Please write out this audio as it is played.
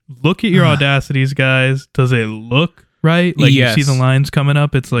look at your audacities, guys. Does it look right? Like Yes. you see the lines coming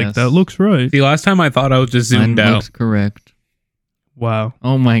up. It's like, Yes. that looks right. The last time I thought I was just zoomed Mine out. looks correct. Wow.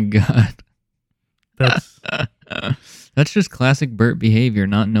 Oh my god. That's That's just classic Bert behavior,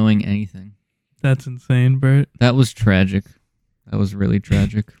 not knowing anything. that's insane, Bert. That was tragic. That was really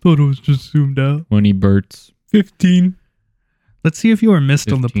tragic. Thought it was just zoomed out. 20 Berts. 15. Let's see if you were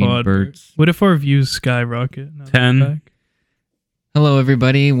missed on the 15 pod. Bert. Berts. What if our views skyrocket? Now that 10. we're back? Hello,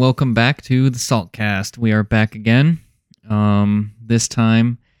 everybody. Welcome back to the Saltcast. We are back again. This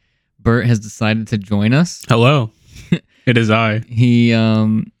time, Bert has decided to join us. Hello. It is I. He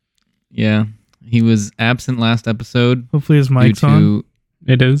was absent last episode Hopefully his due mic's on. to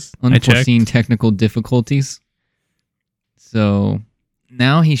It is. I checked. unforeseen technical difficulties. So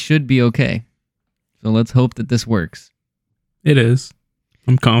now he should be okay. So let's hope that this works. It is.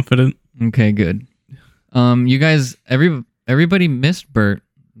 I'm confident. Okay, good. You guys, everybody missed Bert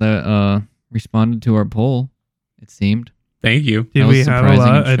that responded to our poll. It seemed Thank you. Did that we was have a surprising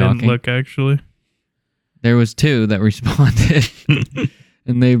lot? and I didn't shocking. look, actually. there was 2 that responded,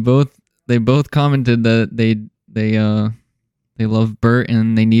 and they both commented that they love Bert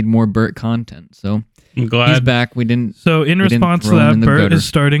and they need more Bert content. So I'm he's glad. back. We didn't. So in We didn't response to throw him that, in the Bert gutter. is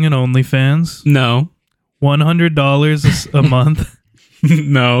starting an OnlyFans. No. $100 a month,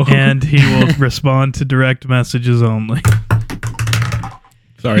 No. and he will respond to direct messages only.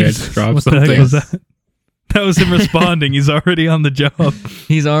 Sorry, I just dropped What the something. heck was that? That was him responding. He's already on the job.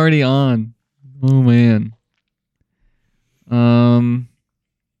 He's already on. Oh man.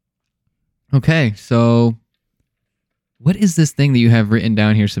 Okay, so what is this thing that you have written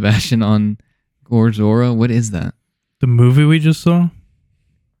down here, Sebastian, on Gorzora? What is that? The movie we just saw?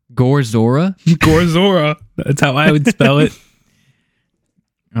 Gorzora? Gorzora. That's how I would spell it.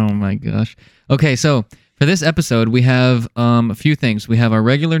 Oh my gosh. Okay, so for this episode, we have a few things. We have our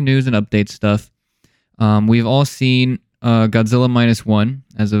regular news and update stuff. We've all seen Godzilla -1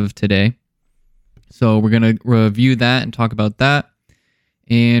 as of today. So we're going to review that and talk about that.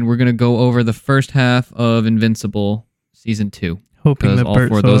 And we're going to go over the first half of Invincible Season 2. Hoping Because that all Bert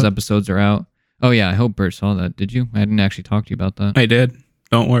 4 of saw those it. episodes are out. Oh yeah, I hope Bert saw that. Did you? I didn't actually talk to you about that. I did.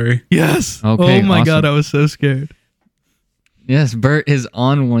 Don't worry. Yes. Okay, Oh my awesome. god, I was so scared. Yes, Bert is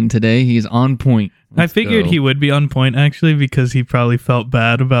on one today. He's on point. I figured he would be on point, actually, because he probably felt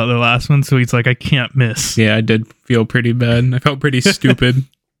bad about the last one, so he's like, I can't miss. Yeah, I did feel pretty bad. I felt pretty stupid.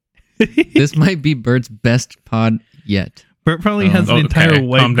 This might be Bert's best pod yet. Bert probably has an Okay, entire calm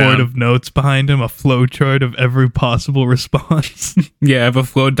whiteboard down. of notes behind him, a flow chart of every possible response. Yeah, I have a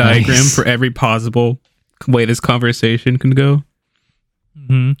flow diagram Nice. for every possible way this conversation can go.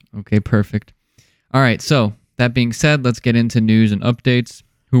 hmm Okay, perfect. All right, so that being said, let's get into news and updates.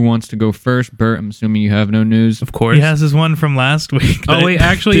 Who wants to go first? Bert, I'm assuming you have no news. Of course. He has his one from last week. Oh, that wait,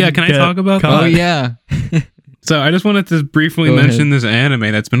 actually, yeah, didn't can I get talk about caught. Oh, yeah. So I just wanted to briefly Go mention ahead. this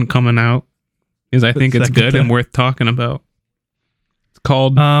anime that's been coming out because I think it's second good time. and worth talking about. It's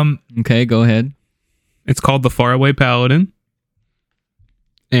called Okay, go ahead. The Faraway Paladin.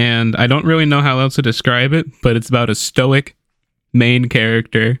 And I don't really know how else to describe it, but it's about a stoic main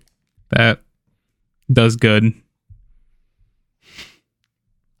character that does good.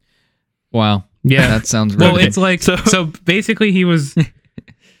 Wow. Yeah. That sounds Well, really it's like so basically he was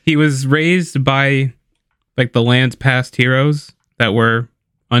raised by like the land's past heroes that were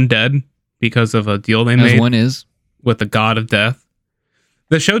undead because of a deal they as made one is. with the god of death.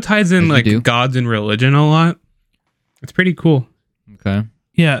 The show ties in As you like do. gods and religion a lot. It's pretty cool. Okay.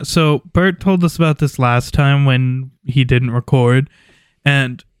 Yeah, so Bert told us about this last time when he didn't record,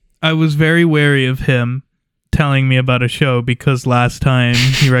 and I was very wary of him telling me about a show because last time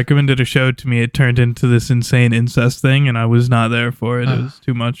he recommended a show to me, it turned into this insane incest thing, and I was not there for it. It was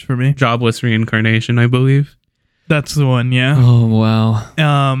too much for me. Jobless reincarnation, I believe. That's the one, yeah. Oh, wow.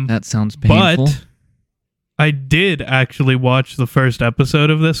 Um, That sounds painful. but I did actually watch the first episode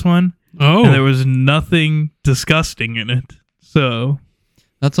of this one, Oh, and there was nothing disgusting in it. So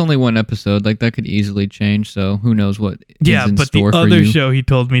That's only one episode. Like, that could easily change, so who knows what yeah, is in but the store for other you. show he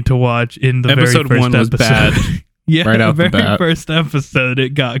told me to watch in the Episode very first 1 was episode. bad. Yeah, right off the the very bat. first episode,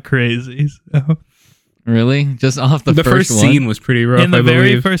 it got crazy. So. Really? Just off the, the first one? scene was pretty rough. In the I very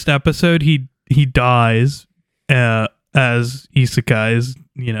believe. first episode, he dies as isekai's,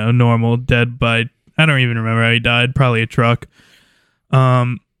 normal dead by. I don't even remember how he died. Probably a truck.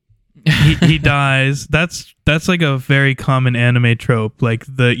 He dies. That's like a very common anime trope. Like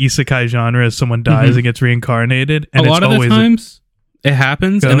the isekai genre is someone dies and gets reincarnated. And a lot it's of the always times it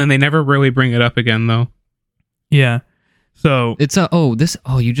happens, Go. and then they never really bring it up again, though. Yeah. So It's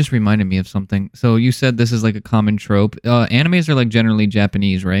you just reminded me of something. So you said this is like a common trope. Animes are like generally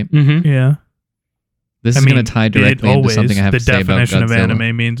Japanese, right? Mm-hmm. yeah, This I is mean, going to tie directly into something I have the to say about definition of Godzilla.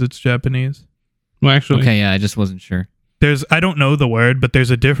 anime means it's Japanese. Well, actually, Okay, yeah, I just wasn't sure. I don't know the word, but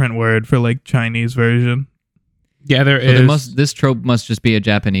there's a different word for like Chinese version. yeah, there So is. this trope must just be a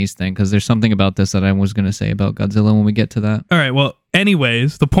Japanese thing because there's something about this that I was going to say about Godzilla when we get to that. All right. Well,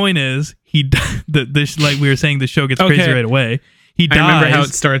 anyways, the point is like we were saying, the show gets crazy Okay. right away. He dies. I remember how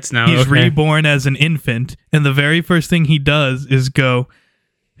it starts now. He's Okay. reborn as an infant, and the very first thing he does is go.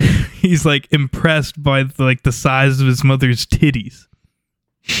 He's like impressed by the size of his mother's titties,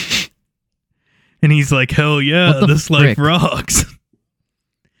 and he's like, "Hell yeah, What the this life frick? rocks."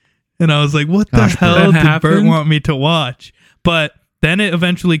 And I was like, "What Gosh, the hell that did Bert happened? want me to watch?" But then it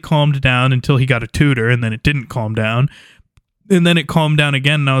eventually calmed down until he got a tutor, and then it didn't calm down. And then it calmed down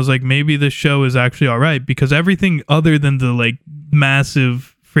again, and I was like, maybe this show is actually all right, because everything other than the like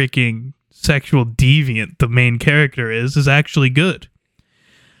massive freaking sexual deviant the main character is actually good.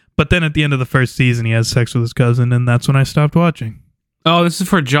 But then at the end of the first season, he has sex with his cousin, and that's when I stopped watching. Oh, this is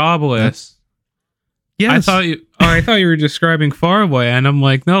for Jobless. Yes. I thought you were describing Faraway, and I'm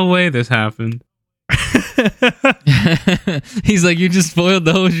like, no way this happened. He's like, you just spoiled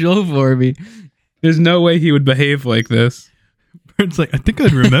the whole show for me. There's no way he would behave like this. Bert's like, I think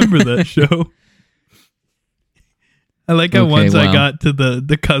I'd remember that show. I like how Okay, once I wow. got to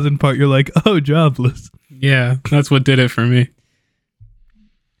the cousin part, you're like, oh, Jobless. Yeah, that's what did it for me.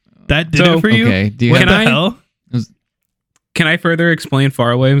 That did So- it for you? Okay, do you What have the Can I- hell? Can I further explain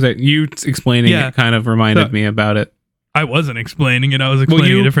Faraway? Was that you explaining Yeah. it kind of reminded So- me about it? I wasn't explaining it. I was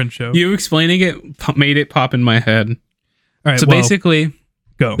explaining a different show. You explaining it made it pop in my head. All right, So well, basically,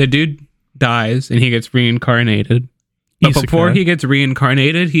 go. the dude dies and he gets reincarnated. But Isekai. before he gets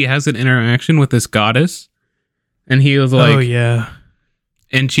reincarnated, he has an interaction with this goddess. And he was like, oh, yeah.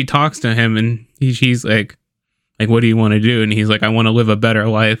 and she talks to him and she's like, what do you want to do? And he's like, I want to live a better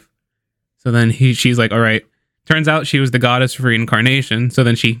life. So then she's like, all right. Turns out she was the goddess of reincarnation. So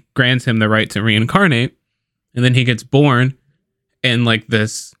then she grants him the right to reincarnate. And then he gets born in like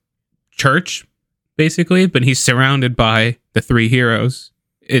this church, basically. But he's surrounded by the three heroes.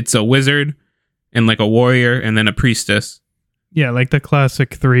 It's a wizard and like a warrior and then a priestess. Yeah, like the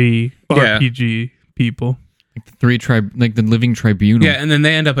classic 3 Yeah. RPG people. Like the living tribunal. Yeah, and then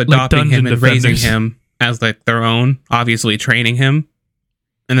they end up adopting him Dungeon and raising Defenders. him as like their own, obviously training him.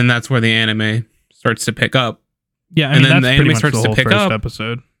 And then that's where the anime starts to pick up. Yeah, I And mean, then that's the pretty anime much starts the to whole pick first up.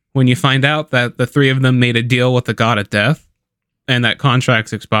 episode. When you find out that the three of them made a deal with the god of death and that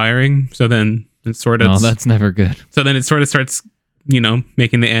contract's expiring. So then it sort of Oh, that's never good. so then it sort of starts,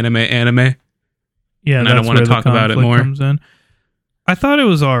 making the anime. Yeah, And I don't that's wanna where the talk about it conflict more. comes in. I thought it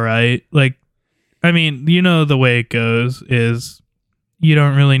was all right. Like, I mean, the way it goes is you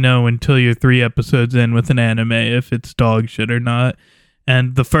don't really know until you're 3 episodes in with an anime if it's dog shit or not.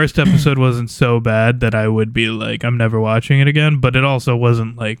 And the first episode wasn't so bad that I would be like, I'm never watching it again. But it also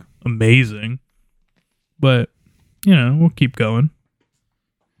wasn't like amazing. But, we'll keep going.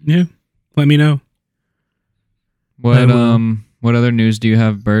 Yeah. Let me know. I will. What other news do you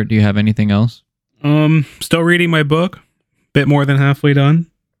have, Bert? Do you have anything else? Still reading my book. Bit more than halfway done.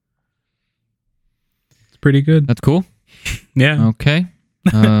 It's pretty good. That's cool. Yeah. Okay.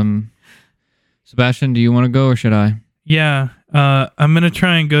 Sebastian, do you want to go or should I? Yeah, I'm going to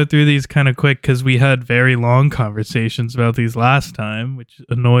try and go through these kind of quick because we had very long conversations about these last time, which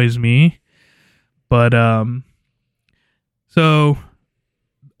annoys me. But, so,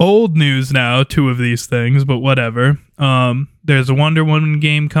 old news now, 2 of these things, but whatever. There's a Wonder Woman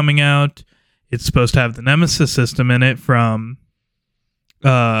game coming out. It's supposed to have the Nemesis system in it from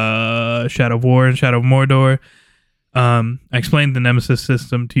Shadow of War and Shadow of Mordor. I explained the Nemesis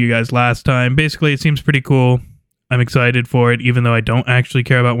system to you guys last time. Basically, it seems pretty cool. I'm excited for it, even though I don't actually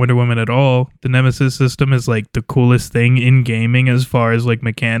care about Wonder Woman at all. The Nemesis system is like the coolest thing in gaming as far as like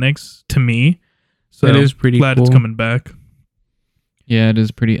mechanics to me. So It is pretty glad cool. it's coming back. Yeah, it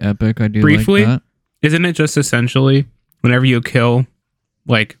is pretty epic. I do Briefly, like that. Isn't it just essentially whenever you kill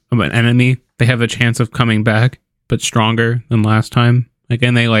like an enemy, they have a chance of coming back, but stronger than last time? Like,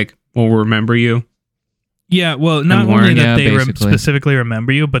 and they like will remember you. Yeah, well, not learn. only that Yeah, they basically. specifically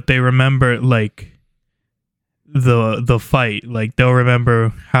remember you, but they remember like the fight. Like they'll remember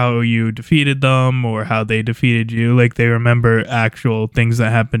how you defeated them or how they defeated you. Like they remember actual things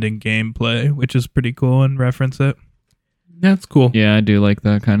that happened in gameplay, which is pretty cool, and reference it. That's cool. Yeah, I do like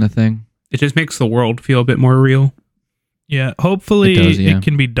that kind of thing. It just makes the world feel a bit more real. Yeah, hopefully It does, yeah. it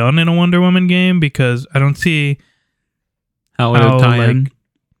can be done in a Wonder Woman game because I don't see How would How, it tie like, in?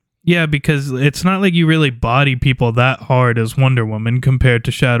 Yeah, because it's not like you really body people that hard as Wonder Woman compared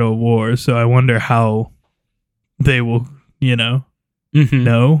to Shadow of War. So I wonder how they will, know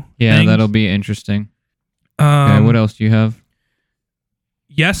Yeah, things. that'll be interesting. Okay, what else do you have?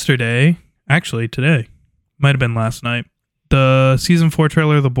 Yesterday, actually today, might have been last night, the season 4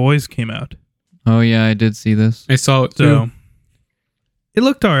 trailer of The Boys came out. Oh yeah, I did see this. I saw it too. So it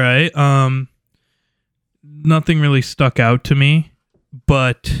looked all right. Nothing really stuck out to me,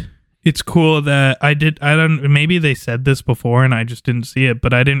 but it's cool that maybe they said this before and I just didn't see it,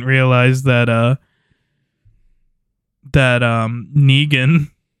 but I didn't realize that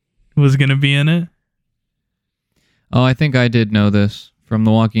Negan was going to be in it. Oh, I think I did know this from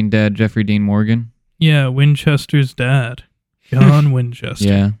The Walking Dead, Jeffrey Dean Morgan. Yeah, Winchester's dad, John Winchester.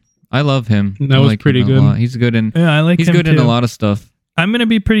 Yeah, I love him. That I was like pretty him a good. lot. He's good in. Yeah, I like He's him good in too. a lot of stuff. I'm gonna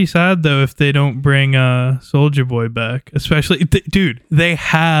be pretty sad though if they don't bring Soldier Boy back, especially dude. They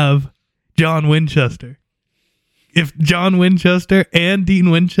have John Winchester. If John Winchester and Dean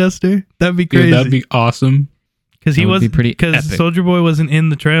Winchester, that'd be crazy. Dude, that'd be awesome. Because That would be pretty epic. Soldier Boy wasn't in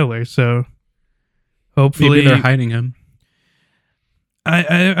the trailer, so hopefully Maybe they're hiding him.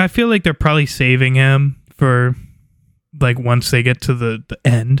 I feel like they're probably saving him for like once they get to the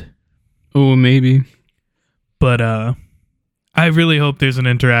end. Oh, maybe. But I really hope there's an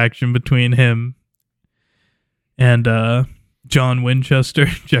interaction between him and John Winchester,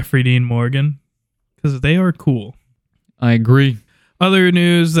 Jeffrey Dean Morgan, because they are cool. I agree. Other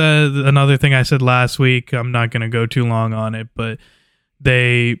news, another thing I said last week, I'm not going to go too long on it, but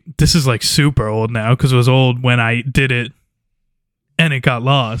this is like super old now because it was old when I did it and it got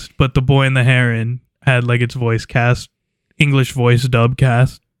lost. But The Boy and the Heron had like its voice cast, English voice dub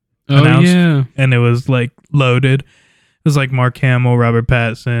cast announced, yeah. and it was like loaded. It was like Mark Hamill, Robert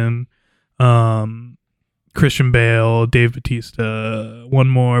Pattinson, Christian Bale, Dave Bautista, one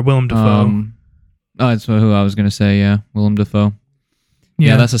more, Willem Dafoe. That's who I was gonna say. Yeah, Willem Dafoe.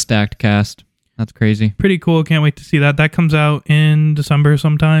 Yeah, that's a stacked cast. That's crazy. Pretty cool. Can't wait to see that. That comes out in December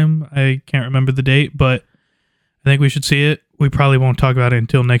sometime. I can't remember the date, but I think we should see it. We probably won't talk about it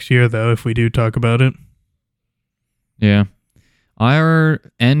until next year, though, if we do talk about it. Yeah. Our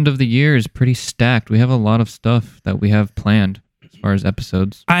end of the year is pretty stacked. We have a lot of stuff that we have planned as far as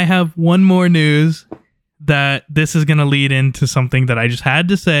episodes. I have one more news that this is going to lead into something that I just had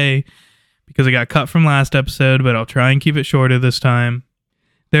to say because it got cut from last episode, but I'll try and keep it shorter this time.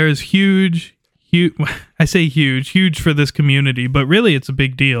 There is huge, I say huge for this community, but really it's a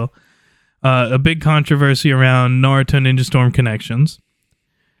big deal. A big controversy around Naruto Ninja Storm connections.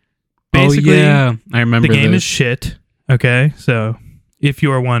 Basically, yeah, I remember the game this. is shit. Okay, so if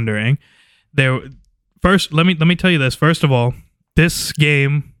you are wondering, first let me tell you this. First of all, this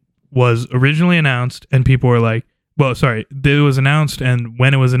game was originally announced, and people were like, "Well, sorry, it was announced." And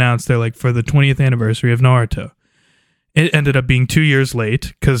when it was announced, they're like, "For the 20th anniversary of Naruto." It ended up being 2 years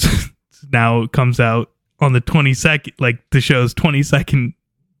late because now it comes out on the 22nd, like the show's 22nd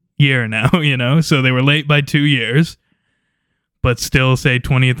year now. So they were late by 2 years, but still say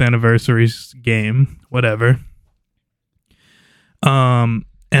 20th anniversary game, whatever. And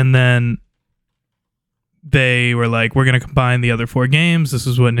then they were like, we're going to combine the other 4 games. This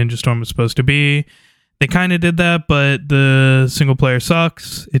is what Ninja Storm was supposed to be. They kind of did that, but the single player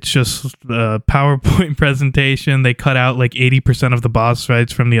sucks. It's just a PowerPoint presentation. They cut out like 80% of the boss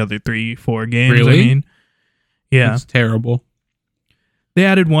fights from the other 3-4 games. Really? I mean, yeah. It's terrible. They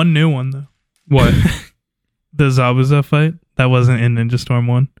added one new one, though. What? The Zabuza fight. That wasn't in Ninja Storm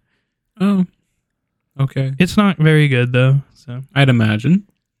 1. Oh, okay. It's not very good, though. So, I'd imagine.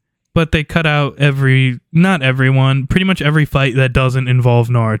 but they cut out not everyone, pretty much every fight that doesn't involve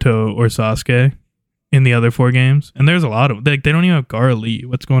Naruto or Sasuke in the other 4 games. And there's a lot of, they don't even have Gara Lee.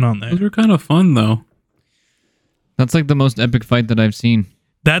 What's going on there? Those were kind of fun, though. That's like the most epic fight that I've seen.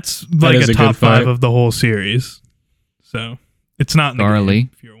 That's like is a a top good fight. 5 of the whole series. So it's not in the Gara game, Lee?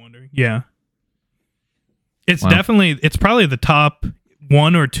 if you're wondering. Yeah. It's Wow. it's probably the top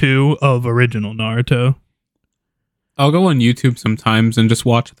 1 or 2 of original Naruto. I'll go on YouTube sometimes and just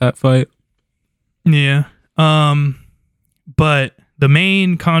watch that fight. Yeah. But the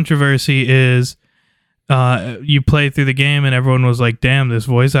main controversy is you play through the game and everyone was like, damn, this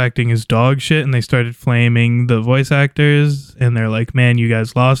voice acting is dog shit. And they started flaming the voice actors and they're like, man, you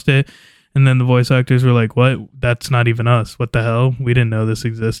guys lost it. And then the voice actors were like, what? That's not even us. What the hell? We didn't know this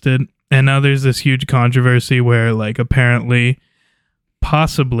existed. And now there's this huge controversy where like apparently,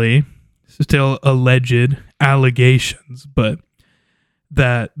 possibly, still alleged allegations, but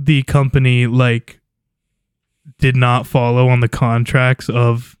that the company like did not follow on the contracts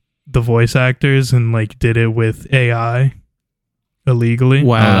of the voice actors and like did it with AI illegally.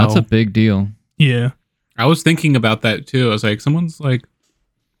 Wow. Oh, that's a big deal. Yeah. I was thinking about that too. I was like, someone's like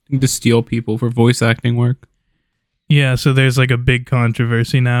to steal people for voice acting work. Yeah, so there's like a big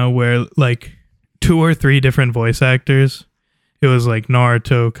controversy now where like 2 or 3 different voice actors, it was like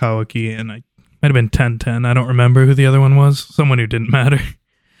Naruto, Kawaki, and I might have been 1010. I don't remember who the other one was. Someone who didn't matter.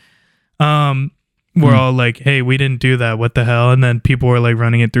 We're all like, hey, we didn't do that. What the hell? And then people were like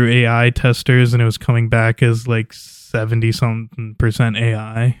running it through AI testers and it was coming back as like 70 something percent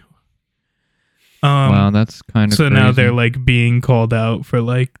AI. Wow, that's kind of so crazy. now they're like being called out for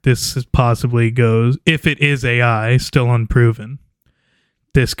like this possibly goes, if it is AI, still unproven,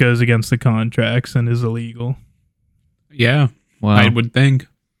 this goes against the contracts and is illegal. Yeah, Wow. I would think.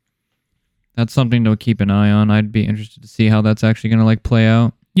 That's something to keep an eye on. I'd be interested to see how that's actually going to like play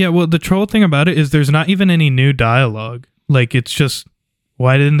out. Yeah, well, the troll thing about it is there's not even any new dialogue. Like, it's just,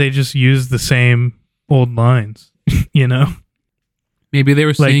 why didn't they just use the same old lines? You know? Maybe they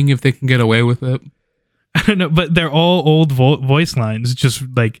were Like- seeing if they can get away with it. I don't know, but they're all old voice lines, just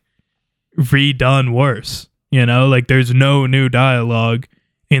like redone worse. You know, like there's no new dialogue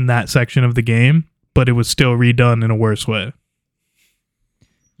in that section of the game, but it was still redone in a worse way.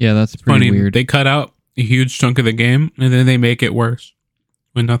 Yeah, that's pretty Funny, weird. they cut out a huge chunk of the game and then they make it worse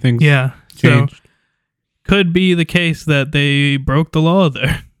when nothing's Yeah, changed. so could be the case that they broke the law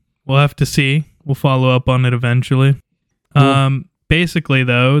there. We'll have to see. We'll follow up on it eventually. Cool. Basically,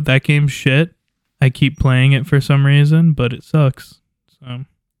 though, that game's shit. I keep playing it for some reason, but it sucks. So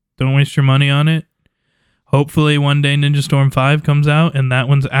don't waste your money on it. Hopefully one day Ninja Storm 5 comes out and that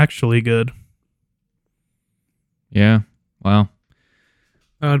one's actually good. Yeah. Wow.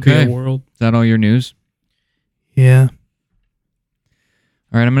 That would be Okay. a world. Is that all your news? Yeah.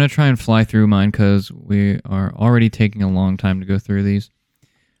 All right, I'm going to try and fly through mine because we are already taking a long time to go through these.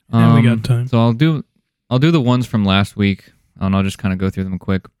 Yeah, we got time. So I'll do the ones from last week, and I'll just kind of go through them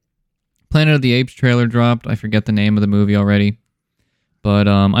quick. Planet of the Apes trailer dropped. I forget the name of the movie already, but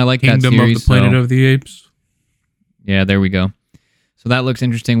I like that Kingdom series. of the Planet so- of the Apes. Yeah, there we go. So that looks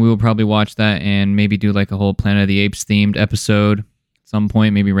interesting. We will probably watch that and maybe do like a whole Planet of the Apes themed episode at some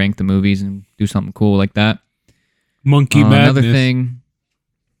point. Maybe rank the movies and do something cool like that. Monkey Madness. Another thing,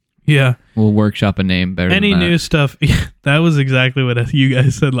 Yeah. we'll workshop a name better Any than that. new stuff? Yeah, that was exactly what you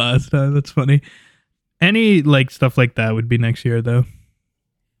guys said last time. That's funny. Any like stuff like that would be next year, though.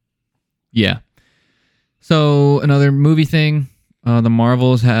 Yeah. So another movie thing, the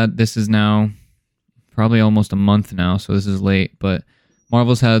Marvels had, this is now probably almost a month now, so this is late, but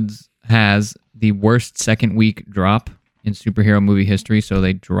Marvels has the worst second week drop in superhero movie history. So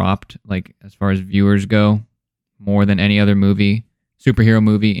they dropped, like, as far as viewers go, more than any other superhero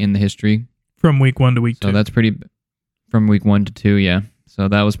movie in the history. From week 1 to week 2. So that's pretty, from week 1 to 2, yeah. So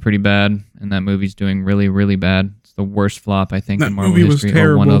that was pretty bad, and that movie's doing really, really bad. It's the worst flop, I think, That in Marvel movie was history,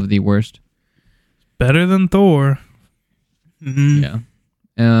 or one terrible. of the worst. better than Thor. Mhm. Yeah.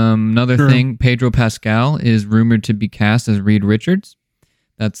 Another Sure. thing, Pedro Pascal is rumored to be cast as Reed Richards.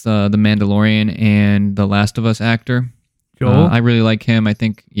 That's the Mandalorian and The Last of Us actor. Joel. I really like him. I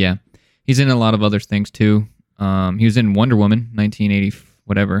think, yeah. He's in a lot of other things, too. He was in Wonder Woman, 1980,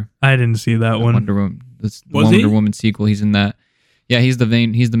 whatever. I didn't see that one. Wonder Woman. This Was he? Wonder Woman sequel. He's in that. Yeah, he's the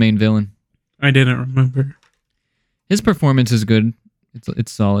main villain. I didn't remember. His performance is good.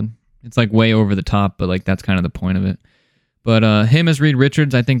 It's solid. It's like way over the top, but like that's kind of the point of it. But him as Reed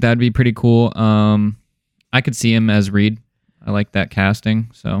Richards, I think that'd be pretty cool. I could see him as Reed. I like that casting,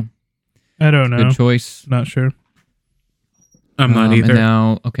 so I don't know. good choice. Not sure. I'm not either.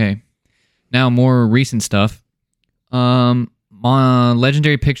 And now more recent stuff.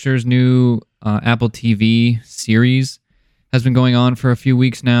 Legendary Pictures' new Apple TV series has been going on for a few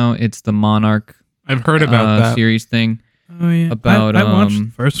weeks now. It's the Monarch I've heard about that. series thing. Oh yeah. About, I watched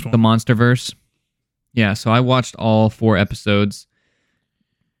the first one. The Monsterverse. Yeah, so I watched all 4 episodes.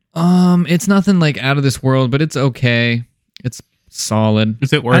 It's nothing like out of this world, but it's okay. It's solid.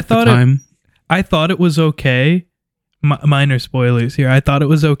 Is it worth the thought time? I thought it was okay. Minor spoilers here. I thought it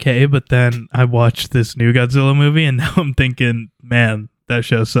was okay, but then I watched this new Godzilla movie, and now I'm thinking, man, that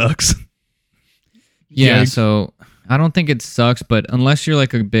show sucks. Yeah, Yikes. so I don't think it sucks, but unless you're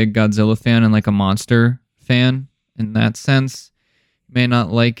like a big Godzilla fan and like a monster fan in that sense, you may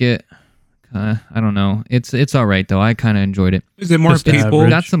not like it. I don't know. It's all right though. I kind of enjoyed it. Is it more Just people average.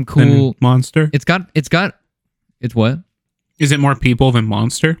 Got some than cool. Monster? It's what? Is it more people than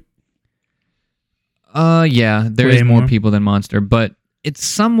Monster? Yeah, there Way is more more. people than Monster, but it's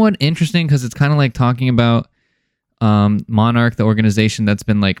somewhat interesting because it's kind of like talking about Monarch, the organization that's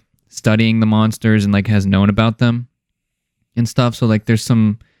been like studying the monsters and like has known about them and stuff. So like there's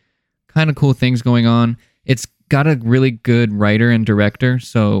some kind of cool things going on. It's got a really good writer and director,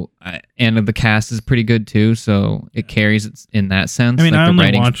 and the cast is pretty good too, so it carries it in that sense. I mean, like, I the only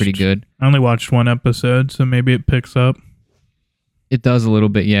writing's watched pretty good. I only watched one episode, so maybe it picks up. It does a little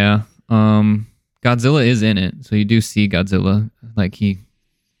bit, yeah. Godzilla is in it, so you do see Godzilla. Like, he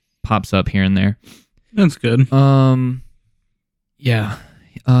pops up here and there. That's good. Yeah.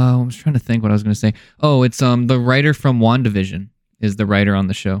 I was trying to think what I was going to say. Oh, it's the writer from WandaVision is the writer on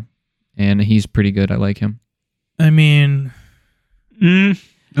the show, and he's pretty good. I like him. I mean,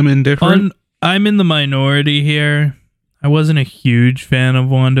 I'm indifferent. I'm in the minority here. I wasn't a huge fan of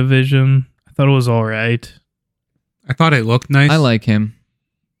WandaVision. I thought it was all right. I thought it looked nice. I like him.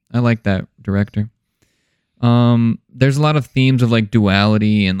 I like that director. There's a lot of themes of like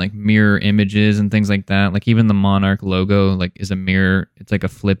duality and like mirror images and things like that. Like even the Monarch logo like is a mirror. It's like a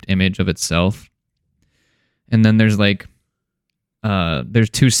flipped image of itself. And then there's like there's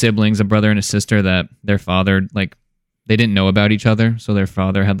two siblings, a brother and a sister, that their father, like, they didn't know about each other, so their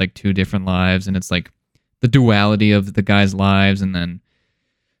father had like two different lives, and it's like the duality of the guys' lives, and then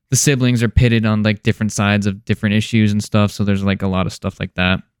the siblings are pitted on like different sides of different issues and stuff, so there's like a lot of stuff like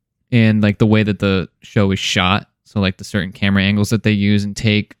that. And like the way that the show is shot, so like the certain camera angles that they use and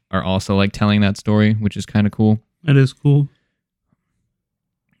take are also like telling that story, which is kind of cool. That is cool.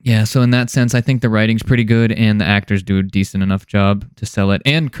 Yeah, so in that sense, I think the writing's pretty good, and the actors do a decent enough job to sell it.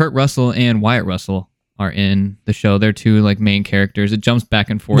 And Kurt Russell and Wyatt Russell are in the show. They're two like main characters. It jumps back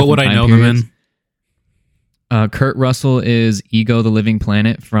and forth. What would I know them in? Kurt Russell is Ego the Living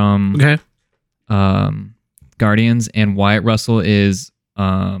Planet from Guardians, and Wyatt Russell is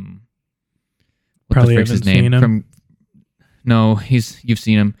what Probably the frick's his haven't name? seen him. You've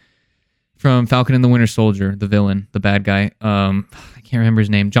seen him from Falcon and the Winter Soldier, the villain, the bad guy. I can't remember his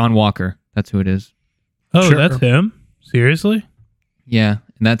name. John Walker. That's who it is. Oh, Sure. That's him? Seriously? Yeah,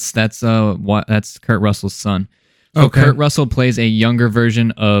 and that's Kurt Russell's son. So Okay. Kurt Russell plays a younger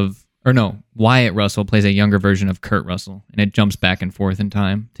version of, or no, Wyatt Russell plays a younger version of Kurt Russell, and it jumps back and forth in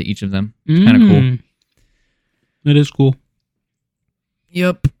time to each of them. It's kind of cool. It is cool.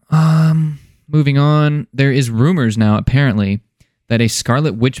 Yep. Moving on, there is rumors now apparently that a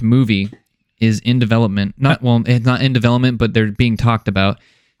Scarlet Witch movie is in development. It's not in development, but they're being talked about.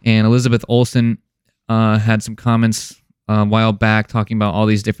 And Elizabeth Olsen had some comments a while back talking about all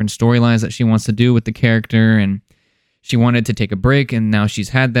these different storylines that she wants to do with the character, and she wanted to take a break, and now she's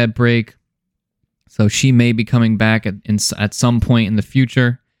had that break. So she may be coming back at some point in the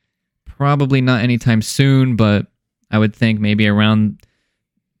future. Probably not anytime soon, but I would think maybe around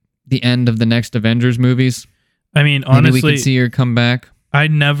the end of the next Avengers movies. I mean, Maybe honestly, we could see her come back. I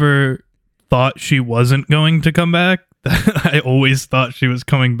never thought she wasn't going to come back. I always thought she was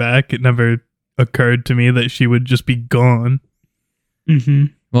coming back. It never occurred to me that she would just be gone. Mm-hmm.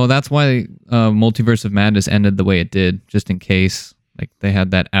 Well, that's why Multiverse of Madness ended the way it did, just in case like they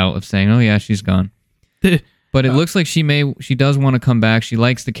had that out of saying, "Oh yeah, she's gone." But it looks like she does want to come back. She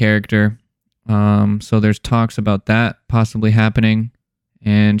likes the character, so there's talks about that possibly happening.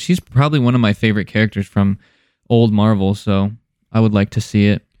 And she's probably one of my favorite characters from old Marvel, so I would like to see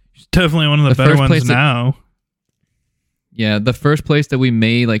it. She's definitely one of the better ones now. Yeah, the first place that we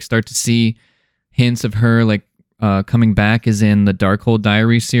may like start to see hints of her like coming back is in the Darkhold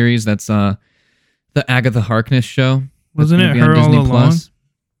Diaries series. That's the Agatha Harkness show. Wasn't it her all along?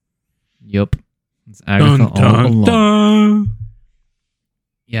 Yup. It's Agatha all along. Dun.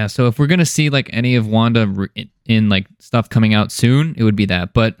 Yeah, so if we're going to see like any of Wanda in like stuff coming out soon, it would be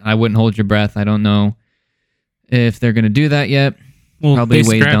that. But I wouldn't hold your breath. I don't know if they're going to do that yet. Well, Probably they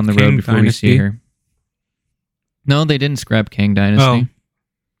ways scrapped down the road Kang before Dynasty. we see her. No, they didn't scrap Kang Dynasty. Oh.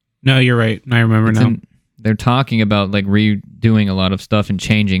 No, you're right. I remember now. They're talking about like redoing a lot of stuff and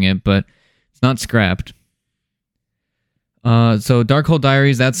changing it, but it's not scrapped. So Darkhold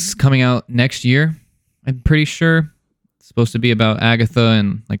Diaries, that's coming out next year. I'm pretty sure. It's supposed to be about Agatha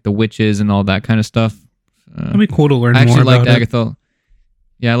and like the witches and all that kind of stuff. That'd be cool to learn I more actually about liked it. Agatha.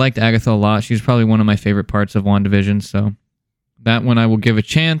 Yeah, I liked Agatha a lot. She's probably one of my favorite parts of WandaVision, so that one I will give a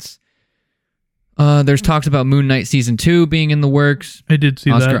chance. There's talks about Moon Knight Season 2 being in the works. I did see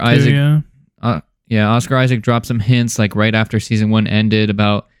Oscar that too, Isaac. yeah. Oscar Isaac dropped some hints like right after Season 1 ended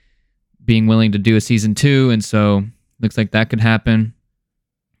about being willing to do a Season 2, and so looks like that could happen.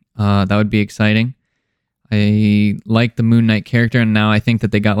 That would be exciting. I like the Moon Knight character, and now I think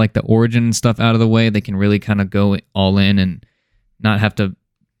that they got like the origin and stuff out of the way. They can really kind of go all in and not have to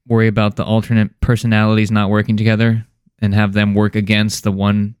worry about the alternate personalities not working together and have them work against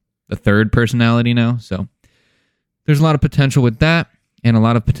the third personality now. So there's a lot of potential with that, and a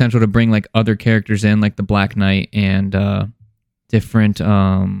lot of potential to bring like other characters in, like the Black Knight and different.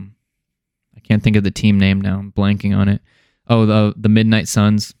 I can't think of the team name now. I'm blanking on it. Oh, the Midnight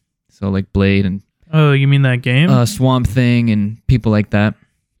Suns. So like Blade and Oh, you mean that game? Swamp Thing and people like that,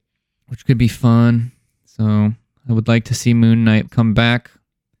 which could be fun. So I would like to see Moon Knight come back.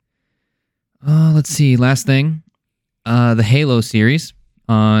 Let's see. Last thing, the Halo series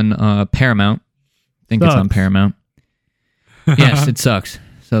on Paramount. I think it's on Paramount. Yes, it sucks.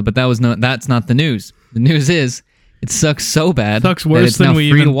 So, but that's not the news. The news is it sucks so bad. Sucks worse that it's than now we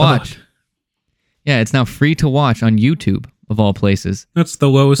free even to watch. thought. Yeah, it's now free to watch on YouTube of all places. That's the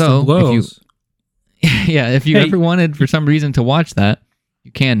lowest So, of lows. If you ever wanted for some reason to watch that,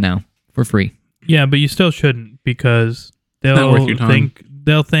 you can now for free. Yeah, but you still shouldn't because not worth your time.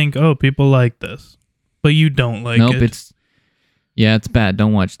 they'll think, oh, people like this, but you don't like Nope, it. it's bad.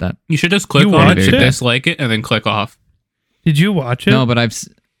 Don't watch that. You should just click You on it watched to it? dislike it and then click off. Did you watch it? No, but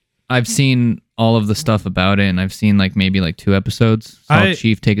I've seen all of the stuff about it, and I've seen maybe 2 episodes. Saw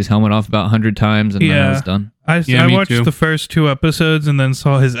Chief take his helmet off about 100 times, and then I was done. I me watched too. the first 2 episodes and then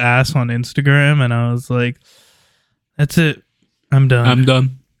saw his ass on Instagram, and I was like, that's it. I'm done. I'm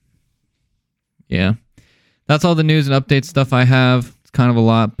done. Yeah. That's all the news and update stuff I have. It's kind of a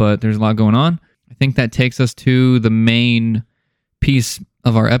lot, but there's a lot going on. I think that takes us to the main piece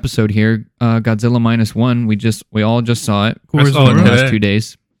of our episode here, Godzilla -1. We all just saw it. Course I saw it in the today. last 2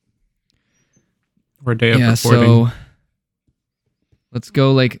 days. Or day of Yeah, recording. so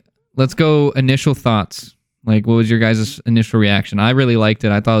let's go initial thoughts. What was your guys' initial reaction? I really liked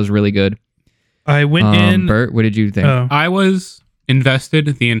it. I thought it was really good. I went in. Bert, what did you think? Oh, I was invested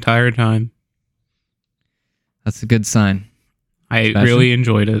the entire time. That's a good sign. I Sebastian? really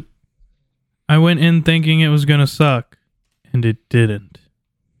enjoyed it. I went in thinking it was gonna suck, and it didn't.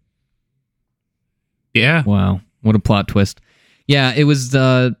 Yeah. Wow, what a plot twist. Yeah, it was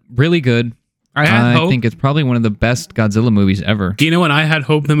really good. I had hope. think it's probably one of the best Godzilla movies ever. Do you know when I had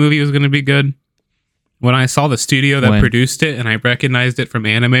hope the movie was going to be good? When I saw the studio that When? produced it and I recognized it from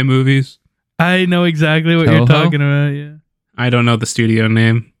anime movies. I know exactly what you're Toho? talking about. Yeah, I don't know the studio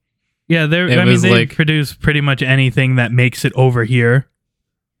name. yeah. They produce pretty much anything that makes it over here.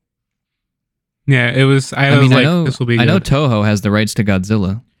 Yeah, it was. I was like, this will be good. I know Toho has the rights to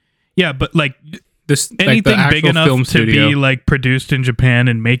Godzilla. Yeah, but This, anything the big actual enough film to studio. be produced in Japan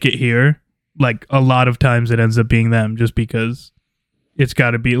and make it here, a lot of times it ends up being them, just because it's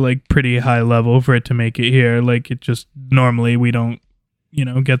got to be pretty high level for it to make it here. It just normally we don't,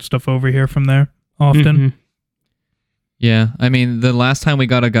 get stuff over here from there often. Mhm. Yeah, I mean, the last time we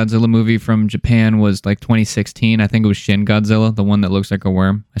got a Godzilla movie from Japan was 2016. I think it was Shin Godzilla, the one that looks like a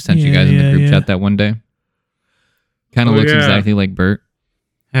worm. I sent you guys in the group chat that one day. Kind of looks exactly like Bert.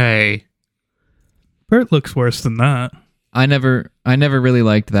 Hey. Bert looks worse than that. I never really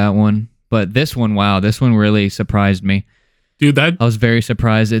liked that one, but this one, wow, this one really surprised me. Dude, that I was very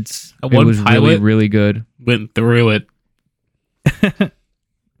surprised. It one was really, pilot really good. went through it.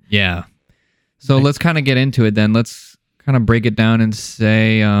 Yeah. So let's kind of get into it then. Let's kind of break it down and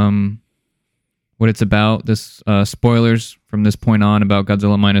say what it's about. This spoilers from this point on about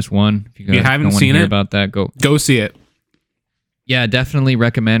Godzilla -1. If you guys haven't don't want to seen hear it? about that, go see it. Yeah, definitely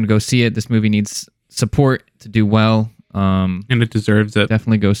recommend go see it. This movie needs support to do well. And it deserves it.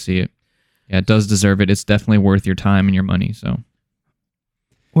 Definitely go see it. Yeah, it does deserve it. It's definitely worth your time and your money. So,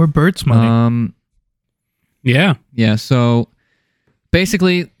 Or Bert's money. Yeah. Yeah, so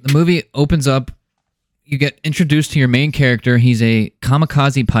basically the movie opens up. You get introduced to your main character. He's a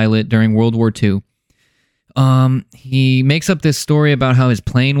kamikaze pilot during World War II. He makes up this story about how his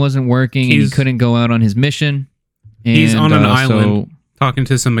plane wasn't working and he couldn't go out on his mission. He's And, on an so- island talking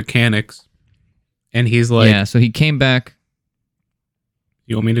to some mechanics. And he's like, yeah, so he came back.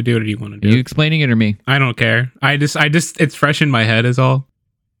 you want me to do it or do you want to do Are you it? explaining it or me? I don't care. I just, it's fresh in my head is all.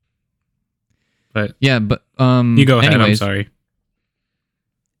 But Yeah, but you go ahead. I'm anyways, sorry.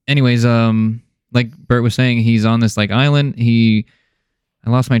 Anyways, like Bert was saying, he's on this island. I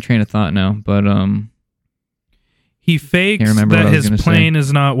lost my train of thought now, but He fakes remember that what I was his gonna plane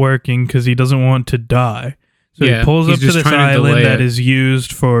is not working because he doesn't want to die. So Yeah, he pulls he's up to just this trying to island delay that it. is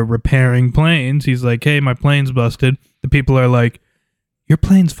used for repairing planes. He's like, hey, my plane's busted. The people are like, your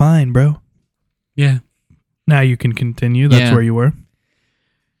plane's fine, bro. Yeah. Now you can continue. That's Yeah. where you were.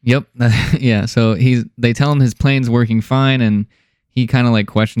 Yep. Yeah. So they tell him his plane's working fine, and he kind of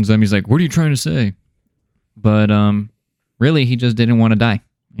questions them. He's like, "What are you trying to say?" But really, he just didn't want to die,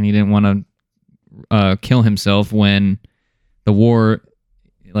 and he didn't want to kill himself when the war,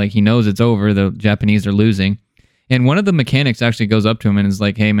 he knows it's over. The Japanese are losing, and one of the mechanics actually goes up to him and is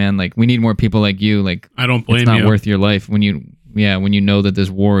like, "Hey, man, we need more people like you. I don't blame it's not you. worth your life when you know that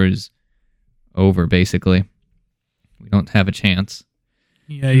this war is over. Basically, we don't have a chance."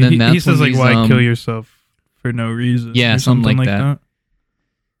 Yeah, And then he that's says when like, he's, why kill yourself for no reason? Yeah, or something like that.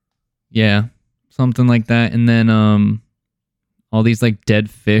 Yeah, something like that. And then all these like dead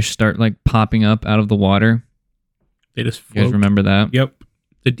fish start like popping up out of the water. They just You guys float. remember that? Yep.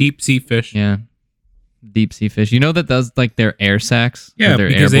 The deep sea fish. Yeah. Deep sea fish. You know that does like their air sacs? Yeah, Or their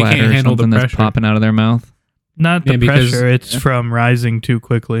because air they bladder can't or handle the something that's pressure. popping out of their mouth. Not the Yeah, because- pressure. It's from rising too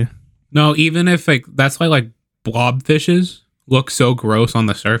quickly. No, even if like that's why like blob fishes look so gross on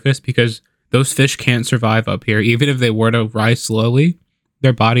the surface because those fish can't survive up here. Even if they were to rise slowly,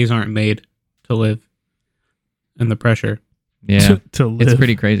 their bodies aren't made to live in the pressure. Yeah. To live. It's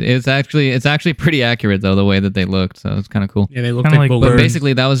pretty crazy. It's actually pretty accurate though, the way that they looked. So it's kind of cool. Yeah, they look Kinda like like But balloons.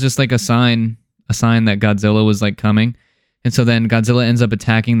 basically that was just like a sign that Godzilla was like coming. And so then Godzilla ends up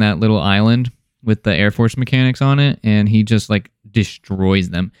attacking that little island with the Air Force mechanics on it, and he just like destroys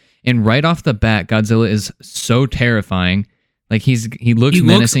them. And right off the bat, Godzilla is so terrifying. Like he looks He looks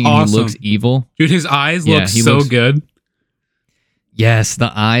menacing and awesome. he looks evil. Dude, his eyes Yeah, look he so looks- good. Yes,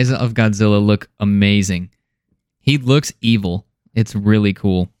 the eyes of Godzilla look amazing. He looks evil. It's really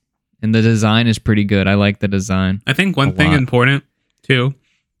cool. And the design is pretty good. I like the design. I think one A thing lot. important too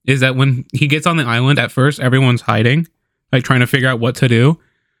is that when he gets on the island at first, everyone's hiding, like trying to figure out what to do.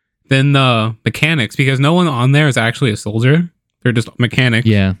 Then the mechanics, because no one on there is actually a soldier, they're just mechanics.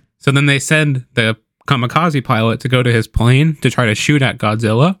 Yeah. So then they send the kamikaze pilot to go to his plane to try to shoot at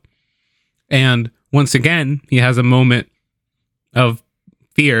Godzilla. And once again, he has a moment of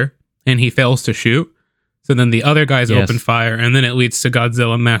fear and he fails to shoot. So then the other guys Yes. open fire, and then it leads to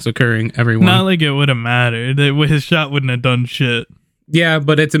Godzilla massacring everyone. Not like it would have mattered. His shot wouldn't have done shit. Yeah,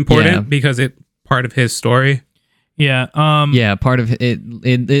 but it's important Yeah. because it's part of his story. Yeah. Yeah, part of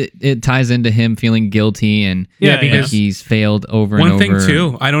it ties into him feeling guilty and Yeah, like because he's failed over and one over. thing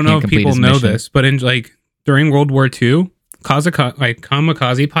too, I don't know can't if complete people his know mission. this, but in like during World War II,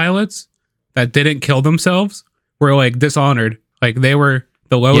 kamikaze pilots that didn't kill themselves were like dishonored. Like they were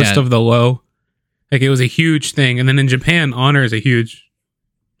the lowest Yeah. of the low. Like it was a huge thing. And then in Japan, honor is a huge,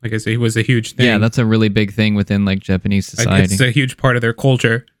 like I say, it was a huge thing. Yeah, that's a really big thing within like Japanese Like, society. it's a huge part of their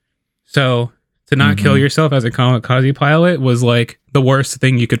culture. So to not kill Mhm. yourself as a kamikaze pilot was like the worst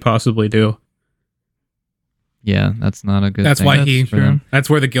thing you could possibly do. Yeah, that's not a good That's thing. why That's he. true. That's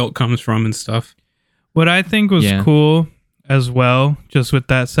where the guilt comes from and stuff. What I think was Yeah. cool as well, just with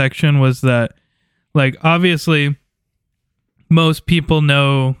that section, was that, like, obviously, most people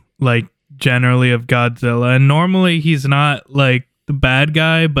know, like, generally of Godzilla, and normally he's not, like, the bad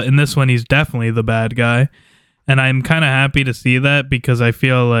guy, but in this one, he's definitely the bad guy. And I'm kind of happy to see that because I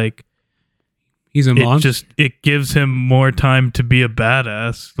feel like He's a monster. it gives him more time to be a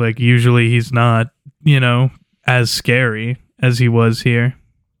badass. Like, usually he's not, as scary as he was here.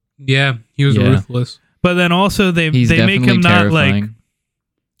 Yeah, he was Yeah. ruthless. But then also they He's make definitely him not like, terrifying.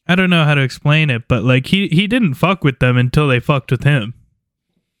 I don't know how to explain it, but like he didn't fuck with them until they fucked with him.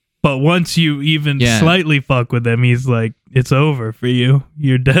 But once you even Yeah. slightly fuck with them, he's like, it's over for you.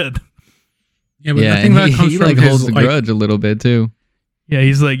 You're dead. Yeah, but Yeah, I think and that comes he from like his, holds a like, grudge a little bit too. Yeah,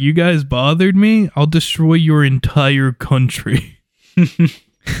 he's like, you guys bothered me. I'll destroy your entire country.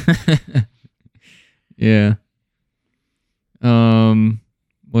 Yeah.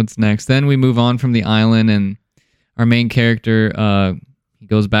 What's next? Then we move on from the island, and our main character, he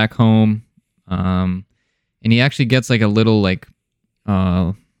goes back home, and he actually gets like a little like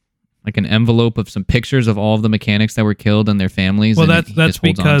an envelope of some pictures of all of the mechanics that were killed and their families. Well, and that's he that's just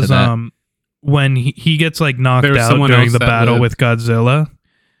holds on to because that. when he gets like knocked There was out someone during else the that battle lived. with Godzilla,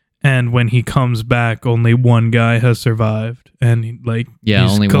 and when he comes back, only one guy has survived, and Yeah,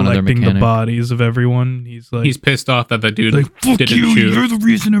 he's only one other collecting the mechanic. bodies of everyone. He's like, he's pissed off that the dude like, fuck didn't you, shoot. you're the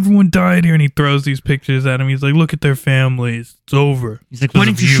reason everyone died here. And he throws these pictures at him. He's like, look at their families. It's over. He's like, because why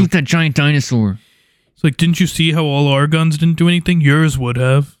didn't of you shoot that giant dinosaur? It's like, didn't you see how all our guns didn't do anything? Yours would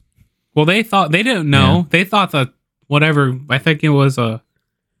have. Well, they didn't know. Yeah. They thought that whatever, I think it was I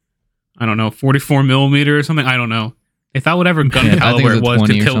don't know, 44 millimeter or something. I don't know. They thought whatever gun Yeah, I think caliber it it was a was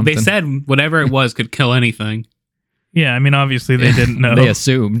 20 could or kill. They something. said whatever it was could kill anything. Yeah, I mean, obviously they didn't know. They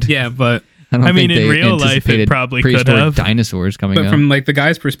assumed. Yeah, but I don't I mean, think in they real life, it anticipated probably could prehistoric have. dinosaurs coming up. from like the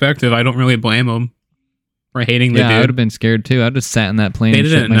guy's perspective, I don't really blame him for hating the Yeah, I would dude. have been scared too. I'd have sat in that plane They and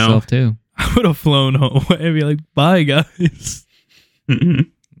shit didn't know. myself too. I would have flown home. I'd be like, bye, guys.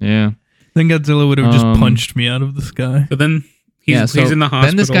 Yeah. Then Godzilla would have just Um, punched me out of the sky. So then he's in the hospital.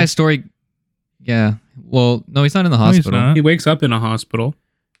 Then this guy's story. Yeah. Well, no, he's not in the No, he's hospital. not. He wakes up in a hospital.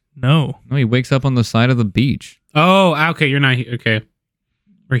 No. No, he wakes up on the side of the beach. Oh, okay. You're not here. Okay.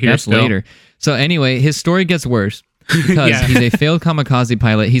 We're here That's still. later. So anyway, his story gets worse because Yeah. he's a failed kamikaze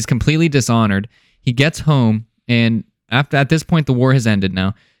pilot. He's completely dishonored. He gets home and at this point, the war has ended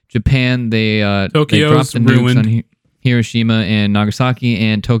now. Japan, they dropped Tokyo's the nukes ruined. on Hiroshima and Nagasaki,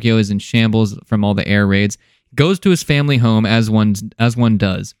 and Tokyo is in shambles from all the air raids. Goes to his family home as one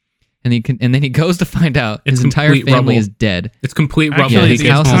does, and then he goes to find out his entire complete family rubble. is dead. It's complete rubble. Actually, his the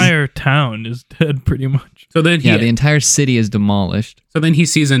house is- entire town is dead, pretty much. So then The entire city is demolished. so then he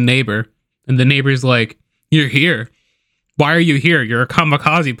sees a neighbor, and the neighbor's like, "You're here. Why are you here? You're a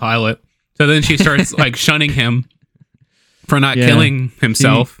kamikaze pilot." So then she starts like shunning him for not Yeah. killing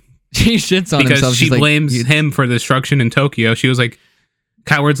himself She shits on because himself. she She's like, blames him for the destruction in Tokyo. She was like,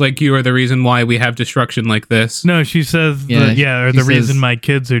 "Cowards like you are the reason why we have destruction like this." No, she says, Yeah, or she the reason says- my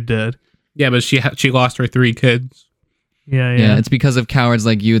kids are dead. Yeah, but she lost her 3 kids. Yeah. Yeah, it's because of cowards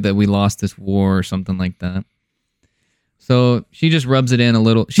like you that we lost this war or something like that. So she just rubs it in a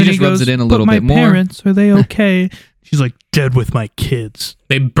little. She And he just rubs goes, it in a "But little my bit more. parents, are they okay?" She's like, "Dead with my kids."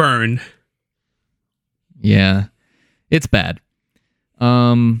 They burned. Yeah, it's bad.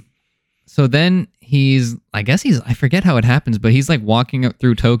 So then I forget how it happens, but he's like walking up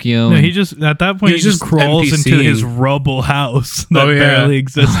through Tokyo. No, and- he just at that point He's he just just crawls into NPCing. his rubble house that Oh, yeah. barely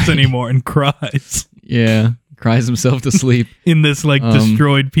exists anymore and cries yeah, cries himself to sleep. in this like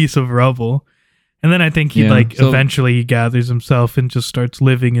destroyed piece of rubble. And then I think he Yeah, so- eventually he gathers himself and just starts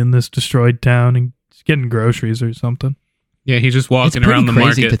living in this destroyed town and getting groceries or something. Yeah, he's just It's walking pretty around the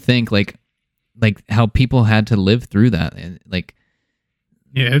crazy market. to think like how people had to live through that, and like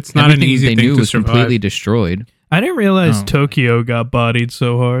Yeah, it's not an everything easy they thing knew to was survive. completely destroyed. I didn't realize Oh. Tokyo got bodied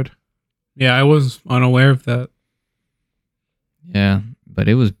so hard. Yeah, I was unaware of that. Yeah, but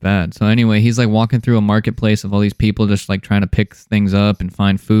it was bad. So anyway, he's like walking through a marketplace of all these people just like trying to pick things up and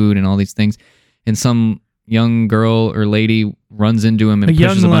find food and all these things. And some young girl or lady runs into him and A young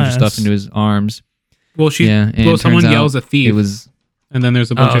pushes a bunch of lass. stuff into his arms. Well, Yeah, and it someone turns out yells a thief, It was and then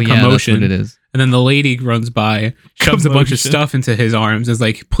there's a bunch of yeah, that's commotion. what it is. And then the lady runs by, shoves a bunch of Commotion. stuff into his arms, is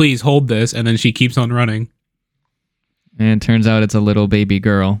like, "Please hold this," and then she keeps on running. And it turns out it's a little baby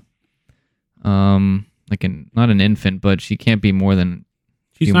girl. Not an infant, but she can't be more than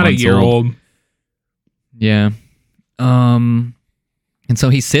She's few not a months year old. old. Yeah. And so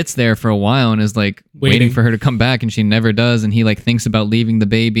he sits there for a while and is like waiting Waiting. for her to come back, and she never does. And he like thinks about leaving the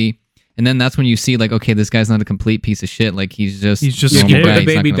baby. And then that's when you see like, okay, this guy's not a complete piece of shit. Like he's just He's just Yeah, he normal put guy. the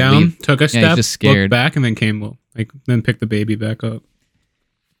He's not baby gonna down, leave. took a he's step, just scared. looked back, and then then picked the baby back up.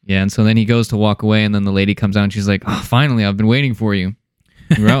 Yeah. And so then he goes to walk away, and then the lady comes out and she's like, "Oh, finally, I've been waiting for you.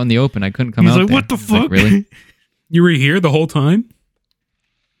 You were out in the open. I couldn't come He's out like, there." "What the He's like, fuck?" really? You were here the whole time?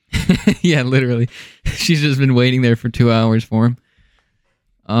 Yeah, literally. She's just been waiting there for 2 hours for him.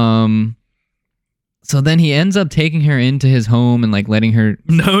 So then he ends up taking her into his home and like letting her.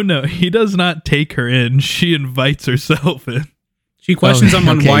 No, he does not take her in. She invites herself in. She questions him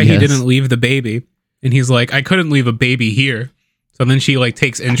on okay, why yes. he didn't leave the baby. And he's like, "I couldn't leave a baby here." So then she like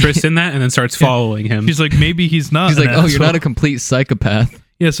takes interest in that and then starts following him. She's like, maybe he's not. She's an like, "Oh, you're not a asshole." complete psychopath."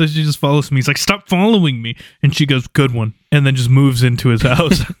 Yeah, so she just follows me. He's like, "Stop following me," and she goes, "Good one," and then just moves into his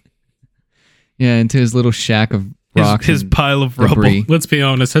house, Yeah, into his little shack of rocks. his and pile of debris. rubble. Let's be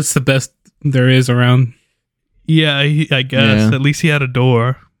honest, that's the best there is around. Yeah, I guess Yeah. at least he had a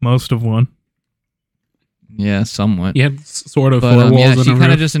door, most of one. Yeah, somewhat. You have sort of But four walls yeah, and she a kind of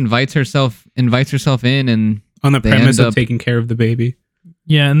roof just invites herself in, and on the they premise end of up- taking care of the baby.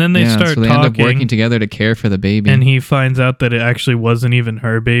 Yeah, and then they yeah, start so they end up working talking, together to care for the baby. and he finds out that it actually wasn't even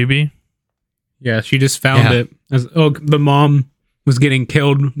her baby. Yeah, she just found Yeah. it. The mom was getting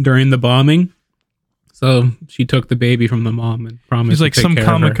killed during the bombing. So she took the baby from the mom and promised He's like, to take some care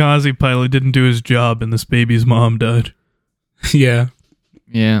of her. kamikaze pilot didn't do his job, and this baby's mom died. Yeah.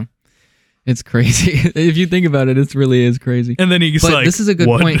 Yeah, it's crazy. If you think about it, it really is crazy. And then he's But like, this is a good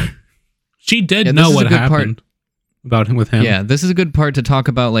 "What?" point. She did Yeah, this know is a what good part. happened about him with him. Yeah, this is a good part to talk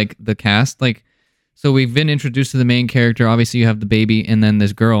about, like the cast. Like, so we've been introduced to the main character. Obviously, you have the baby, and then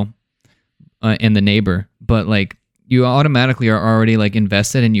this girl, and the neighbor. But like, you automatically are already like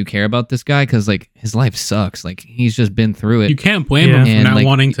invested, and you care about this guy because like his life sucks. Like he's just been through it. You can't blame Yeah. him for And, not like,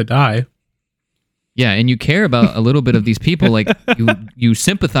 wanting to die. Yeah, and you care about a little bit of these people. Like you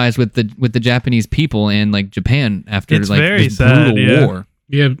sympathize with the Japanese people and like Japan after It's like very this sad, brutal yeah. war.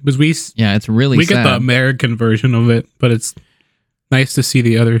 Yeah, because we Yeah, it's really get sad. the American version of it, but it's nice to see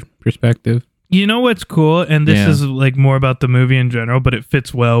the other perspective. You know what's cool? And this Yeah. is like more about the movie in general, but it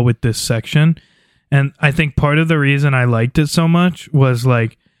fits well with this section. And I think part of the reason I liked it so much was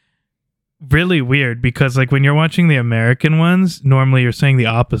like really weird because like when you're watching the American ones, normally you're saying the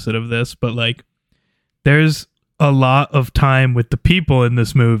opposite of this, but like there's a lot of time with the people in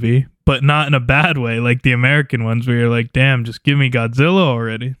this movie, but not in a bad way like the American ones where you're like, damn, just give me Godzilla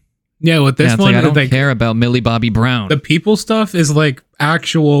already. Yeah, with this Yeah, it's one, like, I don't like, care about Millie Bobby Brown. the people stuff is like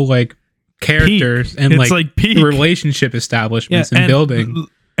actual like characters and It's like peak. relationship establishments and building.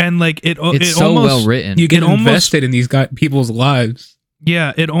 And like it's it so almost, well written. You get it almost- invested in these people's lives.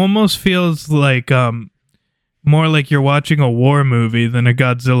 Yeah, it almost feels like more like you're watching a war movie than a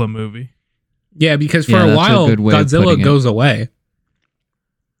Godzilla movie. Yeah, because for Yeah, a that's a while good way of Godzilla putting it. goes away.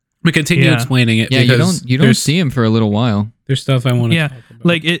 We continue Yeah. explaining it. Yeah, because you don't see him for a little while. There's stuff I want to Yeah, talk about.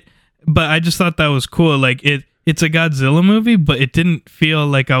 like it, but I just thought that was cool. Like it's a Godzilla movie, but it didn't feel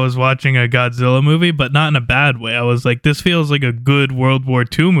like I was watching a Godzilla movie, but not in a bad way. I was like, this feels like a good World War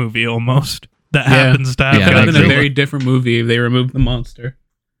II movie almost that happens to have It could have been a Godzilla. very different movie if they removed the monster.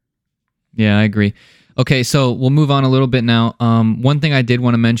 Yeah, I agree. Okay, so we'll move on a little bit now. One thing I did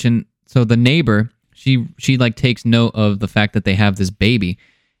want to mention. So the neighbor, she like takes note of the fact that they have this baby,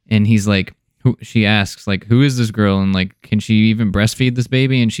 and he's like, she asks like, who is this girl, and like, can she even breastfeed this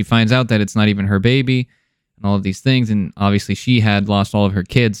baby? And she finds out that it's not even her baby, and all of these things. And obviously, she had lost all of her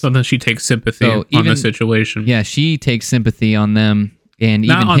kids. So then she takes sympathy So on even- the situation. Yeah, she takes sympathy on them, and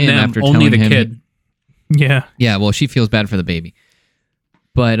Not even on him them, after only telling the him. kid. Yeah, Yeah, well, she feels bad for the baby.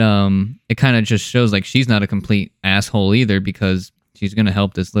 But it kind of just shows like she's not a complete asshole either, because she's going to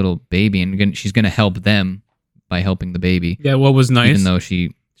help this little baby, and she's going to help them by helping the baby, Yeah, what was nice, even though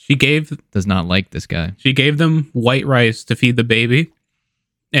she she gave does not like this guy. them white rice to feed the baby,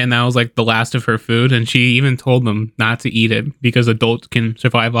 and that was like the last of her food. And she even told them not to eat it because adults can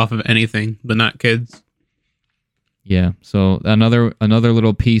survive off of anything, but not kids. Yeah, so another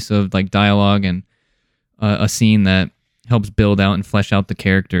little piece of like dialogue and a scene that helps build out and flesh out the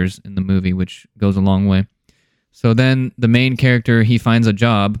characters in the movie, which goes a long way. So then the main character, he finds a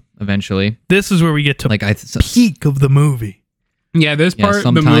job eventually. this is where we get to Like peak of the movie. Yeah, this part of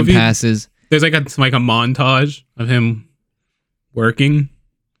some the time movie, passes. there's like a montage of him working.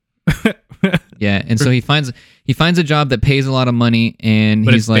 Yeah, and so he finds a job that pays a lot of money, and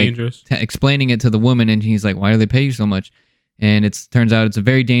But he's it's like dangerous. explaining it to the woman, and he's like, "Why do they pay you so much?" And it turns out it's a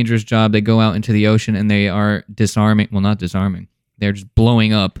very dangerous job. They go out into the ocean and they are disarming. Well, not disarming. They're just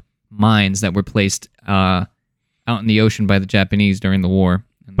blowing up mines that were placed out in the ocean by the Japanese during the war.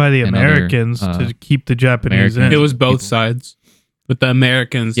 By the and other, Americans to keep the Japanese Americans. It in. was both People. sides. But the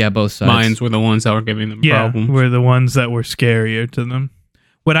Americans' Yeah, both sides. minds were the ones that were giving them Yeah, problems. were the ones that were scarier to them.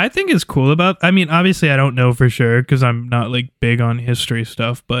 What I think is cool about, I mean, obviously I don't know for sure because I'm not like big on history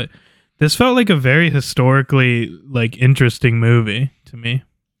stuff, but this felt like a very historically like interesting movie to me.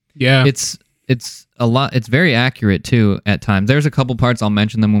 Yeah. It's a lot. It's very accurate too at times. There's a couple parts, I'll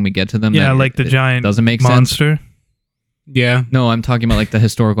mention them when we get to them. Yeah, that like the it giant doesn't make sense. monster. yeah. No, I'm talking about like the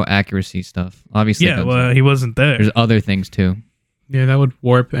historical accuracy stuff. Obviously, Yeah, well, he wasn't there. there's other things too. Yeah, that would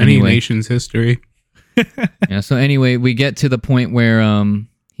warp any Anyway. nation's history. Yeah. So anyway, we get to the point where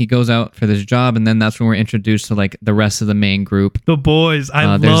he goes out for this job, and then that's when we're introduced to like the rest of the main group. The boys,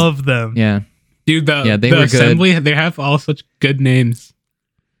 I there's- love them. Yeah. Dude, Yeah, they the were good. assembly, they have all such good names.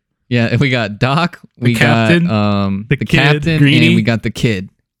 Yeah, we got Doc, we captain, got the the kid, captain, Greenie. and we got the kid.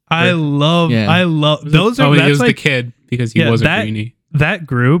 I love Yeah. those are he that's was like the kid because he yeah, wasn't that- greenie. that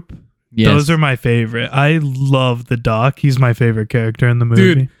group. Yes. Those are my favorite. I love the Doc. He's my favorite character in the movie.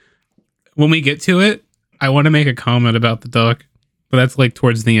 Dude, when we get to it, I want to make a comment about the duck, but that's like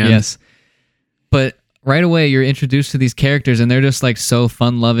towards the end. Yes. But right away, you're introduced to these characters, and they're just like so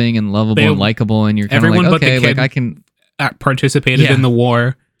fun-loving and lovable They- and likable, and you're kind of everyone like, but the okay, like kid I can. Participated Yeah. in the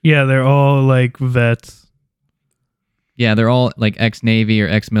war. Yeah, they're all like vets. Yeah, they're all like ex-Navy or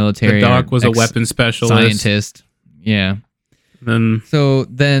ex-military. The doc or was a weapon specialist. scientist. Yeah. Then So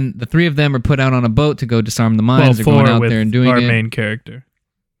then the three of them are put out on a boat to go disarm the mines. They're going four out with there and doing our it. main character.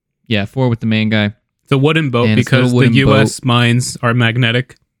 Yeah, 4 with the main guy. it's a wooden boat And it's a because little the wooden U.S. mines are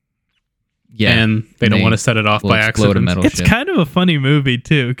magnetic, Yeah. and they don't they want to set it off will by explode a accident. metal It's ship. kind of a funny movie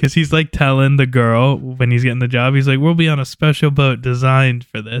too, because he's like telling the girl when he's getting the job, he's like, "We'll be on a special boat designed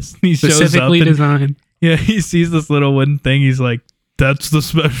for this." He shows up Specifically and designed. yeah, he sees this little wooden thing. He's like, "That's the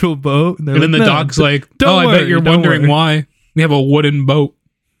special boat." And, they're And then the like, "No, doc's like, don't "Oh, I bet worry, you're don't wondering worry." why we have a wooden boat."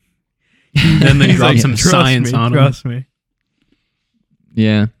 And then they He's drop like, some "Trust science me, on him. trust me."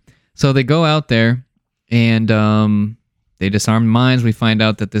 Yeah. So they go out there and they disarm mines. We find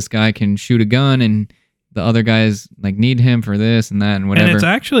out that this guy can shoot a gun, and the other guys like need him for this and that and whatever. And it's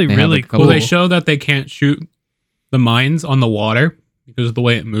actually They have, really like, a cool. Well, they show that they can't shoot the mines on the water because of the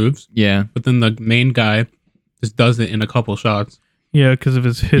way it moves. Yeah. But then the main guy just does it in a couple shots Yeah, because of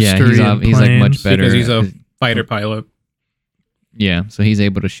his history. Yeah, in he's like much planes. better. because he's a at- fighter pilot. Yeah, so he's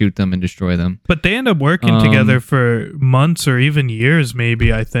able to shoot them and destroy them. But they end up working together for months or even years,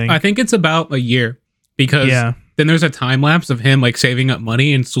 maybe. I think. I think it's about a year because Yeah. then there's a time lapse of him like saving up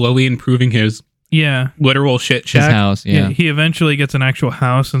money and slowly improving his literal shit His shack. house, yeah. He eventually gets an actual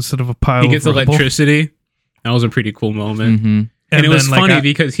house instead of a pile He gets of rubble. electricity. That was a pretty cool moment. Mm-hmm. And it was then, like, funny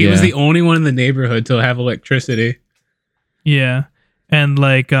because he was Yeah. the only one in the neighborhood to have electricity. Yeah. And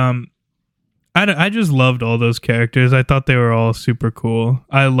like I just loved all those characters. I thought they were all super cool.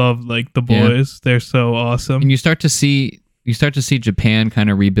 I love like the Yeah. boys. They're so awesome. And you start to see Japan kind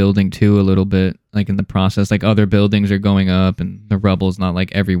of rebuilding too a little bit, like in the process. Like other buildings are going up and the rubble's not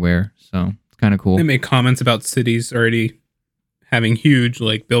like everywhere. So it's kind of cool. They make comments about cities already having huge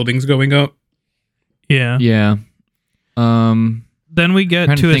like buildings going up. Yeah. Yeah. Then we get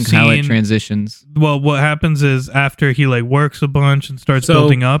Trying to to a think how it scene. After Well, what happens is after he like works a bunch and starts So,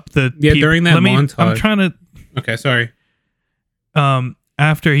 building up during that I'm montage. trying to Okay, sorry.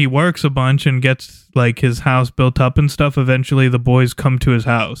 after he works a bunch and gets like his house built up and stuff, eventually the boys come to his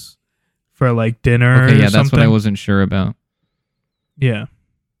house for like dinner. Okay, yeah, or that's something. what I wasn't sure about. Yeah.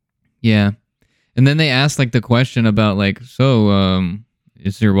 Yeah. And then they asked like the question about like, so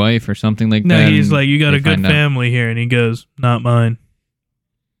is your wife or something like No, that? he's and like, you got they a good find out. family here, and he goes, not mine.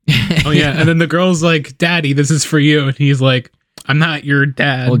 Oh yeah, and then the girl's like, "Daddy, this is for you," and he's like, "I'm not your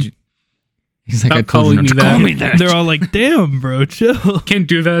dad. Told you. He's like, Stop I told you calling not me to that." call me that. They're all like, damn, bro, chill. Can't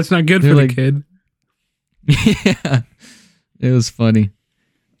do that. It's not good They're for like- the kid." Yeah, it was funny.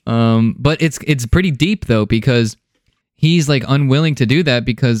 But it's pretty deep though, because he's like unwilling to do that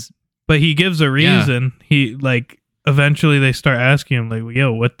because But he gives a reason. He like eventually they start asking him like,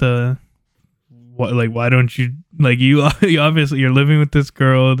 yo, what like why don't you like you obviously you're living with this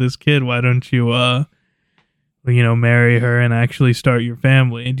girl, this kid, why don't you marry her and actually start your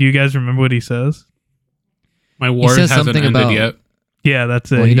family? Do you guys remember what he says? My war says hasn't something ended about- yet. Yeah,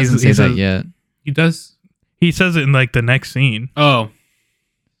 that's it. well, he doesn't say he that says, yet. He does. He says it in like the next scene. Oh,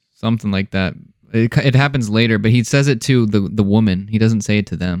 Something like that. It happens later, but he says it to the woman. He doesn't say it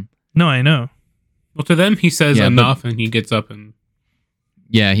to them. No, I know. well, to them he says Yeah, but- enough, and he gets up and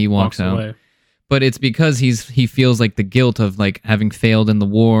Yeah, he walks out. away. But it's because he feels like the guilt of like having failed in the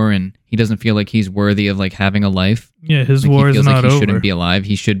war, and he doesn't feel like he's worthy of like having a life. Yeah, his Like, war he is feels not like he over. shouldn't be alive.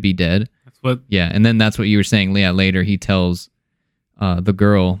 He should be dead. That's what. Yeah, and then that's what you were saying. Yeah, later he tells the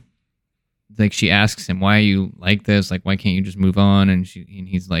girl, like she asks him, "Why are you like this? Like, why can't you just move on?" And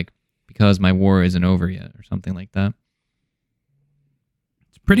he's like, "Because my war isn't over yet," or something like that.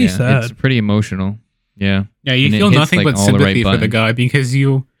 It's pretty Yeah, sad. It's pretty emotional. Yeah, Yeah, you And it feel hits, nothing like, but all the right sympathy for the buttons. guy because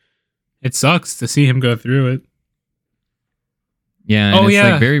it sucks to see him go through it. yeah. And Oh, it's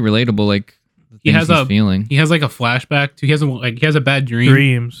yeah. like very relatable. Like the He things has he's feeling. He has like a flashback to he has a bad dream,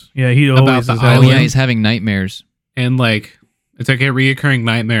 Dreams. Yeah, he About always the is Oh island. yeah, he's having nightmares. and like it's like a reoccurring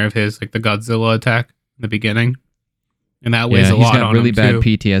nightmare of his, like the Godzilla attack in the beginning, and that weighs Yeah, a he's lot got on really him bad too.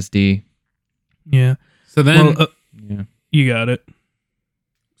 PTSD. Yeah. So then, Well, Yeah. you got it.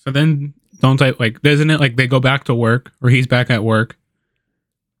 don't I like? Isn't it like they go back to work, or he's back at work,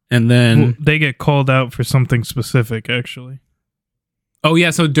 and then Well, they get called out for something specific, actually. oh yeah,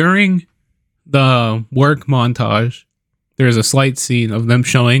 so during the work montage, there's a slight scene of them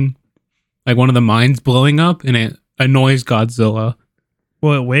showing like one of the mines blowing up, and it annoys Godzilla.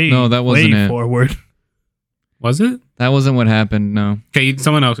 Well, No, that wasn't way it. forward. Was it? That wasn't what happened. No. Okay,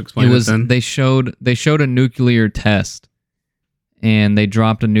 someone else It explain it was then. they showed a nuclear test, and they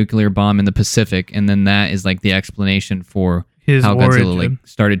dropped a nuclear bomb in the Pacific, and then that is like the explanation for His how origin. Godzilla like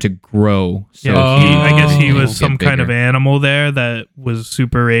started to grow. So Yeah, he- I guess he Oh. was get some kind of bigger. animal there that was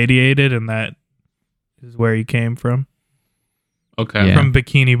super radiated, and that is where he came from. Okay. Yeah. From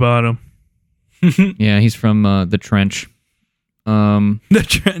Bikini Bottom. Yeah, he's from the trench. The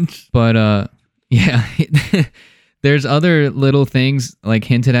trench. But yeah, there's other little things like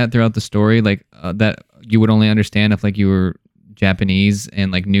hinted at throughout the story, like that you would only understand if like you were Japanese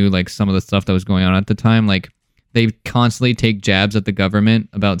and like knew like some of the stuff that was going on at the time. Like they constantly take jabs at the government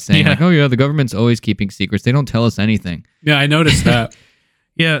about saying Yeah. like, oh yeah, the government's always keeping secrets. They don't tell us anything. Yeah, I noticed that.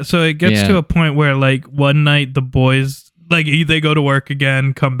 Yeah, so it gets Yeah. to a point where like one night the boys like they go to work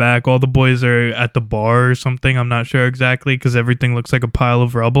again, come back, all the boys are at the bar or something. I'm not sure exactly because everything looks like a pile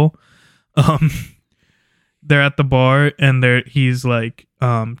of rubble. They're at the bar and he's like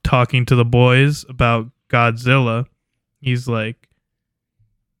talking to the boys about Godzilla. He's like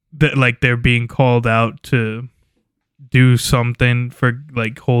they're being called out to do something for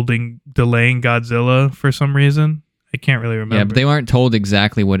like delaying Godzilla for some reason. I can't really remember. Yeah, but they aren't told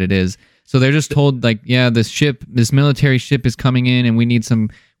exactly what it is. So they're just told like, yeah, this military ship is coming in, and we need some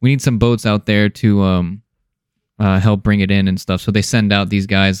boats out there to help bring it in and stuff. So they send out these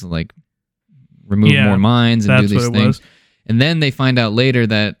guys to like remove Yeah, more mines and do that's these what it things. was. And then they find out later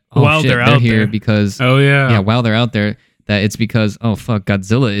that While they're out here there. because while they're out there, that it's because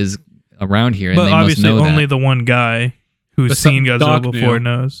Godzilla is around here, and But they must obviously, know only that. the one guy who's seen Godzilla Doc before knew.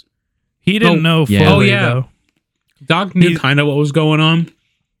 knows. He didn't know fully, Oh, yeah. though. Doc knew kind of what was going on,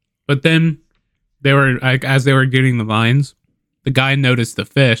 but then they were as they were getting the vines, the guy noticed the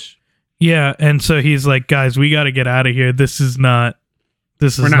fish. Yeah, and so he's like, "Guys, we got to get out of here. We're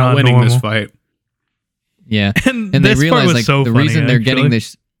not winning normal." this fight. Yeah, And and they this part realize was like so the funny, reason they're getting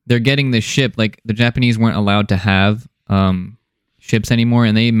actually. this ship, like the Japanese weren't allowed to have ships anymore,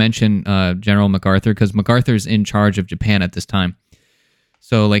 and they mention General MacArthur because MacArthur's in charge of Japan at this time.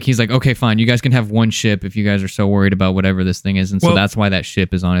 So like he's like, okay, fine, you guys can have one ship if you guys are so worried about whatever this thing is, and so that's why that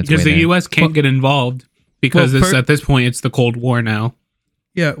ship is on its way Because the there. U.S. can't get involved because at this point it's the Cold War now.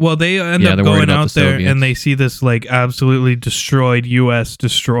 Yeah, well, they end Yeah, up they're worried going about out the there Soviets. and they see this like absolutely destroyed U.S.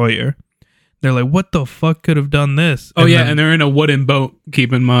 destroyer. They're like, "What the fuck could have done this?" Oh, and they're in a wooden boat,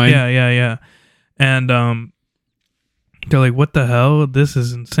 keep in mind. Yeah. And they're like, "What the hell? This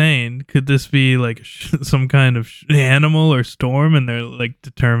is insane. Could this be like some kind of animal or storm?" And they're like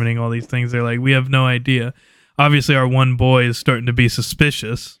determining all these things. They're like, "We have no idea." Obviously, our one boy is starting to be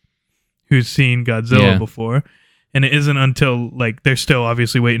suspicious, who's seen Godzilla before. And it isn't until like they're still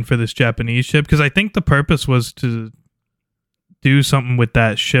obviously waiting for this Japanese ship, because I think the purpose was to do something with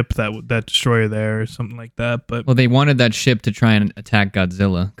that ship, that destroyer there or something like that. But Well, they wanted that ship to try and attack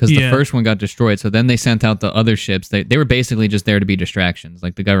Godzilla because the first one got destroyed. So then they sent out the other ships. They were basically just there to be distractions.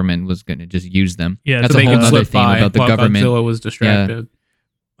 Like the government was going to just use them. Yeah, that's so a they whole could other slip theme by about the while government. Godzilla was distracted.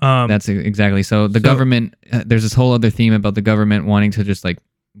 That's exactly. So the government, there's this whole other theme about the government wanting to just like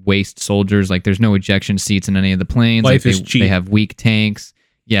waste soldiers. Like there's no ejection seats in any of the planes. Life like, is cheap. They have weak tanks.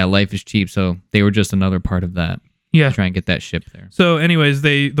 Yeah, life is cheap. So they were just another part of that. yeah. Try and get that ship there. So, anyways,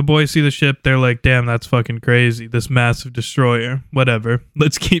 the boys see the ship. They're like, "Damn, that's fucking crazy! This massive destroyer. Whatever.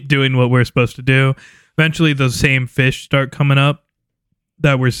 Let's keep doing what we're supposed to do." Eventually, those same fish start coming up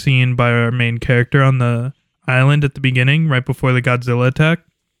that were seen by our main character on the island at the beginning, right before the Godzilla attack.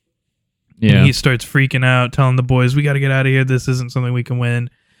 Yeah. And he starts freaking out, telling the boys, "We got to get out of here. This isn't something we can win."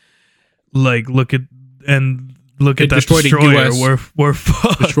 Like, look at that destroyed a destroyer. US We're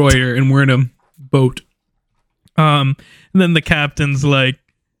fucked. Destroyer, and we're in a boat. And then the captain's like,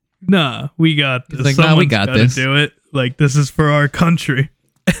 "Nah, we got this. He's like, "Nah, we Someone's got gotta this." do it. Like, this is for our country."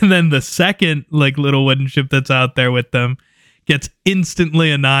 And then the second like little wooden ship that's out there with them gets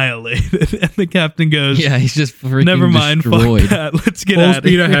instantly annihilated. And the captain goes, Yeah, he's just freaking "Never mind, destroyed. fuck that. Let's get Full out of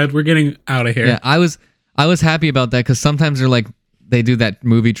speed here." ahead. We're getting out of here. Yeah, I was happy about that because sometimes they're like they do that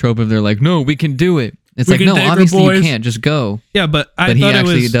movie trope of they're like, "No, we can do it." It's We like, can no, take her, obviously you boys. can't. Just go. Yeah, but I But he thought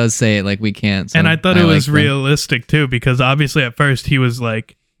actually it was, does say it like we can't. So and I thought it was like that. realistic too, because obviously at first he was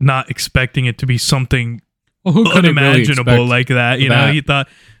like not expecting it to be something Well, who could unimaginable really like that. You know, he thought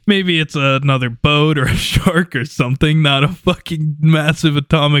maybe it's another boat or a shark or something, not a fucking massive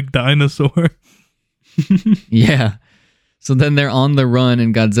atomic dinosaur. Yeah. So then they're on the run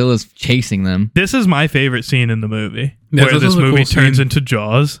and Godzilla's chasing them. This is my favorite scene in the movie, Yeah, where this this is a movie cool turns scene. into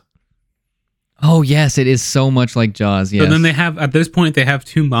Jaws. Oh yes, it is so much like Jaws. Yes. So then they have, at this point, they have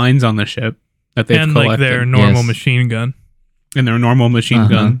 2 mines on the ship that they've And collected. like their normal Yes. machine gun. and their normal machine Uh-huh.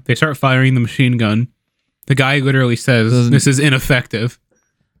 gun. They start firing the machine gun. The guy literally says, Doesn't- "This is ineffective."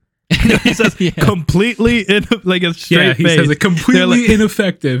 He says Yeah. completely like a straight Yeah, he face. says it completely They're like-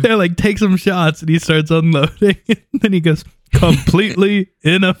 ineffective. They're like, "Take some shots," and he starts unloading. And then he goes, "Completely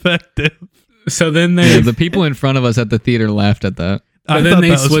ineffective." So then Yeah, they, the people in front of us at the theater laughed at that. I but then thought they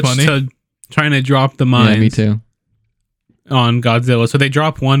that was switch funny. to trying to drop the Yeah, mines me too. on Godzilla. So they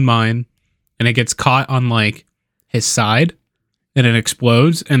drop one mine, and it gets caught on like his side, and it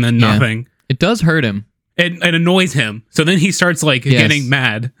explodes, and then Yeah. nothing. It does hurt him. It annoys him. So then he starts like Yes. getting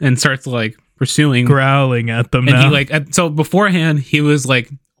mad and starts like pursuing. Growling at them And now. he like so beforehand he was like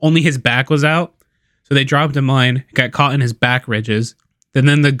only his back was out, so they dropped a mine, got caught in his back ridges. And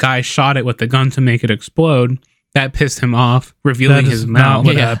then the guy shot it with the gun to make it explode. That pissed him off, revealing That his is mouth. not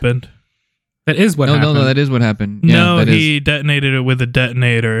what Yeah. happened. That is what happened. No, that is what happened. Yeah, No, that is. he detonated it with a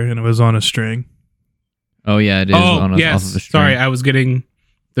detonator, and it was on a string. Oh yeah, it is. Oh on yes, off of a string. sorry, I was getting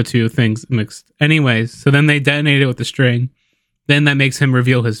the two things mixed. Anyways, so then they detonate it with the string. Then that makes him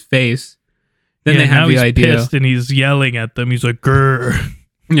reveal his face. Then they now have the he's idea, pissed and he's yelling at them. He's like, "Grr."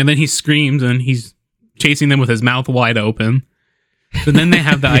 and then he screams and he's chasing them with his mouth wide open. So then they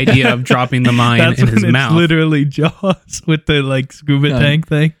have the idea of dropping the mine That's in when his it's mouth. literally Jaws with the like scuba Yeah. tank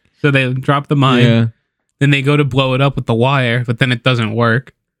thing. So they drop the mine. Yeah. Then they go to blow it up with the wire, but then it doesn't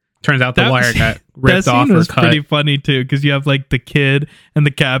work. Turns out the wire got ripped that off scene or was cut. pretty funny too, because you have like the kid and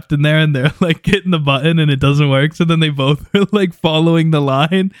the captain there, and they're like hitting the button and it doesn't work. So then they both are like following the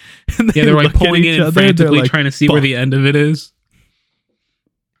line. And Yeah, they're like look at pulling it each in other, frantically, they're like, trying to see where the end of it is.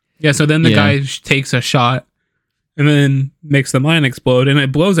 Yeah, so then the Yeah. guy takes a shot and then makes the mine explode, and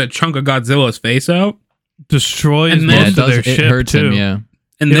it blows a chunk of Godzilla's face out. destroys And most then- Yeah, it of does. their It ship hurts too. him. Yeah.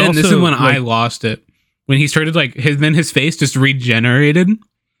 And It then this is also, when I like- lost it. When he started then his face just regenerated.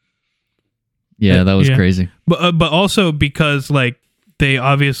 Yeah, that was Yeah. crazy. But also because like they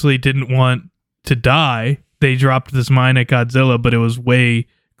obviously didn't want to die, they dropped this mine at Godzilla, but it was way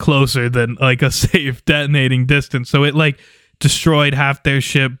closer than like a safe detonating distance. So it like destroyed half their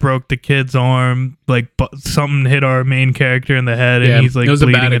ship, broke the kid's arm, like something hit our main character in the head, and he's like it was a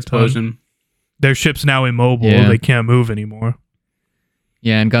bleeding bad ton. explosion. Their ship's now immobile; Yeah. they can't move anymore.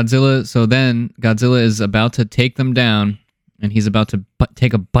 Yeah, and Godzilla. So then Godzilla is about to take them down, and he's about to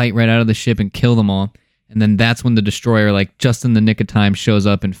take a bite right out of the ship and kill them all. And then that's when the destroyer, like just in the nick of time, shows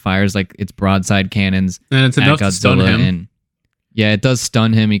up and fires like its broadside cannons And it's at enough to stun him. And yeah, it does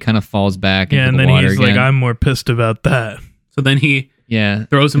stun him. He kind of falls back Yeah, into and the then water he's again. like, "I'm more pissed about that." So then he Yeah,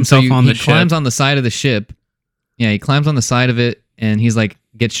 throws And so himself on the he climbs ship. on the side of the ship. Yeah, he climbs on the side of it, and he's like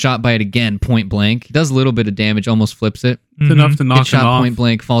gets shot by it again, point blank. He does a little bit of damage, almost flips it. It's enough to knock Gets him shot off. point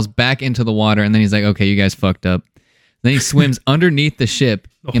blank, falls back into the water, and then he's like, "Okay, you guys fucked up." Then he swims underneath the ship,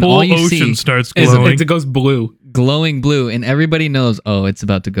 The and whole all you ocean see starts It glowing. goes blue. glowing blue, and everybody knows, oh, it's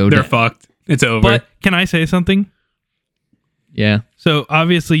about to go They're down. fucked. It's over. But can I say something? Yeah, So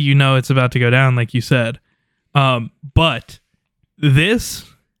obviously, you know it's about to go down, like you said. But this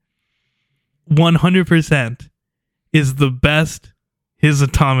 100% is the best his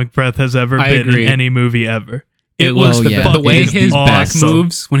atomic breath has ever I been agree. in any movie ever. it was looks yeah. the way It is his back awesome.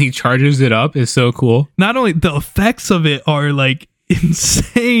 moves when he charges it up is so cool. Not only the effects of it are like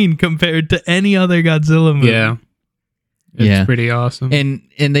insane compared to any other Godzilla movie. Yeah. It's Yeah. pretty awesome. and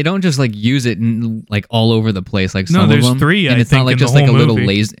they don't just like use it like all over the place like No, some there's of them. three, and I it's think, not like in the just like a whole little movie.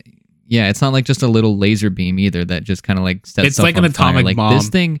 laser. Yeah, it's not like just a little laser beam either that just kind of like sets It's stuff like an on fire. atomic Like bomb. this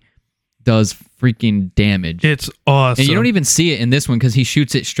thing does freaking damage. It's awesome. And you don't even see it in this one because he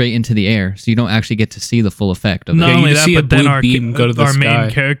shoots it straight into the air, so you don't actually get to see the full effect of it. Not Yeah, you only just that, see a but then blue our, beam go to the our main sky.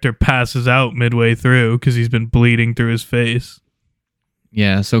 character passes out midway through because he's been bleeding through his face.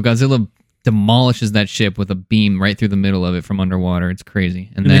 Yeah, so Godzilla demolishes that ship with a beam right through the middle of it from underwater. It's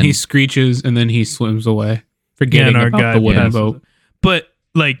crazy. and then he screeches and then he swims away, forgetting our about guy the wooden passes boat. it. But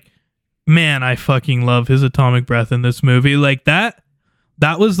like, man, I fucking love his atomic breath in this movie. Like that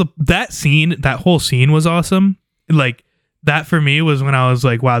was that scene, that whole scene was awesome. Like that for me was when I was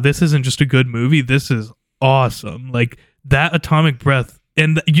like, wow, this isn't just a good movie. This is awesome. Like that atomic breath,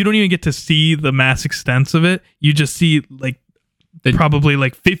 and you don't even get to see the mass extents of it. You just see like probably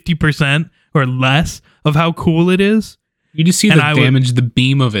like 50% or less of how cool it is. You just see And the I would- damage the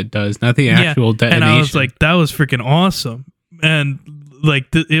beam of it does, not the actual detonation. And I was like, that was freaking awesome. And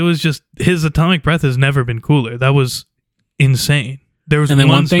like, it was just, his atomic breath has never been cooler. That was insane. There was And then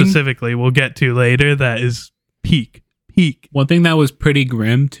one one thing- specifically we'll get to later that is peak. one thing that was pretty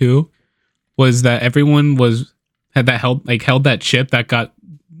grim too was that everyone held that ship that got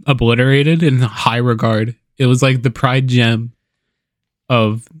obliterated in high regard. It was like the pride gem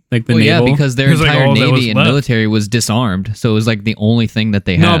of like the well, yeah, naval. because their It was, like, entire all that was navy and left. military was disarmed, so it was like the only thing that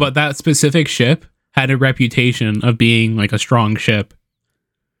they had. No, but that specific ship had a reputation of being like a strong ship.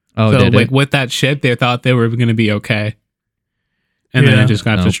 oh, So did like it? with that ship, they thought they were going to be okay, and then Yeah. it just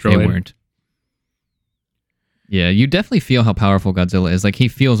got No, destroyed. They weren't. Yeah, you definitely feel how powerful Godzilla is. Like he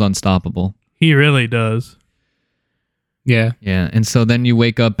feels unstoppable. He really does. Yeah, Yeah, and so then you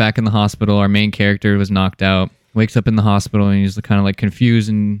wake up back in the hospital. Our main character was knocked out. Wakes up in the hospital and he's kind of like confused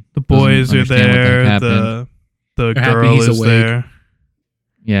and The boys doesn't are understand what the heck there. happened. The They're happy girl he's is awake. there.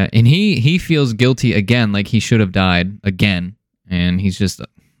 Yeah, and he feels guilty again, like he should have died again, and he's just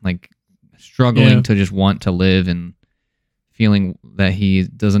like struggling Yeah. to just want to live and feeling that he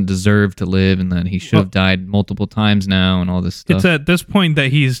doesn't deserve to live and that he should have died multiple times now and all this stuff. It's at this point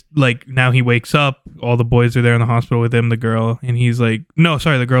that he's like, now he wakes up. All the boys are there in the hospital with him, the girl, and he's like, no,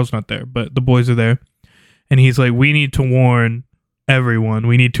 sorry, the girl's not there, but the boys are there. And he's like, we need to warn everyone.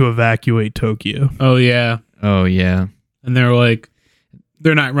 We need to evacuate Tokyo. oh yeah, Oh yeah, and they're like,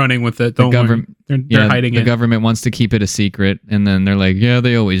 they're not running with it. Don't worry. They're hiding the it. government wants to keep it a secret, and then they're like, yeah,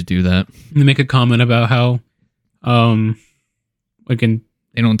 they always do that. They make a comment about how, like an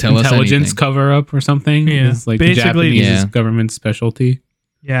They don't tell us intelligence anything. cover up or something. Yeah. Is like the Basically- Japanese Yeah. government specialty.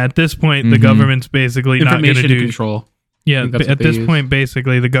 Yeah, at this point, the Mhm. government's basically not going to Information do. control. Yeah, think that's at what they this use. point,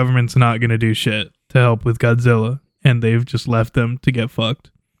 basically, the government's not going to do shit to help with Godzilla, and they've just left them to get fucked.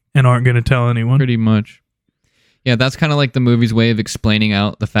 and aren't going to tell anyone. Pretty much. Yeah, that's kind of like the movie's way of explaining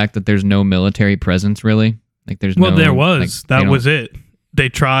out the fact that there's no military presence, really. Like, there's Well, no, there was. like, That was it. They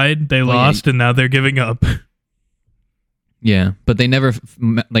tried, they lost, and now they're giving up. Yeah, but they never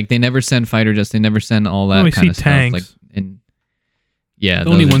send fighter jets. They never send all that we kind see of tanks. stuff. Like, and yeah,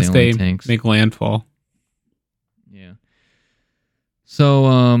 Only those are once the only they tanks. make landfall. Yeah. So,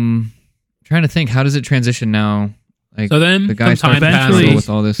 trying to think, how does it transition now? Like, So then, the guy some time starts to Eventually, struggle with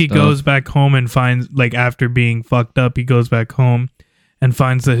all this he stuff. goes back home and finds, like, after being fucked up, he goes back home and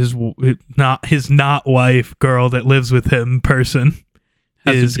finds that his not wife, girl that lives with him, person,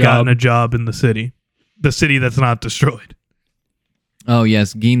 Has a gotten job. a job in the city that's not destroyed. Oh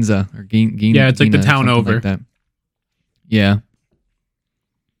yes, Ginza or Ginza. Yeah, it's like the town over. Like that. Yeah,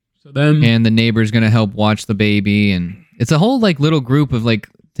 So then, and the neighbor's gonna help watch the baby, and it's a whole like little group of like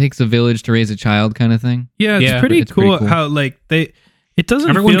takes a village to raise a child kind of thing. Yeah, Yeah. pretty It's pretty cool cool. how like it doesn't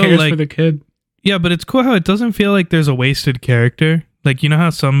everyone feel cares like for the kid. yeah, but it's cool how it doesn't feel like there's a wasted character. Like, you know how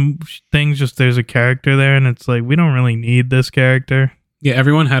some things just there's a character there and it's like we don't really need this character. Yeah,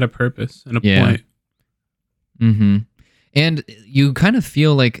 everyone had a purpose and a Yeah. point. Mm-hmm. And you kind of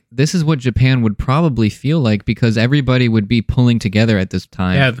feel like this is what Japan would probably feel like because everybody would be pulling together at this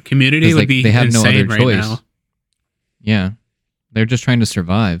time. Yeah, the community 'Cause, would like, be they have no insane other right choice. now. Yeah. They're just trying to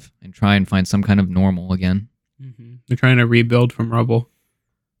survive and try and find some kind of normal again. Mm-hmm. They're trying to rebuild from rubble.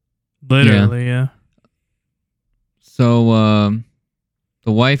 Literally, yeah. So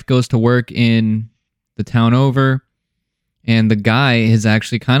the wife goes to work in the town over, and the guy has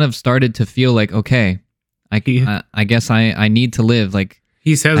actually kind of started to feel like, okay, I guess I need to live. Like,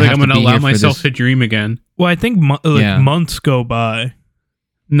 He says, I like, have I'm to going to be allow here for myself this. to dream again. Well, I think Yeah. months go by.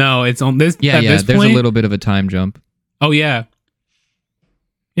 No, it's on this. yeah, at yeah. this There's point, a little bit of a time jump. Oh, yeah.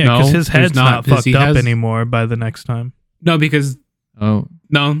 Yeah, No, because his there's head's not, not 'cause fucked he up has- anymore by the next time. No, because, Oh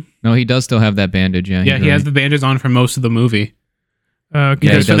no. no, he does still have that bandage. Yeah, Yeah, he's he has right. the bandages on for most of the movie. Okay. Yeah, he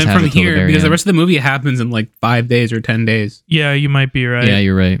Because so does then have from it till the here, very because the end. rest of the movie happens in like 5 days or 10 days. Yeah, you might be right. Yeah,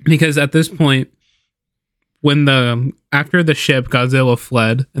 you're right. Because at this point, after the ship, Godzilla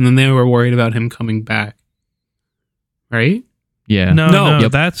fled, and then they were worried about him coming back. Right? Yeah. No,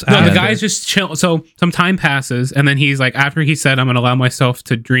 Yep. that's No, after. the guy's just chill. So some time passes, and then he's like, after he said, "I'm going to allow myself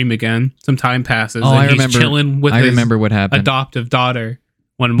to dream again." Some time passes, Oh, and I he's remember. chilling with I his remember what happened. adoptive daughter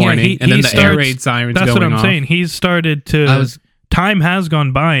one morning, he- and then he the air starts- raid sirens That's going what I'm off. saying. He's started to. Time has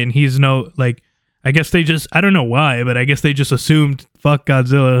gone by, and he's I guess they just. I don't know why, but I guess they just assumed, fuck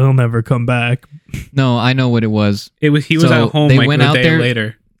Godzilla, he'll never come back. No, I know what it was. He was So at home they like went a out day there-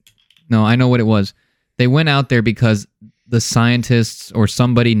 later. No, I know what it was. They went out there because the scientists or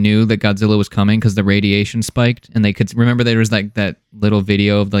somebody knew that Godzilla was coming because the radiation spiked, and they could remember there was like that little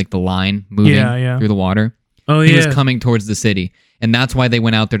video of like the line moving Yeah. through the water. Oh He yeah, was coming towards the city, and that's why they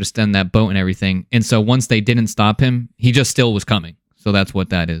went out there to send that boat and everything. And so once they didn't stop him, he just still was coming. So that's what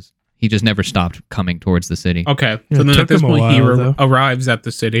that is. He just never stopped coming towards the city. okay. Yeah, So it then took at this him a point, he while, though. arrives at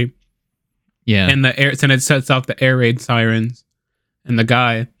the city, Yeah. and and it sets off the air raid sirens, and the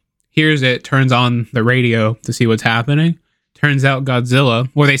guy hears it, turns on the radio to see what's happening. Turns out Godzilla,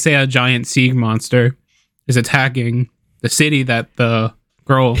 or they say a giant sea monster, is attacking the city that the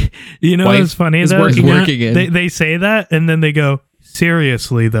girl You know wife what's funny is though? working at. working in. They say that, and then they go,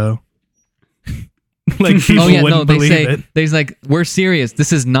 seriously though. Like people Oh yeah, wouldn't no, they believe say it. they's like, we're serious.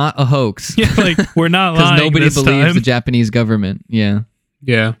 This is not a hoax. Yeah, like we're not Because lying. nobody this believes time. the Japanese government. Yeah.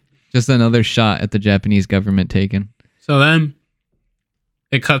 Yeah. Just another shot at the Japanese government taken. So then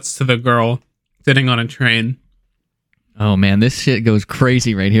it cuts to the girl sitting on a train, Oh man, this shit goes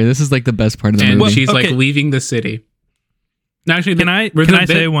crazy right here. This is like the best part of the and movie. she's like Okay. leaving the city. Actually, Can I there's a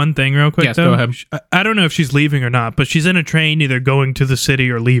say bit- one thing real quick? Yes, though? go ahead. I don't know if she's leaving or not, but she's in a train, either going to the city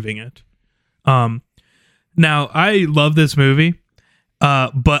or leaving it. Now I love this movie,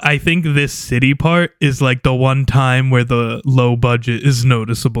 but I think this city part is like the one time where the low budget is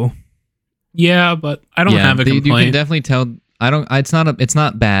noticeable. Yeah, but I don't have a you can complaint. definitely tell. I don't. It's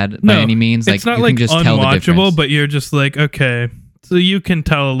not bad No, by any means. Like it's not you like can just tell the unwatchable, difference. but you're just like, okay, so you can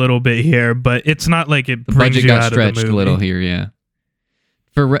tell a little bit here, but it's not like it The brings budget you got out of stretched the a movie. little here. Yeah.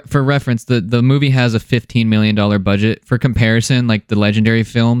 For reference, the movie has a $15 million budget. For comparison, like the legendary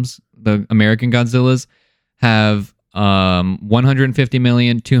films, the American Godzillas have 150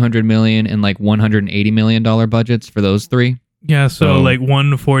 million, 200 million, and like $180 million budgets for those three. Yeah, so like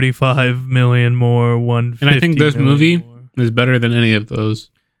 145 million more, 150 And I think this million movie more. is better than any of those.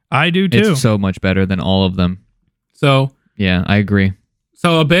 I do too. It's so much better than all of them. So Yeah, I agree.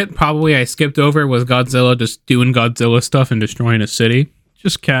 a bit probably I skipped over was Godzilla just doing Godzilla stuff and destroying a city. then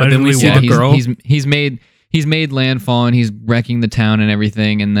Just we casually see walk. the girl. He's he's made landfall and he's wrecking the town and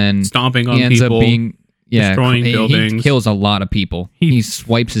everything, and then Stomping on he ends people, up being destroying he buildings. kills a lot of people. He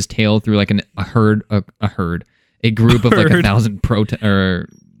swipes his tail through like a group of like 1,000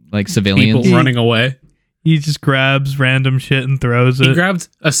 civilians. People running away. He just grabs random shit and throws it. He grabbed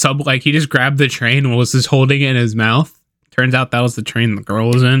he just grabbed the train and was just holding it in his mouth. Turns out that was the train the girl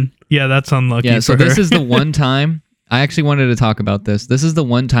was in. Yeah, that's unlucky. Yeah, so for her. this is the one time I actually wanted to talk about this. This is the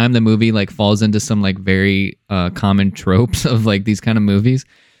one time the movie like falls into some like very common tropes of like these kind of movies.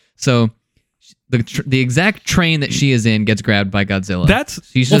 So the exact train that she is in gets grabbed by Godzilla.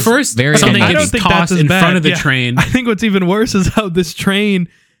 Something gets tossed in front of the train. I think what's even worse is how this train,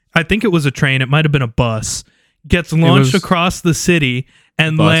 I think it was a train, it might have been a bus, gets launched across the city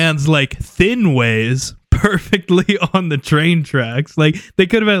and lands like thin ways perfectly on the train tracks. Like they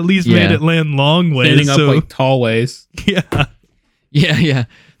could have at least made it land long ways. Standing up like tall ways. Yeah.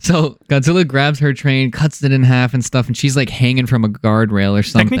 So Godzilla grabs her train, cuts it in half and stuff, and she's like hanging from a guardrail or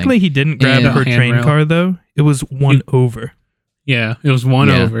something. Technically, he didn't grab her train car though. It was one over. Yeah, it was one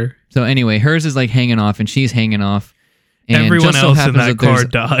over. So anyway, hers is like hanging off, and she's hanging off. And everyone else in that car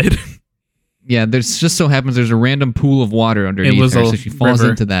died. Yeah, there's just so happens there's a random pool of water underneath her, so she falls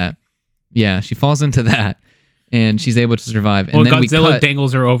into that. Yeah, she falls into that, and she's able to survive. And then Godzilla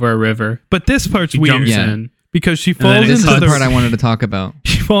dangles her over a river. But this part's weird. Jumps in. Because she falls into the part I wanted to talk about.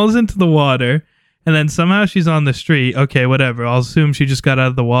 She falls into the water, and then somehow she's on the street. Okay, whatever. I'll assume she just got out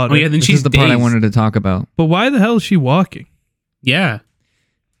of the water. Oh yeah, then this is the part I wanted to talk about. But why the hell is she walking? Yeah.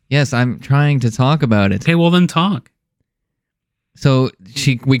 Yes, I'm trying to talk about it. Okay, well then talk. So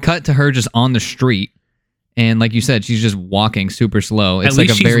we cut to her just on the street, and like you said, she's just walking super slow. It's like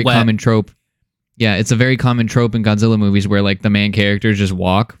a very common trope. Yeah, it's a very common trope in Godzilla movies where like the main characters just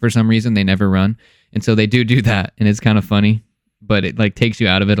walk for some reason. They never run. And so they do that, and it's kind of funny, but it like takes you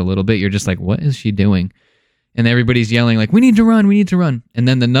out of it a little bit. You're just like, what is she doing? And everybody's yelling like, we need to run. And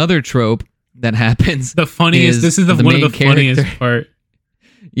then another trope that happens. This is one of the funniest part.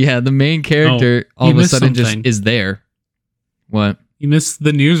 Yeah, the main character all of a sudden just is there. What? You missed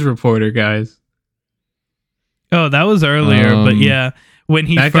the news reporter, guys. Oh, that was earlier, but yeah. When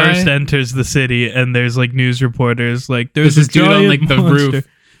he first enters the city and there's like news reporters, like there's this dude on like the roof.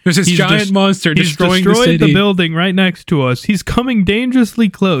 There's this giant monster destroying the city. The building right next to us. He's coming dangerously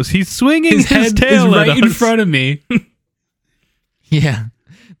close. He's swinging his tail right in front of me. Yeah.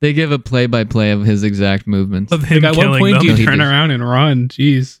 They give a play-by-play of his exact movements. Of him at killing what point them. do you turn around and run?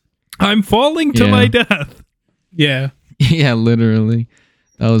 Jeez. I'm falling to my death. Yeah. Yeah, literally.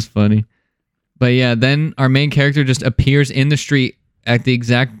 That was funny. But yeah, then our main character just appears in the street at the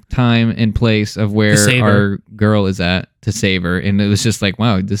exact time and place of where our girl is at to save her, and it was just like,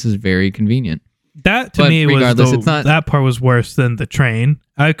 wow, this is very convenient. That to me was that part was worse than the train.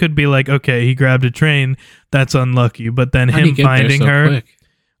 I could be like, okay, he grabbed a train, that's unlucky, but then him finding her,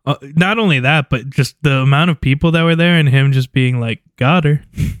 not only that, but just the amount of people that were there and him just being like, got her.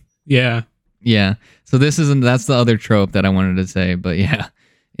 Yeah. So that's the other trope that I wanted to say, but yeah.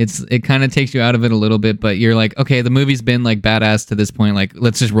 It kind of takes you out of it a little bit, but you're like, okay, the movie's been like badass to this point. Like,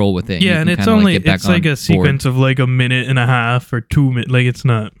 let's just roll with it. Yeah, and it's only it's like a sequence of like a minute and a half or 2 minutes. Like, it's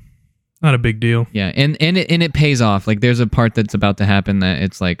not a big deal. Yeah, and it pays off. Like, there's a part that's about to happen that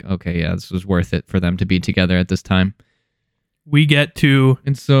it's like, okay, yeah, this was worth it for them to be together at this time. We get to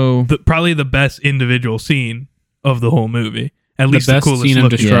probably the best individual scene of the whole movie. At least the coolest scene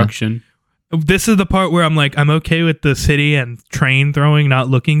of destruction. Yeah. This is the part where I'm like, I'm okay with the city and train throwing not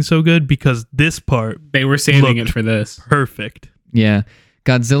looking so good because this part they were saving it for this. Perfect. Yeah,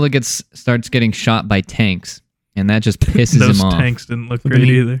 Godzilla starts getting shot by tanks, and that just pisses him off. Those tanks didn't look great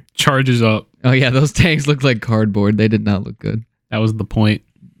either. Charges up. Oh yeah, those tanks looked like cardboard. They did not look good. That was the point.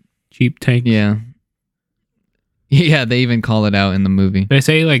 Cheap tanks. Yeah. Yeah, they even call it out in the movie. They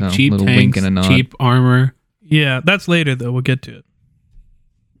say like cheap tanks, cheap armor. Yeah, that's later though. We'll get to it.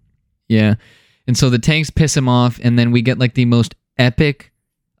 Yeah. And so the tanks piss him off, and then we get like the most epic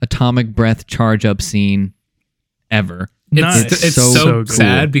atomic breath charge up scene ever. It's so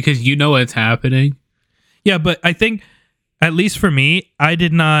sad cool. because you know what's happening. Yeah, but I think, at least for me, I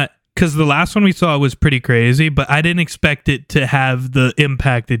did not, because the last one we saw was pretty crazy, but I didn't expect it to have the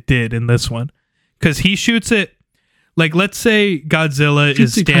impact it did in this one. Because he shoots it, like, let's say Godzilla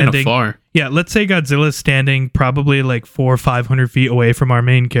is standing far. Yeah, let's say Godzilla is standing probably like 400 or 500 feet away from our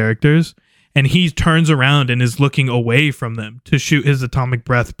main characters, and he turns around and is looking away from them to shoot his atomic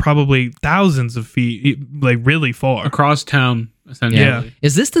breath probably thousands of feet, like really far. Across town, essentially. Yeah.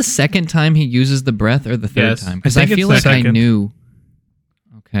 Is this the second time he uses the breath or the third time? Because I feel like I knew.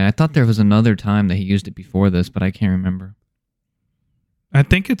 Okay, I thought there was another time that he used it before this, but I can't remember. I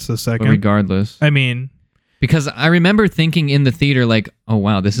think it's the second. But regardless. I mean, Because I remember thinking in the theater, like, oh,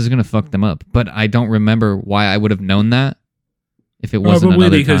 wow, this is going to fuck them up. But I don't remember why I would have known that if it wasn't Probably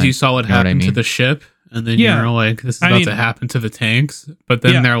another because time. you saw what You know happened I to mean? the ship, and then Yeah. you're like, this is I about mean- to happen to the tanks. But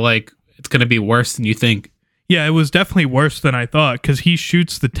then Yeah. they're like, it's going to be worse than you think. Yeah, it was definitely worse than I thought because he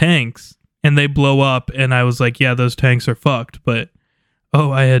shoots the tanks and they blow up, and I was like, yeah, those tanks are fucked. But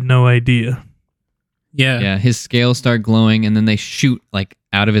I had no idea. Yeah, his scales start glowing, and then they shoot like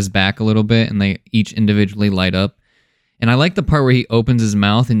out of his back a little bit, and they each individually light up. And I like the part where he opens his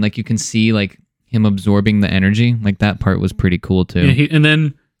mouth, and like you can see like him absorbing the energy. Like that part was pretty cool too. Yeah, and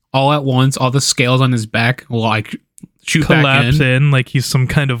then all at once, all the scales on his back will like shoot back Collapse in. in like he's some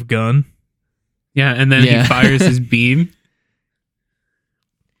kind of gun. Yeah, and then Yeah. he fires his beam.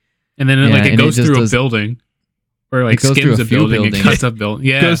 And then Yeah, it and goes it just through does- a building. Or like It goes through skims a a few building and buildings. cuts up building.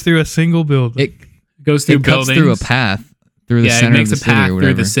 Yeah. Goes through a single building. It goes through it cuts buildings. through a path through the Yeah, it center of makes the a city path or through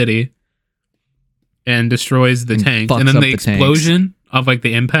whatever. the city. And destroys the And tank. fucks And then up the the tanks. explosion of like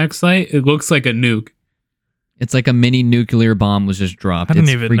the impact site, it looks like a nuke. It's like a mini nuclear bomb was just dropped. I don't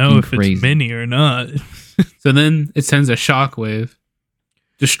It's even know freaking if crazy. it's mini or not. So then it sends a shockwave,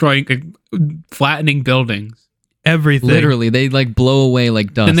 destroying, flattening buildings. Everything. Literally, they like blow away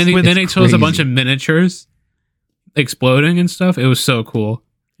like dust. And then It's it shows a bunch crazy. of miniatures exploding and stuff. It was so cool.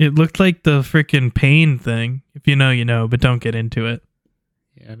 It looked like the freaking pain thing. If you know, you know, but don't get into it.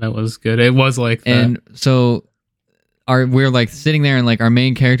 Yeah, that was good. It was like that. And so we're like sitting there, and like our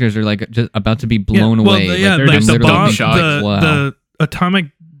main characters are like just about to be blown yeah, well, away. yeah, they're like just the literally bomb, shocked. the atomic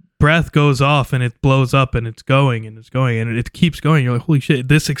breath goes off and it blows up and it's going and it's going and it keeps going. You're like, holy shit,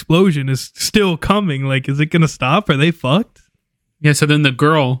 this explosion is still coming. Like, is it gonna stop? Are they fucked? Yeah, so then the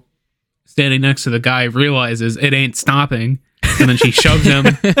girl standing next to the guy realizes it ain't stopping, and then she shoves him.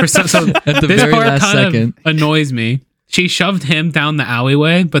 So At the this very part last kind second. of annoys me. She shoved him down the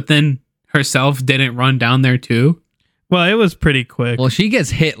alleyway, but then herself didn't run down there too. Well, it was pretty quick. Well, she gets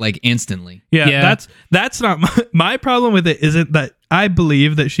hit like instantly. Yeah. That's not my problem with it. Isn't that I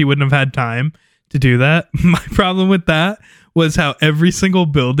believe that she wouldn't have had time to do that. My problem with that was how every single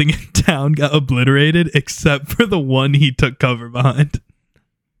building in town got obliterated except for the one he took cover behind.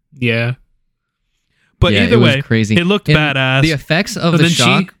 Yeah. But Yeah, either it was way, crazy. it looked And badass. The effects of So the then she-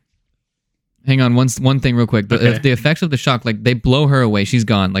 shock. Hang on, one thing real quick. Okay. The effects of the shock, like they blow her away. She's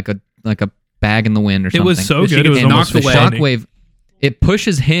gone, like a bag in the wind or It something. was so She good. It gets was and almost knocked the away. funny. shockwave, it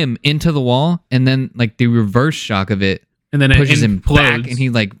pushes him into the wall, and then like the reverse shock of it And then pushes it him implodes. back, and he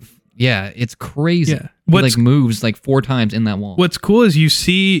like, yeah, it's crazy. Yeah. He What's- like moves like 4 times in that wall. What's cool is you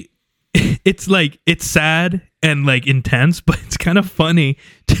see it's like it's sad and like intense, but it's kind of funny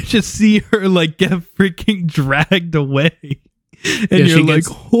to just see her like get freaking dragged away. And Yeah, you're she like, gets-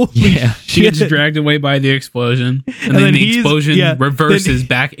 holy Yeah. She gets shit. dragged away by the explosion, and, And then then the he's- explosion yeah, reverses then-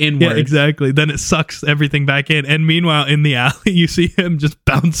 back Yeah, inward. exactly. Then it sucks everything back in. And meanwhile, in the alley, you see him just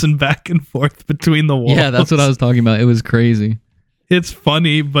bouncing back and forth between the walls. Yeah, that's what I was talking about. It was crazy. It's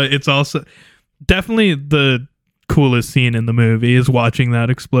funny, but it's also definitely the coolest scene in the movie is watching that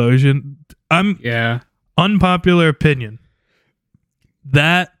explosion. Yeah. Unpopular opinion.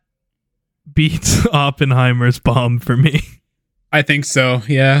 That beats Oppenheimer's bomb for me. I think so.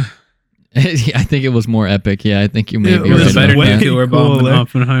 Yeah. Yeah, I think it was more epic. Yeah, I think you maybe It It was was a better way nuclear bomb than cooler.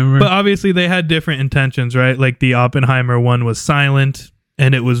 Oppenheimer. But obviously they had different intentions, right? Like the Oppenheimer one was silent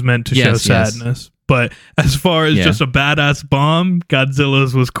and it was meant to show Yes, yes. sadness. But as far as Yeah. just a badass bomb,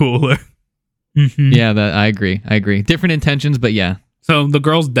 Godzilla's was cooler. Mhm. Yeah, that I agree. Different intentions, but yeah, So the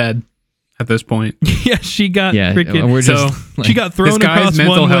girl's dead at this point. Yeah, she got yeah. freaking We're just so like, she got thrown This guy's across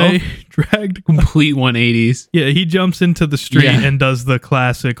mental one way, health- dragged. Complete 180s. Yeah, he jumps into the street Yeah. and does the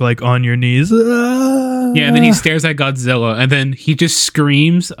classic like on your knees. Ah. Yeah, and then he stares at Godzilla, and then he just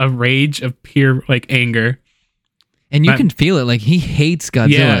screams a rage of pure like anger. and you But- can feel it. Like he hates Godzilla,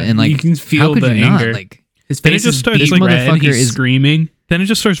 Yeah, and like you can feel how could the you anger. not? Like His Then it face just is starts, beat like- red. Motherfucker He's is- screaming. Then it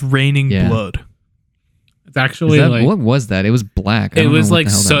just starts raining Yeah. blood. It's actually is that, like what was that? It was black. I it don't was know what like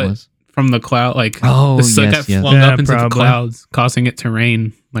the hell that soot was. from the cloud. Like Oh, the soot yes, got yes. flung Yeah, up into the probably. clouds, causing it to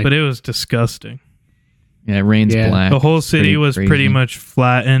rain. Like But it was disgusting. Yeah, it rains Yeah. black. The whole It's city was crazy. pretty much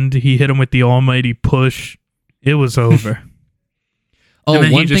flattened. He hit him with the almighty push. It was over. Oh, And then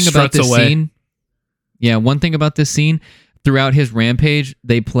he one thing just about this struts away. scene. Yeah, one thing about this scene. Throughout his rampage,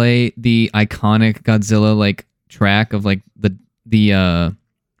 they play the iconic Godzilla like track of like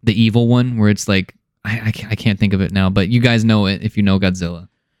the evil one, where it's like I can't think of it now, but you guys know it if you know Godzilla,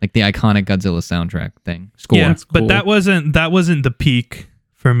 like the iconic Godzilla soundtrack thing score. Yeah, That's cool. but that wasn't the peak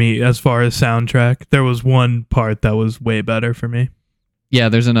for me as far as soundtrack. There was one part that was way better for me. Yeah,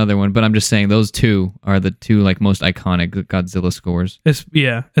 there's another one, but I'm just saying those two are the two like most iconic Godzilla scores.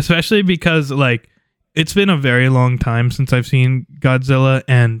 Yeah, especially because like it's been a very long time since I've seen Godzilla,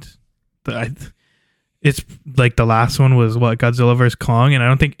 and it's like the last one was Godzilla vs. Kong, and I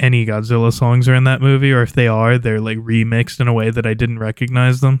don't think any Godzilla songs are in that movie, or if they are, they're like remixed in a way that I didn't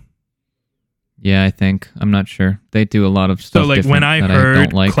recognize them. Yeah, I think. I'm not sure. They do a lot of stuff. So like when I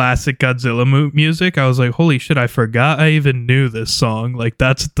heard classic Godzilla music, I was like, holy shit, I forgot I even knew this song. Like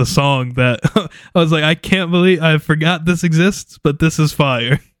that's the song that I was like, I can't believe I forgot this exists, but this is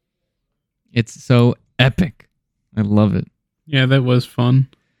fire. It's so epic. I love it. Yeah, that was fun.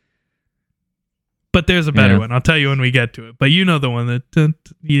 But there's a better one. I'll tell you when we get to it. But you know the one that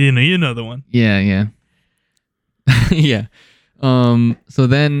you know the one. Yeah. Yeah. So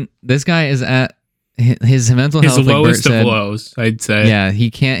then this guy is at his mental health. His lowest like Bert said, of lows, I'd say. Yeah,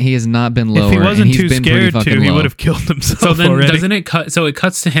 he can't. He has not been lower. If he wasn't too been scared to, he low. would have killed himself. So then, already. doesn't it cut? So it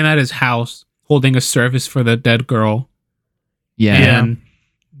cuts to him at his house holding a service for the dead girl. Yeah. And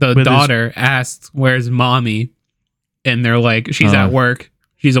the daughter asks, "Where's mommy?" And they're like, "She's at work.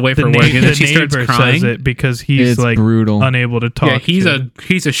 She's away for work." And then she starts crying. Says it because he's it's like brutal. unable to talk. Yeah,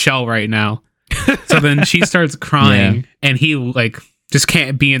 he's a shell right now. So then she starts crying, and he like just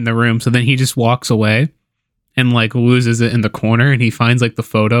can't be in the room. So then he just walks away and like loses it in the corner, and he finds like the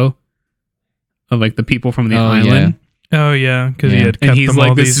photo of like the people from the island. Oh yeah, because he had kept and he's them like,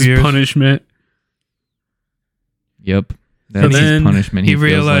 all "This these is years. Punishment." Yep. That's his punishment. He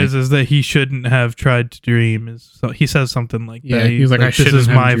realizes that he shouldn't have tried to dream. So he says something like that. He's like, "I this shouldn't is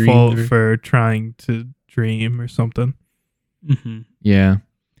have my dreamed," fault or- for trying to dream or something. Mm-hmm. Yeah.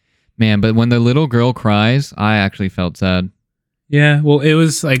 Man, but when the little girl cries, I actually felt sad. Yeah, well, it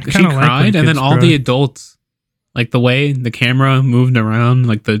was like she kinda like when cried, and then kids all cry. the adults, like the way the camera moved around,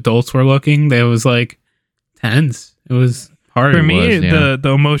 like the adults were looking, they was like tense. It was hard. For me, was, yeah. the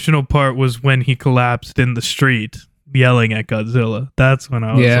emotional part was when he collapsed in the street yelling at Godzilla. That's when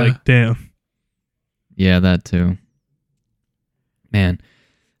I was like, damn. Yeah, that too. Man.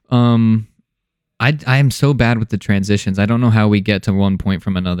 I am so bad with the transitions. I don't know how we get to one point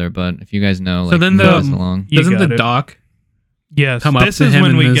from another, but if you guys know, like, So then move us along. doesn't the doc? Yes, come up this to is him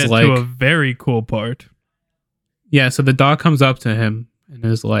when and we is get like- to a very cool part. Yeah, so the doc comes up to him and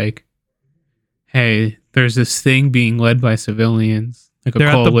is like, "Hey, there's this thing being led by civilians, like They're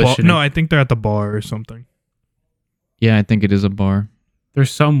a at the bar. coalition." No, I think they're at the bar or something. Yeah, I think it is a bar.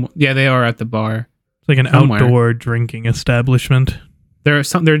 There's some. Yeah, they are at the bar. It's like an Somewhere. outdoor drinking establishment. They're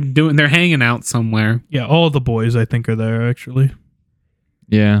hanging out somewhere. Yeah, all the boys I think are there actually.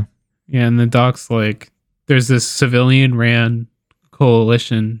 Yeah. Yeah, and the doc's like, there's this civilian ran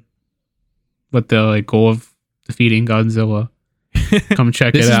coalition with the like goal of defeating Godzilla. Come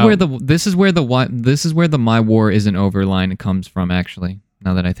check This it is out. where the "My War Isn't Over" line comes from. Actually,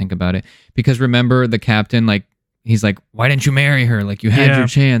 now that I think about it, because remember the captain, like he's like, "Why didn't you marry her? Like you had your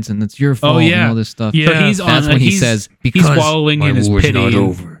chance, and it's your fault." yeah. And all this stuff. Yeah. So he's That's on. when he he's, says, he's "Because wallowing my in his war's pity, not and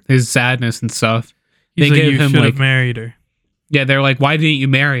over." his sadness and stuff. He's They like, gave you him should like, have married her. yeah, they're like, "Why didn't you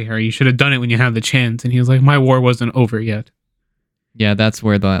marry her? You should have done it when you had the chance." And he was like, "My war wasn't over yet." Yeah, that's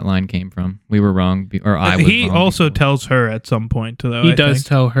where that line came from. We were wrong, or I was He wrong also before. tells her at some point though. He I does think.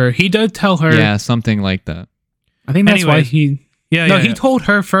 tell her. He did tell her. Yeah, something like that. I think that's why Anyways. he. Yeah, No, yeah, he yeah. told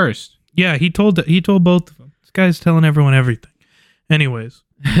her first. Yeah, he told both of them. This guy's telling everyone everything. Anyways,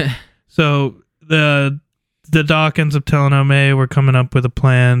 so the doc ends up telling him, "Hey, we're coming up with a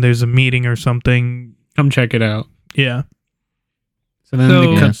plan. There's a meeting or something." Come check it out. Yeah. So then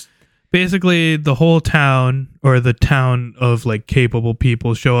So- it cuts. Basically, the whole town or the town of like capable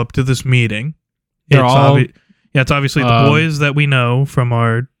people show up to this meeting. They're all- it's obviously the boys that we know from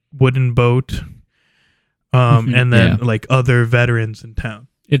our wooden boat, and then Yeah. like other veterans in town.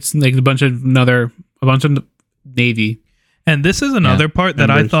 It's like a bunch of Navy And this is another part that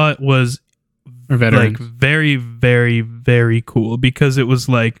I members. thought was or veterans. like very, very, very cool because it was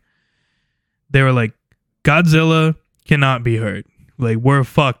like they were like, Godzilla cannot be hurt. Like we're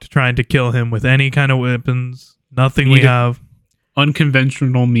fucked trying to kill him with any kind of weapons. Nothing we Need a- have.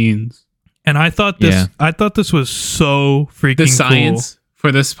 Unconventional means. And I thought this was so freaking The science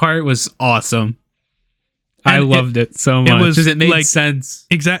for this part was awesome. I And loved it so it much was because it made like- sense.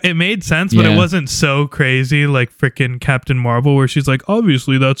 cool. It made sense, but Yeah. it wasn't so crazy like freaking Captain Marvel, where she's like,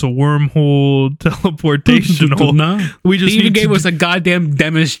 obviously that's a wormhole teleportation hole. No, We just he even need gave to us a goddamn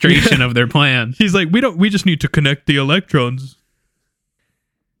demonstration of their plan. She's like, we just need to connect the electrons.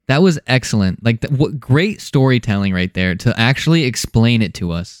 That was excellent. Like, what great storytelling right there to actually explain it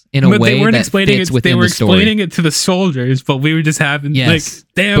to us in a But way they weren't that explaining fits it. within They were the story. explaining it to the soldiers, but we were just having Yes,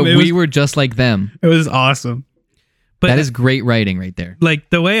 like, damn, but it we was, were just like them. it was awesome. But That is great writing right there. like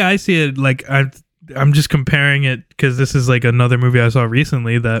the way I see it, like I'm just comparing it because this is like another movie I saw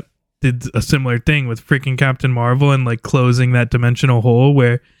recently that did a similar thing with freaking Captain Marvel and like closing that dimensional hole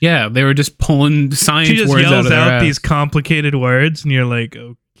where Yeah, they were just pulling science she just words out yells of their out ass. these complicated words, and you're like,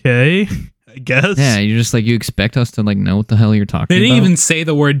 okay, I guess. Yeah, you're just like, you expect us to like know what the hell you're talking They didn't about? even say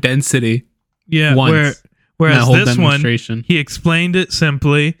the word density. Yeah, Once whereas that whole this one, demonstration. he explained it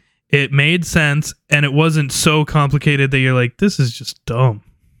simply. It made sense, and it wasn't so complicated that you're like, this is just dumb.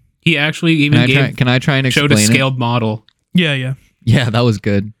 He actually even Can I try and explain showed a it? scaled model. Yeah. Yeah, that was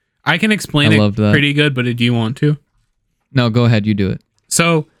good. I can explain I it loved that. pretty good, but do you want to? No, go ahead. You do it.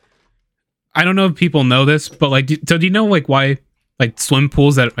 So, I don't know if people know this, but like, do you know like why like swim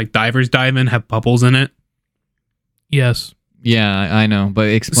pools that like divers dive in have bubbles in it? Yes. Yeah, I know, but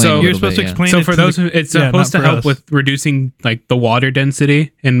explain. So a You're little supposed bit, to yeah. explain So it for to those, the- who it's yeah, supposed not to for help us. with reducing like the water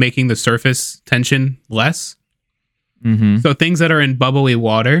density and making the surface tension less. Mm-hmm. So things that are in bubbly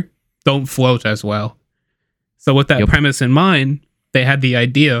water don't float as well. So with that Yep. premise in mind, they had the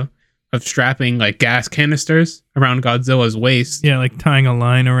idea of strapping like gas canisters around Godzilla's waist. Yeah, like tying a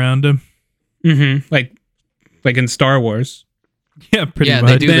line around him. Mm-hmm. Like in Star Wars. Yeah, pretty Yeah,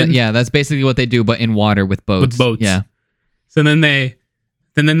 much. they do that. Then- Yeah, that's basically what they do, but in water with boats. With boats. Yeah. So then they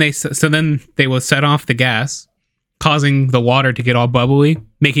will set off the gas, causing the water to get all bubbly,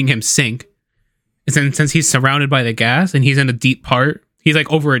 making him sink. And then since he's surrounded by the gas and he's in a deep part, he's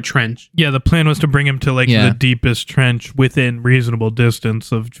like over a trench. Yeah, the plan was to bring him to like Yeah. the deepest trench within reasonable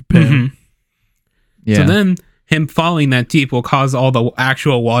distance of Japan. Mhm. Yeah. So then him falling that deep will cause all the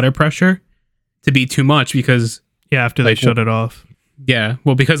actual water pressure to be too much because Yeah, after they Like, shut it off.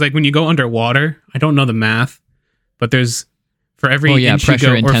 because like when you go underwater, I don't know the math, but there's for every Oh yeah, inch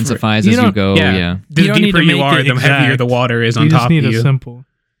pressure you go, or for- intensifies you as you don't- go. Yeah. The You don't need deeper to you make are, it the heavier exact. the water is on You just top need of a you. simple.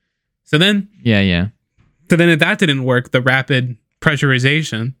 So then Yeah. if that didn't work, the rapid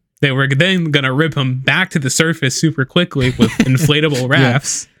pressurization, they were then going to rip him back to the surface super quickly with inflatable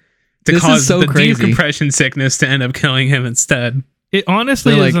rafts to This is cause so the crazy. decompression sickness to end up killing him instead. It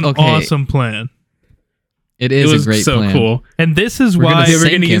honestly They're is like, an okay. awesome plan. It It is was a great so plan. cool. And this is We're gonna why They were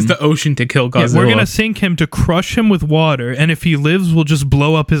sink going to use him. the ocean to kill yeah, Godzilla. we're going to sink him to crush him with water, and if he lives, we'll just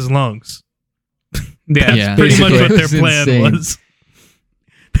blow up his lungs. Yeah, Yeah. Pretty much basically. what their It's plan insane. was.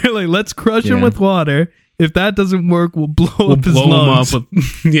 They're like, let's crush him Yeah. with water. If that doesn't work, we'll blow we'll up his blow lungs. him up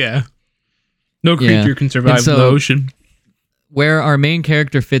with yeah. No Yeah. creature can survive And so- the ocean. Where our main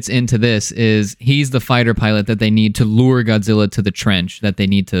character fits into this is he's the fighter pilot that they need to lure Godzilla to the trench that they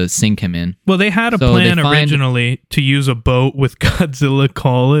need to sink him in. Well, they had a So they plan find- originally to use a boat with Godzilla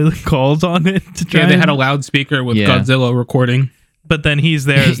calls on it to try. Yeah, they had a and- loudspeaker with Yeah. Godzilla recording. but then he's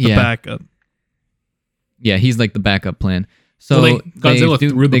there as the Yeah. backup. Yeah, he's like the backup plan. So Well, Godzilla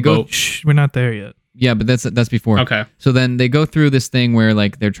threw the go, boat. Shh, we're not there yet. Yeah, but that's before. Okay. So then they go through this thing where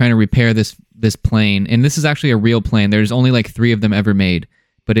like they're trying to repair this plane, and this is actually a real plane. There's only like 3 of them ever made,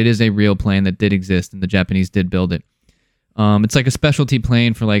 but it is a real plane that did exist, and the Japanese did build it. It's like a specialty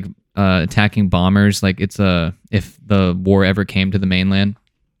plane for like attacking bombers. Like it's if the war ever came to the mainland,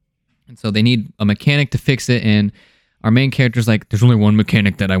 and so they need a mechanic to fix it. And our main character's like, there's only one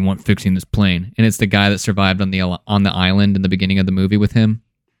mechanic that I want fixing this plane, and it's the guy that survived on the island in the beginning of the movie with him.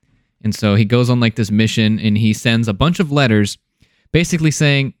 And so he goes on like this mission, and he sends a bunch of letters basically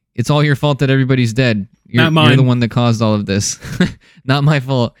saying, it's all your fault that everybody's dead. Not mine. You're the one that caused all of this. Not my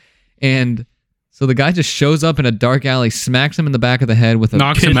fault. And so the guy just shows up in a dark alley, smacks him in the back of the head with a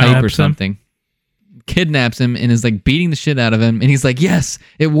Knocks him pipe out. or something, kidnaps him, and is like beating the shit out of him. And he's like, yes,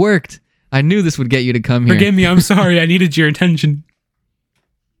 it worked. I knew this would get you to come here. Forgive me, I'm sorry. I needed your attention.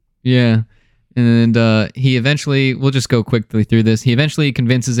 Yeah. And he eventually, we'll just go quickly through this. He eventually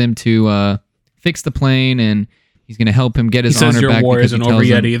convinces him to fix the plane, and he's going to help him get He his says honor your back. war because he isn't over tells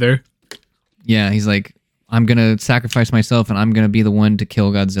yet him- either. Yeah, he's like, I'm going to sacrifice myself, and I'm going to be the one to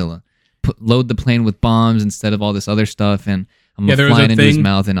kill Godzilla. Load the plane with bombs instead of all this other stuff, and I'm Yeah, going there to was fly a it into his thing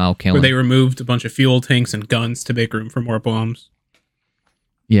mouth, and I'll kill Where him. they removed a bunch of fuel tanks and guns to make room for more bombs.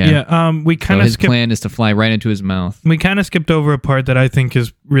 Yeah. We So kind of his skipped. plan is to fly right into his mouth. We kind of skipped over a part that I think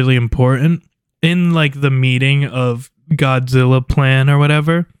is really important in like the meeting of Godzilla plan or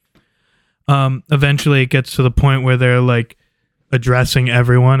whatever. Eventually, it gets to the point where they're like addressing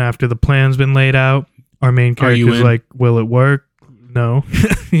everyone after the plan's been laid out. Our main Are you character's in? like, "Will it work?" No.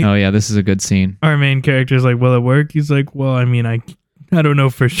 Oh, yeah, this is a good scene. Our main character's like, "Will it work?" He's like, "Well, I mean, I don't know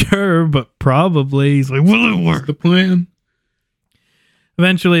for sure, but probably." He's like, "Will it work?" The plan.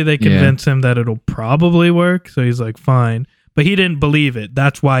 Eventually, they convince him that it'll probably work. So he's like, fine. But he didn't believe it.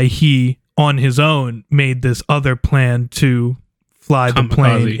 That's why he, on his own, made this other plan to fly the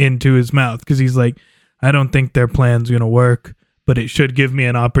plane Kamikaze. into his mouth. Because he's like, I don't think their plan's going to work, but it should give me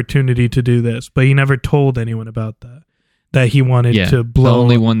an opportunity to do this. But he never told anyone about that. that he wanted Yeah. to blow. The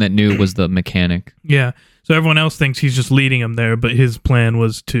only one that knew was the mechanic. Yeah. So everyone else thinks he's just leading him there, but his plan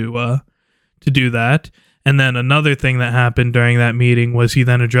was to do that. And then another thing that happened during that meeting was he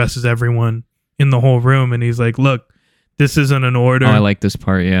then addresses everyone in the whole room, and he's like, "Look, this isn't an order. Oh, I like this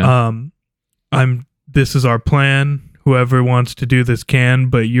part. Yeah. This is our plan. Whoever wants to do this can,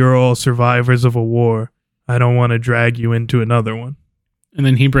 but you're all survivors of a war. I don't want to drag you into another one." And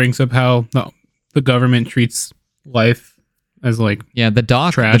then he brings up how the government treats life as like The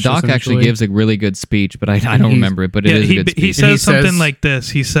doc trash, actually essentially. gives a really good speech, but I don't remember it. But it is a good speech. He says he something says- like this.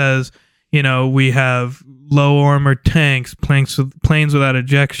 He says, we have low armored tanks, planes without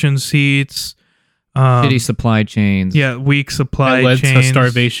ejection seats, Shitty supply chains. weak supply That led to chains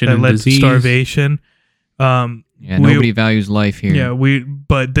starvation that and led disease. to starvation. Nobody values life here.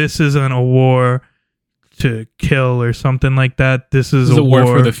 But this isn't a war to kill or something like that. This is This is a a war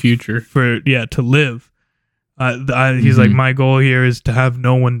for the future. to live. He's like, my goal here is to have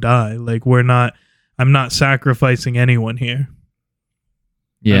no one die. Like, I'm not sacrificing anyone here.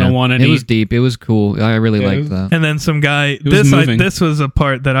 Yeah, I don't want it any- was deep. It was cool. I really Yeah, it liked was- that. And then some guy, was moving. this was a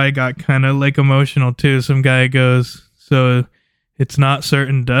part that I got kind of like emotional too. Some guy goes, "So it's not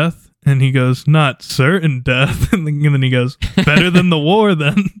certain death?" And he goes, "Not certain death." And then he goes, "Better than the war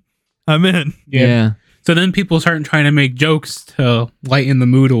then." I'm in. Yeah. So then people start trying to make jokes to lighten the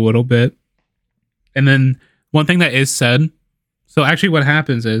mood a little bit. And then one thing that is said, so actually what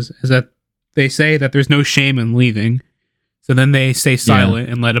happens is that they say that there's no shame in leaving. So then they stay silent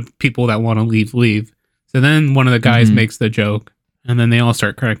and let people that want to leave. So then one of the guys makes the joke, and then they all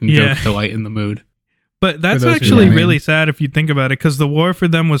start cracking jokes to lighten the mood. But that's those who actually remain. really sad if you think about it, because the war for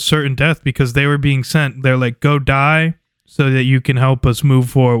them was certain death because they were being sent. They're like, "Go die so that you can help us move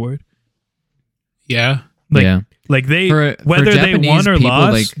forward." Yeah. Like, like they, For whether they Japanese won or people,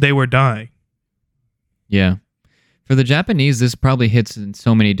 lost, they were dying. Yeah. For the Japanese, this probably hits in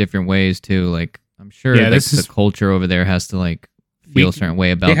so many different ways too. Like, I'm sure Yeah, like, this the is- culture over there has to like feel a certain way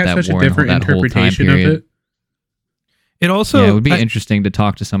They about have that such war a and different that whole time interpretation of period. it. It also, Yeah, it would be interesting to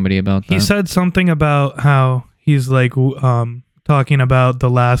talk to somebody about that. he said something about how he's like talking about the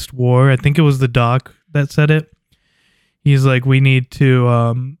last war. I think it was the doc that said it. He's like, we need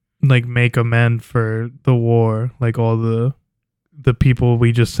to like make amend for the war, like all the people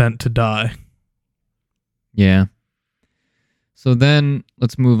we just sent to die. Yeah. So then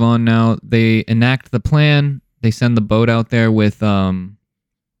let's move on now. They enact the plan. They send the boat out there with the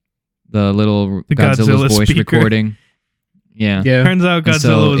little The Godzilla's Godzilla voice speaker. recording. Yeah. Yeah. Turns out And so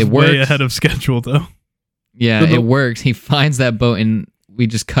Godzilla was it way works. ahead of schedule, though. Yeah, So it works. He finds that boat, and we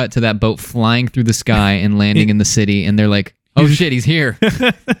just cut to that boat flying through the sky and landing in the city. And they're like, "Oh shit, he's here!"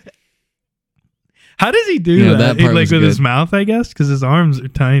 How does he do Yeah, that? that part Like was with his good. mouth, I guess, because his arms are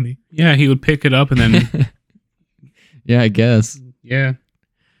tiny. Yeah, he would pick it up and then Yeah, I guess. yeah.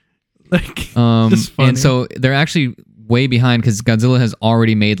 Like, just funny. And so they're actually way behind because Godzilla has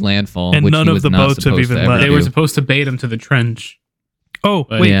already made landfall, And which none he of was the not boats have supposed to even ever left. They were do. supposed to bait him to the trench. oh,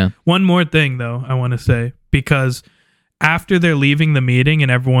 But- wait. Yeah. One more thing, though, I want to say. Because after they're leaving the meeting and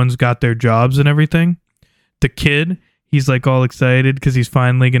everyone's got their jobs and everything, the kid, he's like all excited because he's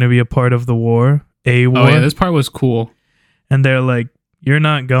finally going to be a part of the war. A war. Oh yeah, this part was cool. And they're like, "You're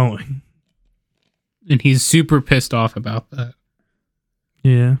not going." And he's super pissed off about that.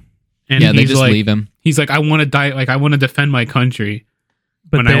 Yeah. And Yeah, they he's just like, leave him. He's like, I want to die. Like, I want to defend my country.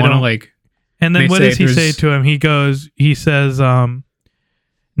 But When they I want to don't. like, And then they what say does he say there's- to him? He says,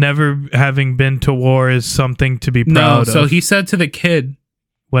 never having been to war is something to be no. proud So of. he said to the kid,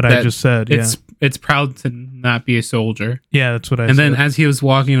 What I that just said. Yeah. it's proud to not be a soldier. Yeah, that's what I And said. then as he was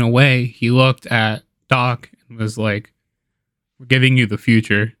walking away, he looked at Doc and was like, "We're giving you the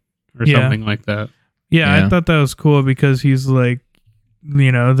future," or Yeah. something like that. Yeah, Yeah. I thought that was cool because he's like,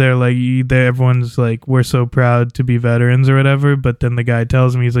 they're like, everyone's like, we're so proud to be veterans or whatever. But then the guy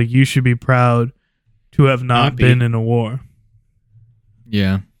tells him, he's like, you should be proud to have not be. been in a war.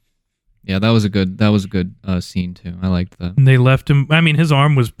 Yeah. Yeah, that was a good scene too. I liked that. And they left him. I mean, his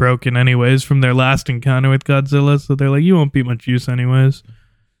arm was broken anyways from their last encounter with Godzilla. So they're like, you won't be much use anyways.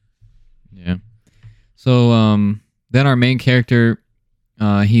 Yeah. So then our main character,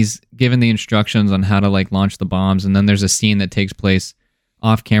 he's given the instructions on how to like launch the bombs, and then there's a scene that takes place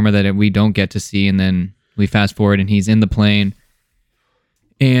off camera that we don't get to see, and then we fast forward and he's in the plane.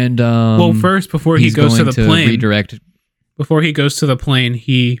 And Well, first before he he's goes to going the plane, redirect. before he goes to the plane,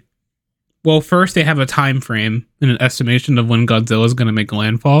 first they have a time frame and an estimation of when Godzilla is going to make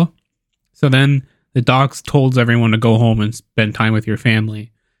landfall. So then the doc told everyone to go home and spend time with your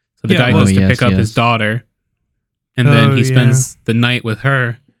family. So the Yeah, guy well- goes to Oh, yes, pick up his yes. daughter, and then Oh, he yeah. spends the night with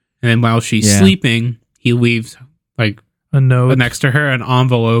her. And then while she's Yeah. sleeping, he leaves like A note. next to her, an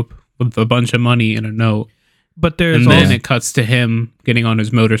envelope with a bunch of money and a note. But there's And also then it cuts to him getting on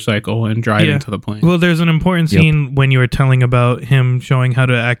his motorcycle and driving to the plane. Well, there's an important scene when you were telling about him showing how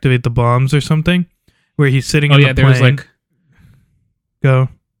to activate the bombs or something, where he's sitting in the plane. There was like Go.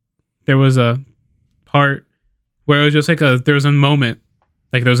 There was a part where it was just like there was a moment,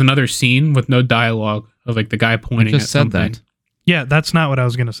 like there was another scene with no dialogue of like the guy pointing at something. That. Yeah, that's not what I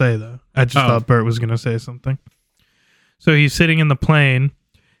was gonna say though. I just thought Bert was gonna say something. So he's sitting in the plane.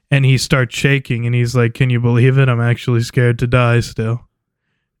 And he starts shaking, and he's like, "Can you believe it? I'm actually scared to die still."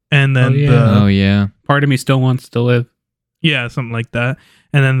 And then part of me still wants to live. Yeah, something like that.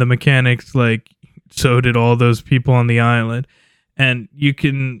 And then the mechanics like, so did all those people on the island, and you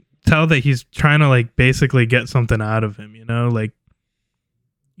can tell that he's trying to like basically get something out of him. You know, like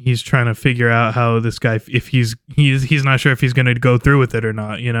he's trying to figure out how this guy, if he's not sure if he's going to go through with it or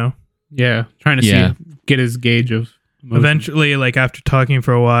not. You know? Yeah, trying to get his gauge of. Emotion. Eventually, like after talking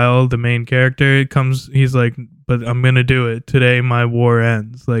for a while, the main character he's like, "But I'm gonna do it today. My war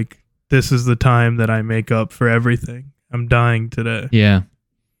ends. Like this is the time that I make up for everything. I'm dying today." Yeah,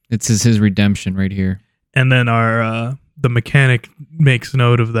 it's his redemption right here. And then the mechanic makes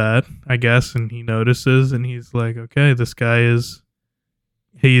note of that, I guess, and he notices, and he's like, "Okay, this guy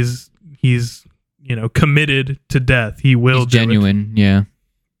he's committed to death. He will. He's genuine. Yeah,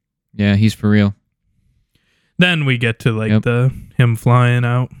 he's for real." Then we get to like him flying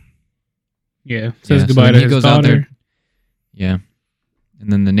out. Yeah, says goodbye to his daughter. Out there. Yeah,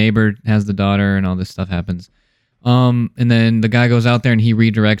 and then the neighbor has the daughter, and all this stuff happens. And then the guy goes out there and he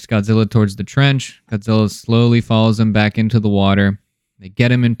redirects Godzilla towards the trench. Godzilla slowly follows him back into the water. They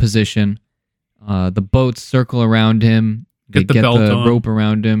get him in position. The boats circle around him. They get the rope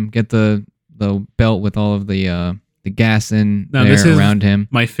around him. Get the belt with all of the gas in around him.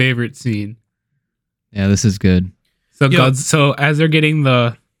 My favorite scene. Yeah, this is good. So as they're getting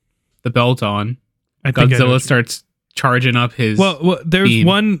the belt on, Godzilla starts charging up his. Well, there's beam.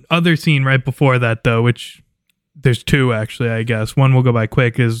 One other scene right before that though, which there's two actually. I guess one we'll go by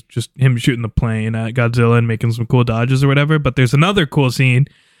quick is just him shooting the plane at Godzilla and making some cool dodges or whatever. But there's another cool scene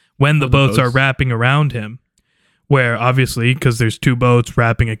when the boats are wrapping around him, where obviously because there's two boats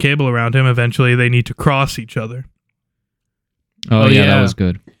wrapping a cable around him, eventually they need to cross each other. Oh yeah, that was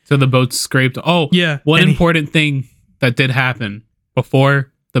good. So the boats scraped. Oh, yeah. One important thing that did happen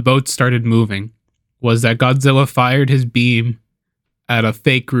before the boats started moving was that Godzilla fired his beam at a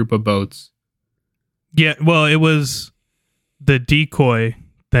fake group of boats. Yeah, well, it was the decoy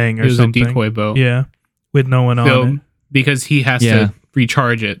thing or something. It was a decoy boat. Yeah, with no one on it. Because he has to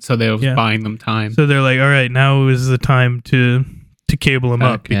recharge it, so they were buying them time. So they're like, all right, now is the time to cable him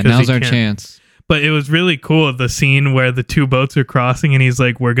up. Because now's our chance. But it was really cool, the scene where the two boats are crossing and he's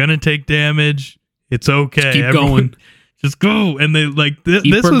like, "We're going to take damage. It's okay. Just keep going. Just go." And they like, this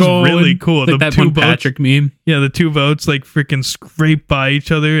was going. Really cool. Like the two boats, Patrick meme. Yeah, the two boats like freaking scrape by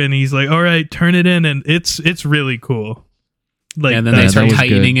each other and he's like, "All right, turn it in." And it's really cool. Like, and then they start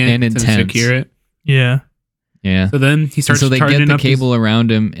tightening it and secure it. Yeah. Yeah. So then he starts. So they get the cable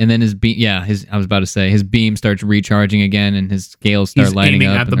around him, and then his beam. Yeah, I was about to say his beam starts recharging again, and his scales start lighting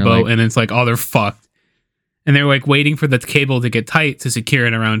up. At the boat, and it's like, oh, they're fucked. And they're like waiting for the cable to get tight to secure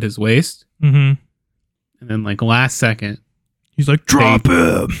it around his waist. Mm-hmm. And then like last second, he's like, "Drop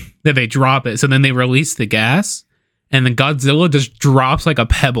him!" Then they drop it. So then they release the gas, and then Godzilla just drops like a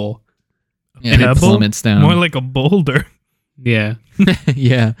pebble. Yeah, and it plummets down. More like a boulder. Yeah.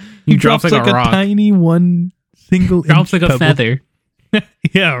 Yeah. He drops like a rock. Tiny one. Single drops like a feather.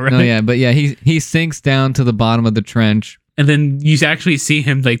 Yeah, right. No, yeah, but yeah, he sinks down to the bottom of the trench, and then you actually see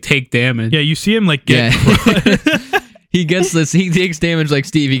him like take damage. Yeah, you see him like get. Yeah. He gets this. He takes damage like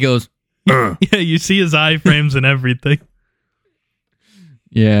Steve. He goes. Yeah, you see his iframes and everything.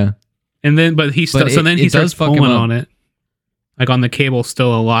 Yeah, and then he starts pulling on it, like on the cable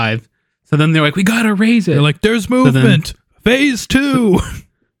still alive. So then they're like, "We gotta raise it." They're like, "There's movement." So Phase 2.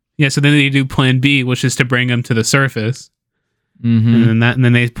 Yeah, so then they do Plan B, which is to bring him to the surface, and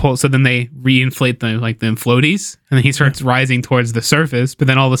then they pull. So then they reinflate the floaties, and then he starts rising towards the surface. But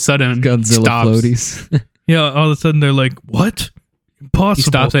then all of a sudden, Godzilla stops. Floaties. Yeah, all of a sudden they're like, "What? Impossible!" He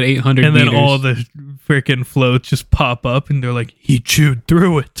stops at 800, and then meters. all the freaking floats just pop up, and they're like, "He chewed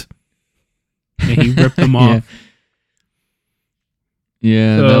through it." Yeah, he ripped them off.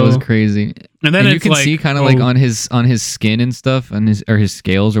 Yeah, so, that was crazy. And then you can see kind of like on his skin and stuff, on his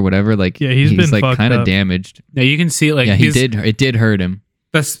scales or whatever. Like he's been like kind of up. Damaged. Yeah, you can see like it did hurt him.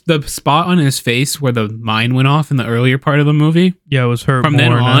 The spot on his face where the mine went off in the earlier part of the movie. Yeah, it was hurt. From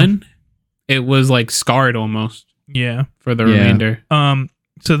then on, it was like scarred almost. Yeah, for the remainder.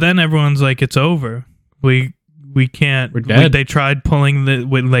 So then everyone's like, "It's over. We we can't. We're dead. They tried pulling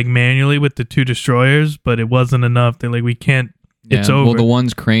manually with the 2 destroyers, but it wasn't enough. They're like, we can't. It's over. Well, the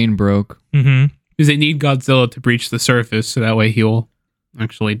one's crane broke. Mm-hmm. Because they need Godzilla to breach the surface, so that way he'll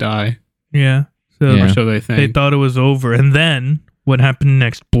actually die. Yeah. So, Yeah. Or so they think. they thought it was over, and then what happened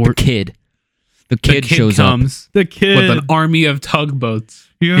next? The kid. The kid shows comes The kid with an army of tugboats,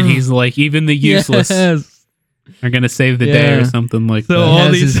 Yeah. and he's like, even the up. useless Yes. are gonna save the day Yeah. or something like So that. all He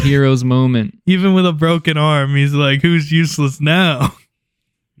has these- his hero's moment. Even with a broken arm, he's like, "Who's useless now?"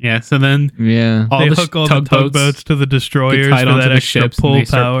 Yeah. So then Yeah. all they the hook all the tugboats to the get destroyers tied for onto that the extra ships, and pull they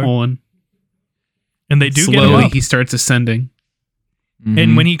start power, pulling. and they do get Slowly, him up. he starts ascending. And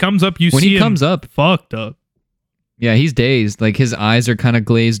Mhm. when he comes up, you When see he him comes up, fucked up. yeah, he's dazed. Like his eyes are kind of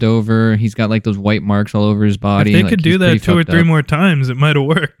glazed over. He's got like those white marks all over his body. If they Like, could do he's that pretty 2 or fucked 3 up. more times, it might have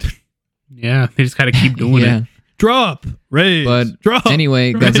worked. Yeah, they just gotta keep doing Yeah. it. Drop, raise, But drop.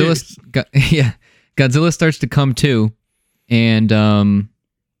 Anyway, raise. Godzilla starts to come to, and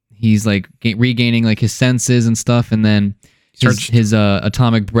he's like regaining like his senses and stuff, and then his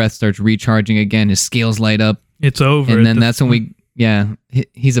atomic breath starts recharging again. His scales light up, It's over. and at then this that's when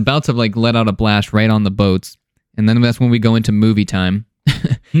he's about to like let out a blast right on the boats, and then that's when we go into movie time,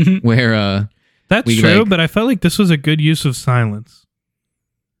 where That's we, true, like- but I felt like this was a good use of silence.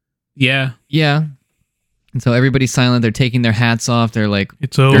 Yeah, yeah, and so everybody's silent. They're taking their hats off. They're like,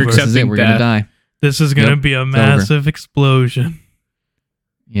 It's over. They're "This is it. accepting We're gonna death. die." This is going to Yep, be a over. massive explosion.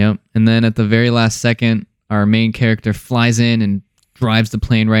 Yep. And then at the very last second, our main character flies in and drives the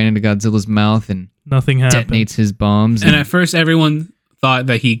plane right into Godzilla's mouth and Nothing happened. detonates his bombs. and at first everyone thought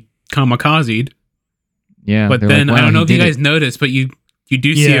that he kamikazed, yeah, but they're then like, I "Wow, don't know he if you did guys it." noticed, but you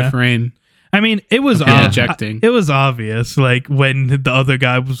do see Yeah. a frame. I mean, it was Okay, ob- ejecting. It was obvious, like when the other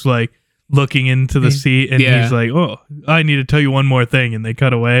guy was like looking into the seat, and Yeah. he's like, "Oh, I need to tell you one more thing," and they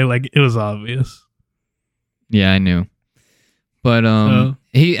cut away. Like it was obvious. Yeah, I knew. But So-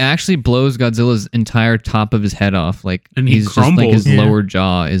 he actually blows Godzilla's entire top of his head off. Like And he he's just like crumbles. his Yeah. lower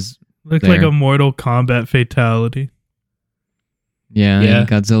jaw is Looked like There. a Mortal Kombat fatality. yeah. Yeah. And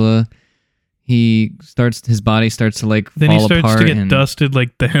Godzilla, his body starts to like Then fall he starts apart, to get and, dusted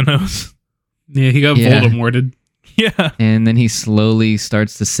like Thanos. Yeah, he got Yeah. Voldemorted. Yeah, and then he slowly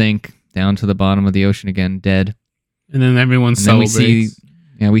starts to sink down to the bottom of the ocean again, dead. And then everyone And then we celebrates.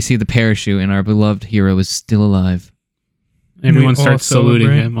 we see the parachute, and our beloved hero is still alive. Everyone We all starts saluting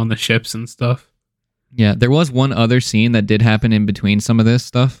celebrate. him on the ships and stuff. Yeah, there was one other scene that did happen in between some of this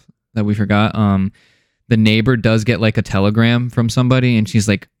stuff that we forgot. The neighbor does get like a telegram from somebody, and she's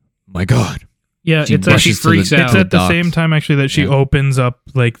like, "My God!" yeah. She It's So at, she rushes to freaks the- out. it's at the docks. same time actually that she Yeah. opens up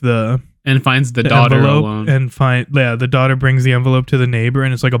like the And finds the daughter envelope alone. and the daughter brings the envelope to the neighbor,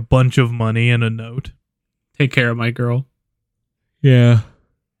 and it's like a bunch of money and a note. Take care of my girl. Yeah.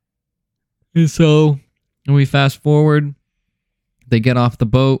 And so, when we fast forward, they get off the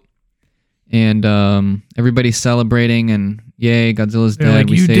boat, and everybody's celebrating, and yay, Godzilla's They're dead. like,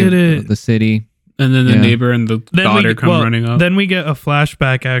 we "You saved did it." the city. And then the Yeah. neighbor and the daughter come running up. Then we get a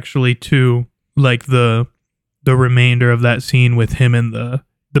flashback actually to like the remainder of that scene with him and the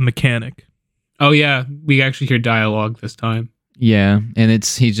mechanic. Oh yeah, we actually hear dialogue this time. Yeah, and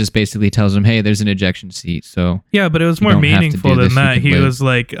he just basically tells him, "Hey, there's an ejection seat." So Yeah, but it was You more don't have to meaningful do than this, you that. can He live. was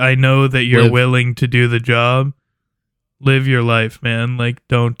like, "I know that you're Live. willing to do the job. Live your life, man. Like,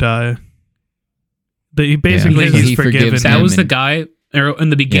 don't die." He basically so he's he forgiven. forgives That him was the and- guy, or in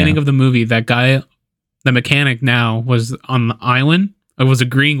the beginning Yeah. of the movie, that guy, the mechanic now, was on the island. I was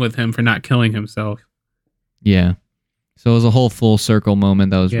agreeing with him for not killing himself. yeah, so it was a whole full circle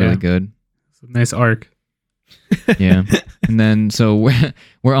moment that was Yeah. really good. It's a nice arc. Yeah, and then so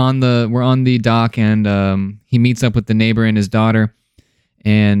we're on the dock, and he meets up with the neighbor and his daughter,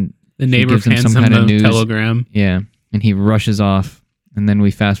 and The neighbor gives him hands some him kind of the news. telegram. yeah, and he rushes off, and then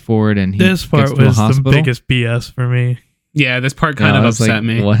we fast forward, and he This part gets to a was the hospital. biggest BS for me. Yeah, this part Yeah, kind I of was upset like,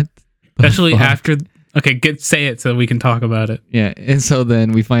 me. What? the Especially fuck? after. Okay, say it so we can talk about it. Yeah, and so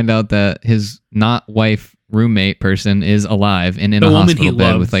then we find out that his not wife roommate person is alive and in The a woman hospital he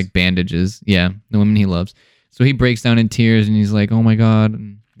bed loves. with like bandages. Yeah, the woman he loves. So he breaks down in tears and he's like, "Oh my God!"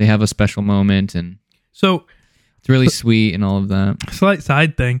 And they have a special moment, and So, it's really sweet and all of that. slight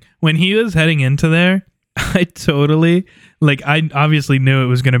side thing. When he was heading into there, I totally I obviously knew it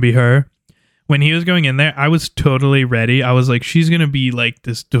was going to be her. When he was going in there, I was totally ready. I was like, she's going to be like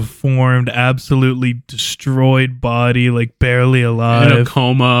this deformed, absolutely destroyed body, like barely In a alive.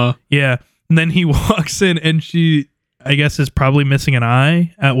 coma. Yeah. And then he walks in and she, I guess, is probably missing an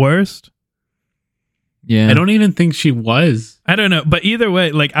eye at worst. Yeah, I don't even think she was. I don't know. But either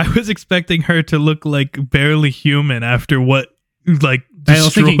way, I was expecting her to look like barely human after what, I was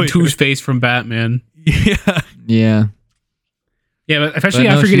thinking destroyed her. Two-Face from Batman. Yeah. Yeah. Yeah, but especially But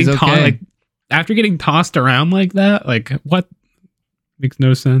no, after she's getting okay. after getting tossed around like that, like what makes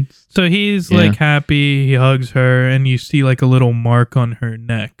no sense. So he's Yeah. like happy, he hugs her, and you see like a little mark on her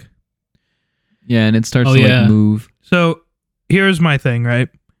neck. Yeah, and it starts Oh, to yeah. like move. So here's my thing, right?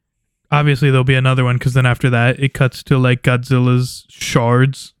 Obviously, there'll be another one because then after that, it cuts to like Godzilla's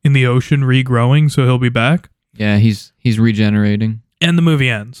shards in the ocean regrowing, so he'll be back. Yeah, he's regenerating. And the movie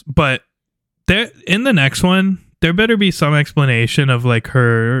ends. But there, in the next one, there better be some explanation of like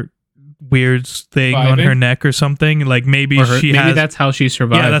her weird thing on Surviving? her neck or something. Like maybe Maybe has. that's how she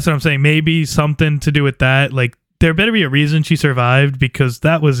survived. Yeah, that's what I'm saying. Maybe something to do with that. Like there better be a reason she survived because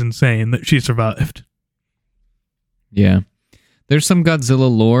that was insane that she survived. Yeah. There's some Godzilla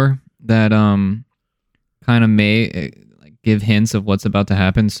lore that kind of may like give hints of what's about to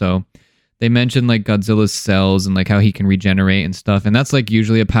happen. So they mentioned like Godzilla's cells and like how he can regenerate and stuff. And that's like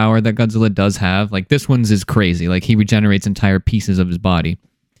usually a power that Godzilla does have. Like this one's is crazy. Like he regenerates entire pieces of his body.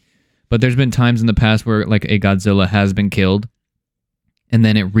 But there's been times in the past where like a Godzilla has been killed and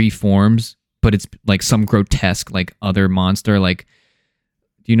then it reforms, but it's like some grotesque like other monster. Like,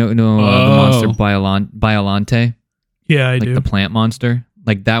 do you know the monster Biolante? Yeah, I Like do. the plant monster.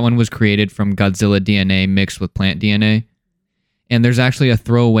 Like that one was created from Godzilla DNA mixed with plant DNA. And there's actually a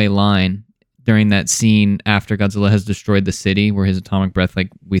throwaway line during that scene after Godzilla has destroyed the city where his atomic breath, like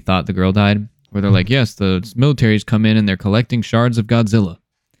we thought the girl died, where they're like, yes, the military's come in and they're collecting shards of Godzilla.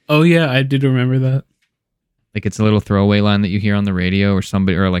 Oh yeah, I did remember that. Like it's a little throwaway line that you hear on the radio or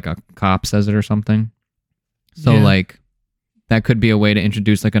somebody or like a cop says it or something. So Yeah. like that could be a way to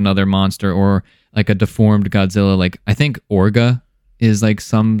introduce like another monster or like a deformed Godzilla. Like I think Orga is like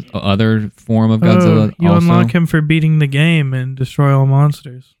some other form of Godzilla. You also. unlock him for beating the game and destroy all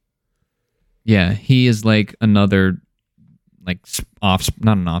monsters. Yeah, he is like another like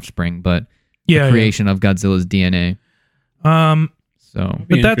not an offspring, but Yeah, the creation of Godzilla's DNA. yeah. So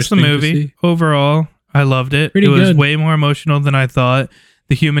But that's the Interesting to movie. see. Overall, I loved it. Pretty it was good. way more emotional than I thought.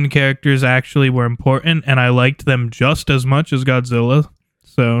 The human characters actually were important, and I liked them just as much as Godzilla.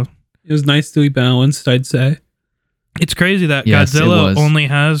 So It was nicely balanced, I'd say. it's crazy that Yes, it Godzilla was. only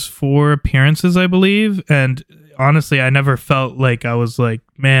has 4 appearances, I believe. And honestly, I never felt like I was like,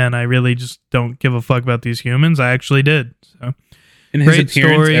 man, I really just don't give a fuck about these humans. I actually did. So And his Great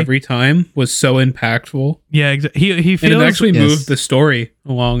appearance story. every time was so impactful. yeah, he And feels it actually Yes. moved the story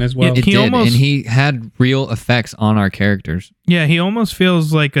along as well. it he did, almost- and he had real effects on our characters, he almost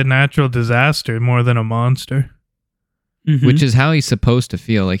feels like a natural disaster more than a monster. Mhm. which is how he's supposed to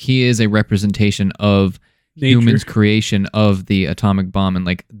feel. Like he is a representation of Nature. humans' creation of the atomic bomb and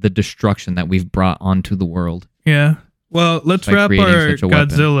like the destruction that we've brought onto the world. Yeah. Well, let's By wrap creating our such a weapon.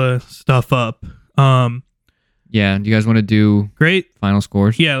 Godzilla stuff up. Yeah, do you guys want to do Great. final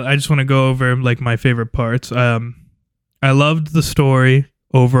scores? Yeah, I just want to go over like my favorite parts. I loved the story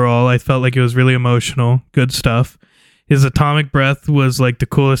overall. I felt like it was really emotional. Good stuff. His atomic breath was like the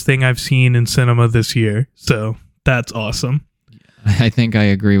coolest thing I've seen in cinema this year. So that's awesome. I think I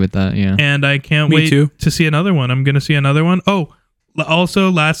agree with that. Yeah. And I can't Me wait too. to see another one. I'm going to see another one. Oh,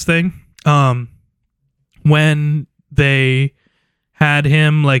 also last thing, when they had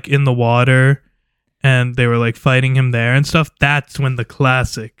him like in the water and they were like fighting him there and stuff, that's when the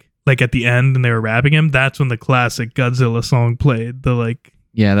classic, like at the end and they were rapping him, that's when the classic Godzilla song played. The like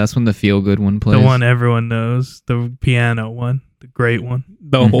Yeah, that's when the feel good one plays. the one everyone knows, the piano one, the great one.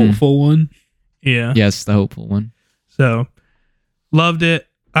 The Mhm. hopeful one. Yeah. Yes, the hopeful one. So loved it.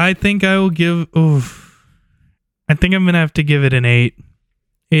 I think I will give I think I'm gonna have to give it an 8.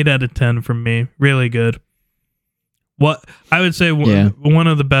 8 out of 10 from me. Really good. What I would say Yeah. one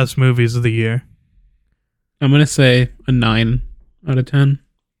of the best movies of the year. I'm going to say a 9 out of 10.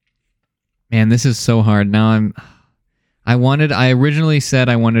 Man, this is so hard. Now I originally said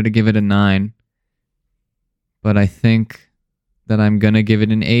I wanted to give it a 9, but I think that I'm going to give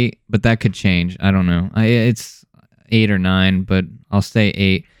it an 8, but that could change. I don't know. It's 8 or 9, but I'll say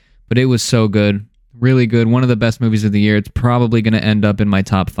 8. But it was so good. Really good. One of the best movies of the year. It's probably going to end up in my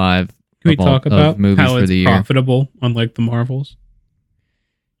top 5 Can we of all- talk of about movies how for it's the year. profitable, unlike the Marvels?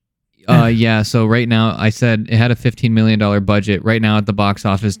 Yeah, so right now I said it had a $15 million budget. Right now at the box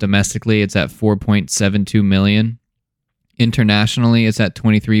office domestically, it's at $4.72 million. Internationally, it's at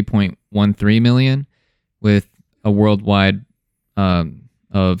 $23.13 million with a worldwide of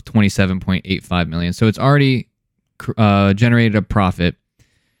 $27.85 million. So it's already generated a profit.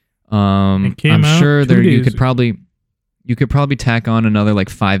 It came I'm out sure 2 there you days could probably tack on another like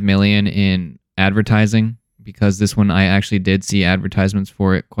 $5 million in advertising, because this one I actually did see advertisements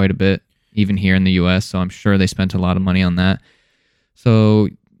for it quite a bit, even here in the US. So I'm sure they spent a lot of money on that. So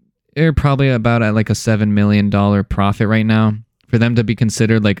they're probably about at like a $7 million profit right now. For them to be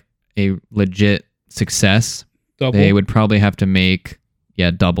considered like a legit success, Double. they would probably have to make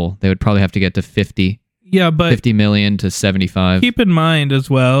double. They would probably have to get to 50 million to 75. Keep in mind as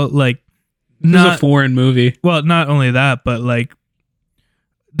well, like, this is a foreign movie. Well, not only that, but like,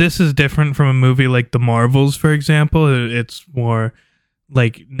 this is different from a movie like The Marvels, for example. It's more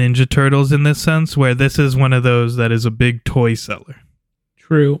like Ninja Turtles in this sense, where this is one of those that is a big toy seller.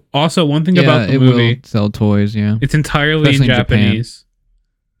 True. Also, one thing about the movie, will sell toys, it's entirely especially in in Japanese.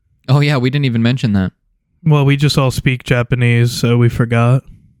 Oh yeah, we didn't even mention that. Well, we just all speak Japanese, so we forgot.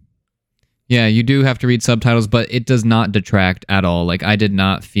 Yeah, you do have to read subtitles, but it does not detract at all. Like, I did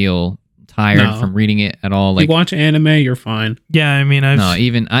not feel tired from reading it at all. Like, you watch anime, you're fine. Yeah, I mean,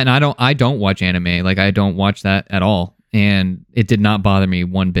 I don't watch anime. Like, I don't watch that at all, and it did not bother me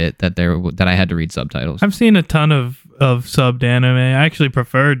one bit that I had to read subtitles. I've seen a ton of subbed anime. I actually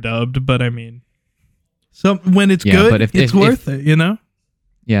prefer dubbed, but I mean, so when it's good, but it's worth it, you know?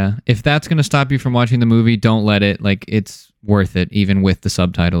 Yeah, if that's going to stop you from watching the movie, don't let it. Like, it's worth it, even with the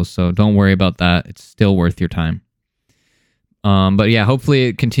subtitles. So don't worry about that. It's still worth your time. But yeah, hopefully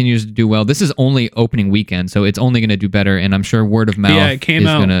it continues to do well. This is only opening weekend, so it's only going to do better. And I'm sure word of mouth. Yeah, it came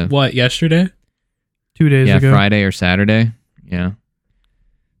out yesterday? 2 days ago. Yeah, Friday or Saturday. Yeah.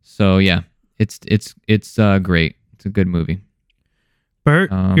 So yeah, it's great. It's a good movie.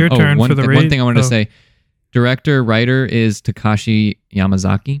 Bert, your turn for the rating. One thing I wanted to say. Director, writer is Takashi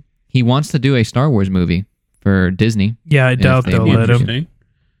Yamazaki. He wants to do a Star Wars movie for Disney. Yeah, I doubt they'll let him.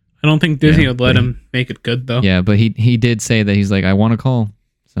 I don't think Disney would let him make it good, though. Yeah, but he did say that he's like, I want to call.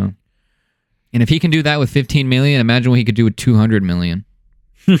 So, and if he can do that with 15 million, imagine what he could do with 200 million.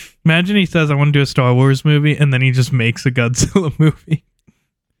 Imagine he says, I want to do a Star Wars movie, and then he just makes a Godzilla movie.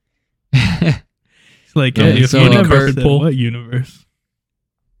 It's like, what universe?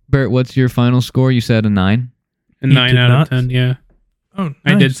 Bert, what's your final score? You said a 9? A 9 out of 10, yeah. Oh, nice.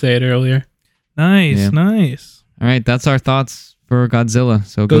 I did say it earlier. Nice. All right, that's our thoughts for Godzilla.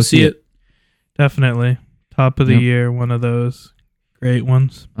 So go see it. Definitely. Top of the year, one of those great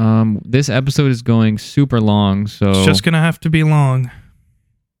ones. This episode is going super long, so... It's just going to have to be long.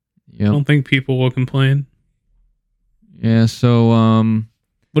 Yep. I don't think people will complain. Yeah, so...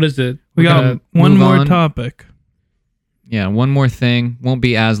 What is it? We got one more topic. Yeah, one more thing. Won't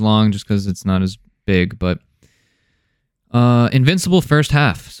be as long just because it's not as big, but Invincible first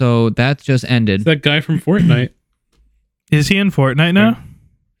half. So that just ended. It's that guy from Fortnite. Is he in Fortnite now?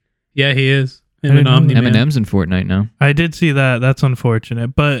 Yeah, he is. Eminem's in Fortnite now. I did see that. That's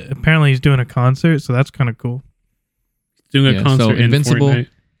unfortunate, but apparently he's doing a concert, so that's kind of cool. He's doing a concert in Invincible. Fortnite.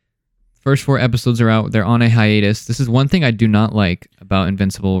 First 4 episodes are out. They're on a hiatus. This is one thing I do not like about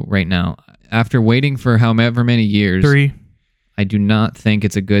Invincible right now. After waiting for however many years... 3. I do not think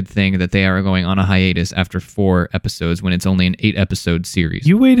it's a good thing that they are going on a hiatus after 4 episodes when it's only an 8-episode series.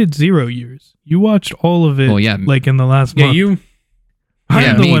 You waited 0 years. You watched all of it like in the last month.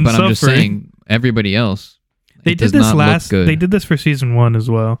 I'm the one but suffering. I'm just saying everybody else. They did this They did this for season 1 as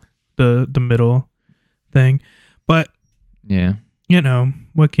well. The middle thing. But yeah. You know,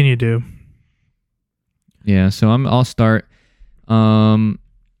 what can you do? Yeah, so I'll start.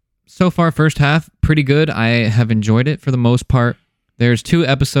 So far, first half, pretty good. I have enjoyed it for the most part. There's 2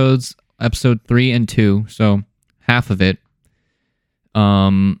 episodes, episode 3 and 2, so half of it.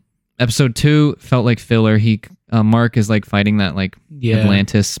 Episode 2 felt like filler. Mark is like fighting that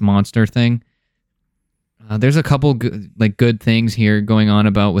Atlantis monster thing. There's a couple good things here going on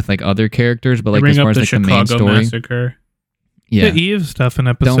about with like other characters, but like as far as like the main story, massacre. Yeah, the Eve stuff in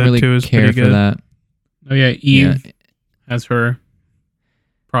episode don't really 2 is care pretty good. for that. Oh yeah, Eve has her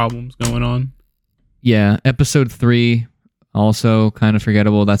problems going on. Yeah, episode 3 also kind of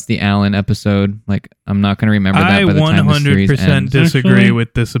forgettable. That's the Alan episode. Like, I'm not going to remember that by the time the series ends. I 100% disagree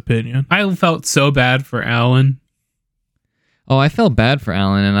with this opinion. I felt so bad for Alan. Oh, I felt bad for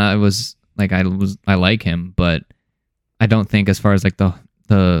Alan, and I like him, but I don't think as far as like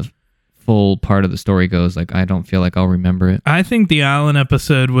the full part of the story goes, like I don't feel like I'll remember it. I think the Alan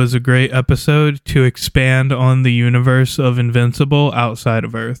episode was a great episode to expand on the universe of Invincible outside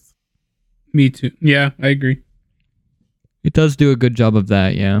of Earth. Me too. Yeah, I agree. It does do a good job of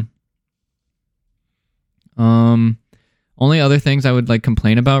that, yeah. Only other things I would like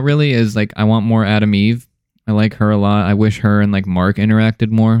complain about really is like I want more Adam Eve. I like her a lot. I wish her and like Mark interacted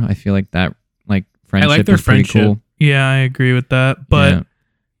more. I feel like that like friendship is pretty cool. Yeah, I agree with that. But yeah.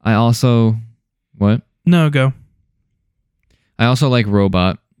 I also what? No, go. I also like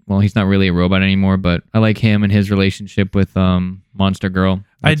Robot. Well, he's not really a robot anymore, but I like him and his relationship with Monster Girl.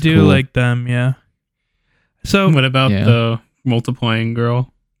 That's I do cool. like them, yeah. So what about the multiplying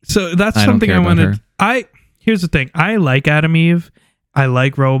girl? So that's I don't something care I about wanted. her. Here's the thing. I like Adam Eve, I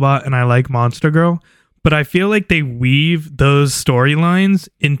like Robot, and I like Monster Girl, but I feel like they weave those storylines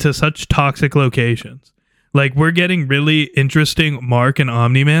into such toxic locations. Like, we're getting really interesting Mark and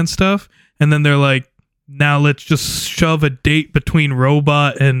Omni-Man stuff, and then they're like, now let's just shove a date between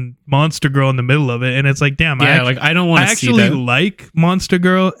Robot and Monster Girl in the middle of it. And it's like, damn, I don't want I to see actually that. like Monster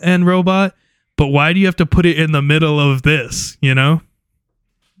Girl and Robot, but why do you have to put it in the middle of this, you know?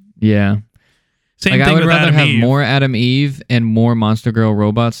 Yeah. Same Like, thing I would with rather Adam have Eve. more Adam Eve and more Monster Girl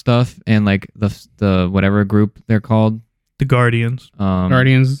Robot stuff, and like the whatever group they're called. The Guardians.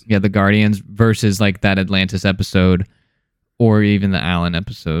 Guardians. Yeah, the Guardians versus like that Atlantis episode or even the Allen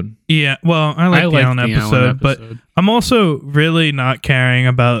episode. Yeah, well, I like the Allen episode, but I'm also really not caring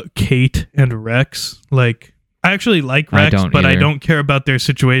about Kate and Rex. Like, I actually like Rex, but I don't care about their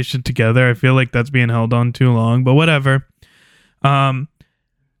situation together. I feel like that's being held on too long, but whatever.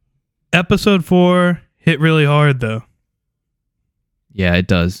 Episode 4 hit really hard, though. Yeah, it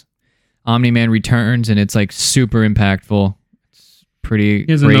does. Omni-Man returns, and it's like super impactful. It's pretty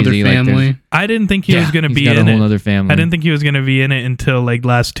He has crazy. another family. Like, I didn't think he was going to be got in a whole it. other family. I didn't think he was going to be in it until like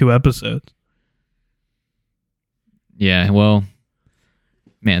last 2 episodes. Yeah, well,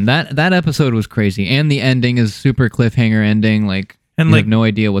 man, that episode was crazy, and the ending is super cliffhanger ending. Like, And you like have no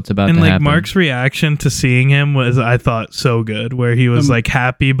idea what's about to and like happen. Mark's reaction to seeing him was, I thought, so good, where he was like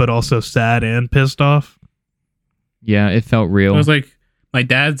happy but also sad and pissed off. Yeah, it felt real. I was like, my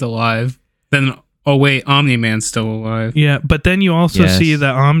dad's alive. Then, oh wait, Omni-Man's still alive. Yeah, but then you also Yes. see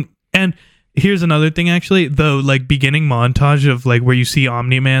that and here's another thing, actually, the like beginning montage of like where you see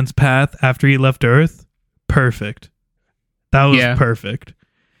Omni-Man's path after he left Earth. Perfect. That was perfect.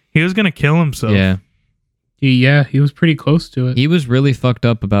 He was gonna kill himself. Yeah, Yeah, he was pretty close to it. he was really fucked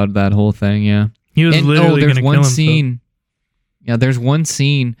up about that whole thing. Yeah, He was literally there's gonna one kill himself. scene. Yeah, there's one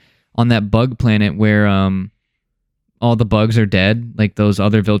scene on that bug planet where all the bugs are dead. Like, those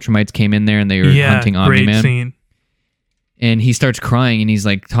other Viltrumites came in there and they were hunting great Omni-Man. scene. And he starts crying and he's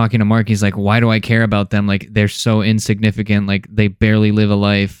like talking to Mark. He's like, why do I care about them? Like, they're so insignificant. Like, they barely live a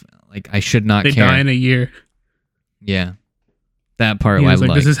life. Like, I should not They care. die in a year. Yeah. That part He I was like,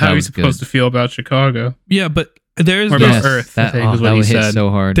 liked. this is how That you're was supposed to feel about Chicago. Yeah, but there's Or this, about Earth, I think, is what that he would hit said. so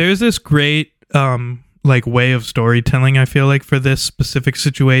hard. there's this great like way of storytelling, I feel like, for this specific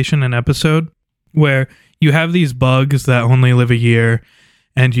situation and episode, where you have these bugs that only live a year,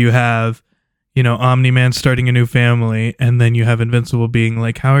 and you have, you know, Omni-Man starting a new family, and then you have Invincible being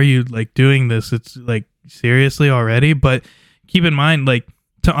like, how are you like doing this? It's like, seriously already? But keep in mind, like,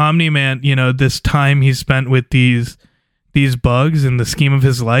 to Omni-Man, you know, this time he spent with these bugs in the scheme of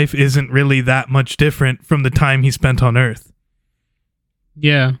his life isn't really that much different from the time he spent on Earth.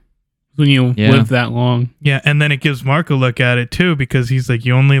 Yeah. When you live that long. Yeah, and then it gives Mark a look at it too, because he's like,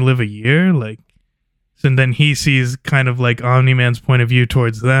 you only live a year? Like, and then he sees kind of like Omni-Man's point of view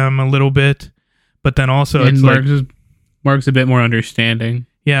towards them a little bit. But then also And it's Mark's a bit more understanding.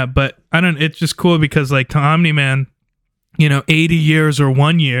 yeah, but it's just cool because like to Omni-Man, you know, 80 years or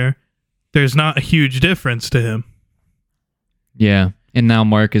 1 year, there's not a huge difference to him. Yeah. And now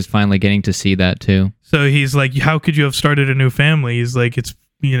Mark is finally getting to see that too. So he's like, how could you have started a new family? He's like, it's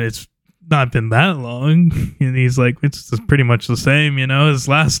not been that long. And he's like, it's pretty much the same, you know, as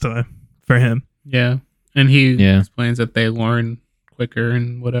last time for him. Yeah. And he explains that they learn quicker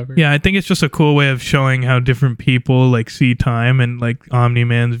and whatever. Yeah, I think it's just a cool way of showing how different people like see time, and like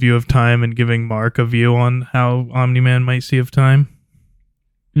Omni-Man's view of time, and giving Mark a view on how Omni-Man might see of time.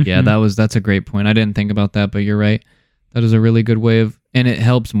 Yeah, that's a great point. I didn't think about that, but you're right. That is a really good way of, and it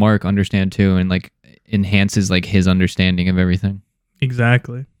helps Mark understand too, and like enhances like his understanding of everything.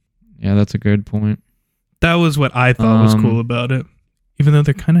 Exactly. Yeah, that's a good point. That was what I thought was cool about it, even though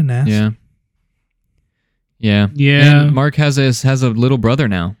they're kind of nasty. Yeah. Yeah. Yeah. And Mark has a little brother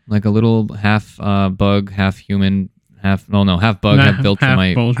now, like a little half bug, half human, half bug, half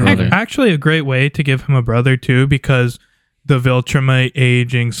Viltrumite brother. Actually, a great way to give him a brother too, because the Viltrumite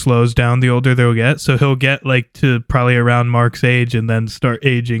aging slows down the older they'll get. So he'll get like to probably around Mark's age and then start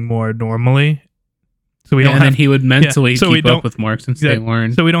aging more normally. So we don't have, and he would mentally so keep up with Mark since they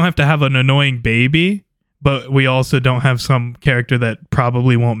learn. So we don't have to have an annoying baby, but we also don't have some character that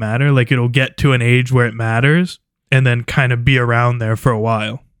probably won't matter. Like, it'll get to an age where it matters and then kind of be around there for a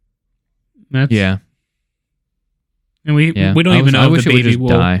while. Yeah. And we don't even know if the baby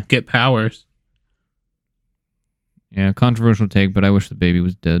will get powers. Yeah, controversial take, but I wish the baby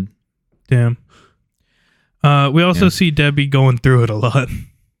was dead. Damn. We also see Debbie going through it a lot.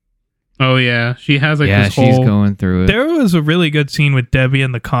 Oh yeah, she has like this whole... she's going through it. There was a really good scene with Debbie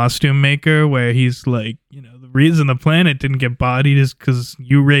and the costume maker where he's like, you know, the reason the planet didn't get bodied is because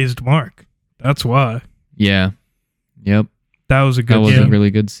you raised Mark. That's why. Yeah. Yep. That was a good That was scene. a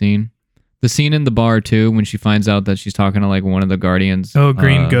really good scene. The scene in the bar too, when she finds out that she's talking to like one of the Guardians. Oh,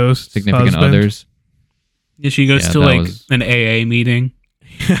 Green Ghost significant husband. others. Yeah, she goes to that like was- an AA meeting,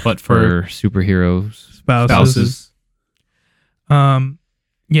 but For for superheroes. Spouses. spouses.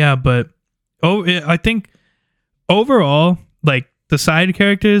 Yeah, but I think overall, like the side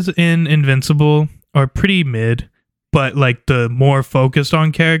characters in Invincible are pretty mid, but like the more focused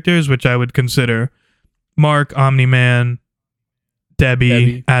on characters, which I would consider Mark, Omni-Man,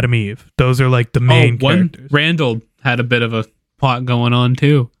 Debbie, Adam Eve. Those are like the main characters. Randall had a bit of a plot going on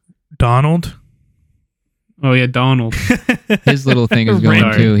too. Donald. Oh yeah, Donald. His little thing is going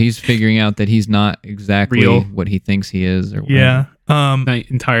Sorry. too. He's figuring out that he's not exactly Real. what he thinks he is. Or whatever. Yeah. Not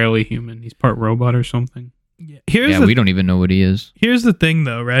entirely human. He's part robot or something. Here's We don't even know what he is. Here's the thing,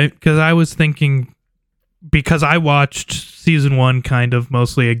 though, right? Because I was thinking, because I watched season 1 kind of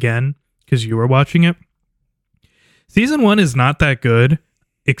mostly again, because you were watching it. Season 1 is not that good,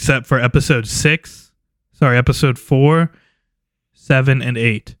 except for episode 4, 7, and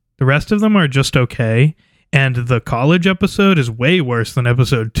 8. The rest of them are just okay. And the college episode is way worse than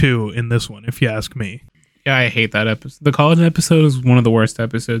episode 2 in this one, if you ask me. Yeah, I hate that episode. The college episode is one of the worst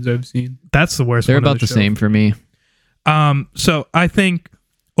episodes I've seen. That's the worst They're one of about the show. same for me. So I think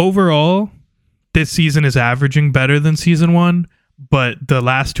overall, this season is averaging better than season 1, but the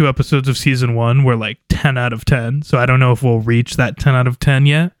last 2 episodes of season 1 were like 10 out of 10. So I don't know if we'll reach that 10 out of 10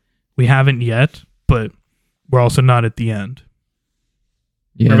 yet. We haven't yet, but we're also not at the end.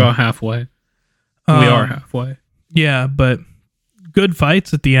 Yeah. We're about halfway. We are halfway. Yeah, but good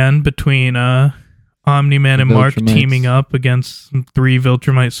fights at the end between Omni-Man and Mark Viltrumites. teaming up against some 3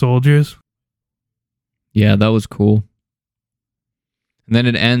 Viltrumite soldiers. Yeah, that was cool. And then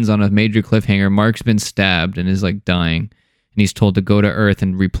it ends on a major cliffhanger. Mark's been stabbed and is like dying. And he's told to go to Earth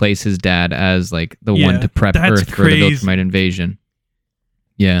and replace his dad as like the Yeah, one to prep that's Earth for the crazy. Viltrumite invasion.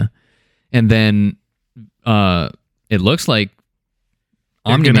 Yeah. And then it looks like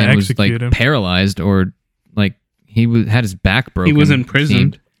They're gonna Omni-Man was like execute him. paralyzed or like had his back broken. He was it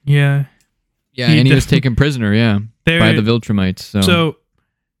imprisoned. seemed. Yeah. Yeah, He and he was definitely- taken prisoner, yeah, by the Viltrumites. So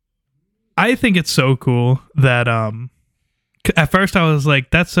I think it's so cool that at first I was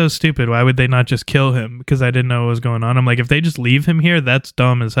like, that's so stupid. Why would they not just kill him? Because I didn't know what was going on. I'm like, if they just leave him here, that's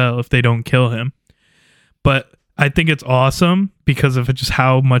dumb as hell if they don't kill him. But I think it's awesome because of just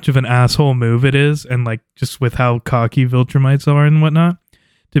how much of an asshole move it is, and like just with how cocky Viltrumites are and whatnot,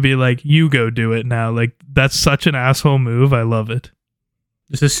 to be like, you go do it now. Like, that's such an asshole move. I love it.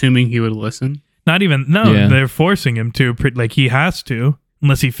 Just assuming he would listen. Not even, Yeah. they're forcing him to, like he has to,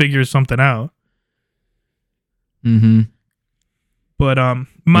 unless he figures something out. mm-hmm. But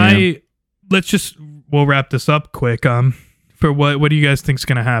we'll wrap this up quick. For what do you guys think's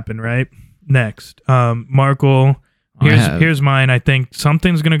gonna happen, right? Next. Mark will here's mine. I think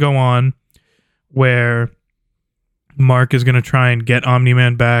something's gonna go on where Mark is gonna try and get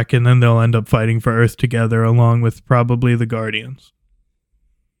Omni-Man back, and then they'll end up fighting for Earth together along with probably the Guardians.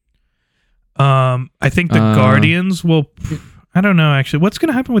 I think the Guardians will I don't know actually. What's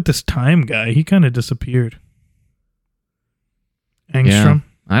gonna happen with this time guy? He kind of disappeared. Angstrom.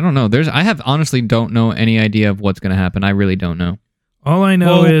 I don't know. I honestly don't know any idea of what's going to happen. I really don't know. All I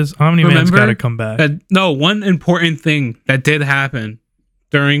know is Omni-Man's remember got to come back. One important thing that did happen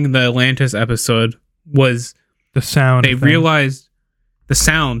during the Atlantis episode was The sound. they realized the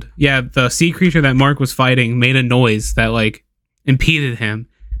sound. Yeah, the sea creature that Mark was fighting made a noise that like impeded him,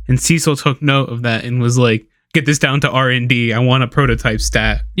 and Cecil took note of that and was like, "Get this down to R&D. I want a prototype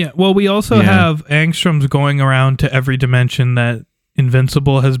stat." Yeah. Well, we also have Angstroms going around to every dimension that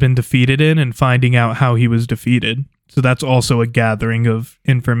Invincible has been defeated in and finding out how he was defeated. So that's also a gathering of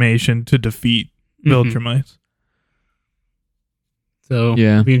information to defeat Viltrumites. So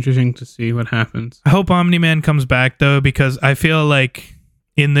it'll be interesting to see what happens. I hope Omni-Man comes back though, because I feel like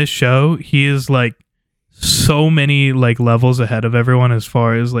in this show he is like so many like levels ahead of everyone as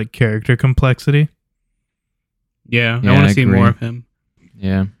far as like character complexity. Yeah, I want to see agree. more of him.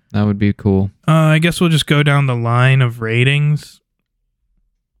 Yeah, that would be cool. I guess we'll just go down the line of ratings.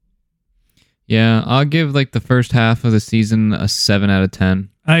 Yeah, I'll give like the first half of the season a 7 out of 10.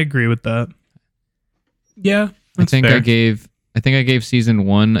 I agree with that. Yeah, I think I gave season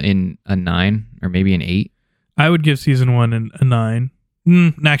 1 in a 9 or maybe an 8. I would give season 1 a 9.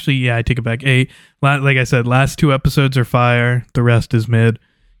 Actually, yeah, I take it back. 8. Like I said, last 2 episodes are fire. The rest is mid,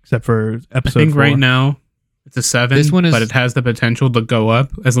 except for episode 4. I think right now it's a 7. This one is- but it has the potential to go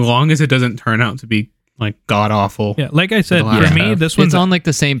up as long as it doesn't turn out to be like god awful. Yeah, like I said, the last for me, half. this one's It's on like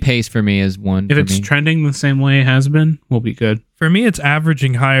the same pace for me as one. If for it's me. trending the same way it has been, we'll be good. for me, it's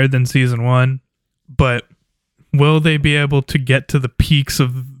averaging higher than season 1, but will they be able to get to the peaks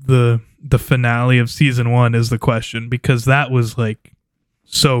of the finale of season 1 is the question, because that was like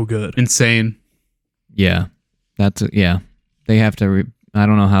so good. Insane. Yeah, yeah. They have to. I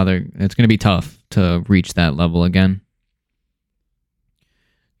don't know how they're. It's going to be tough to reach that level again.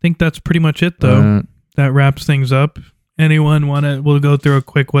 I think that's pretty much it, though. That wraps things up. Anyone want to? We'll go through a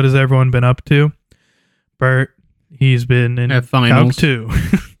quick. What has everyone been up to? Bert, he's been in At finals. Calc 2.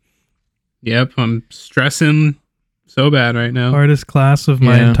 Yep, I'm stressing so bad right now. Hardest class of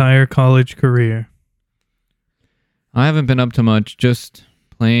my Yeah. entire college career. I haven't been up to much. Just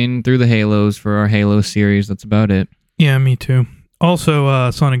playing through the Halos for our Halo series. That's about it. Yeah, me too.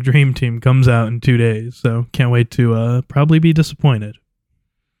 Also, Sonic Dream Team comes out in 2 days, so can't wait to probably be disappointed.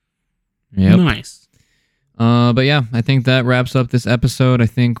 Yep. Nice. But yeah, I think that wraps up this episode. I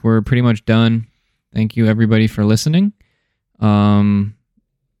think we're pretty much done. Thank you everybody for listening.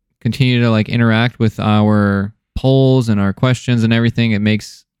 Continue to like interact with our polls and our questions and everything. It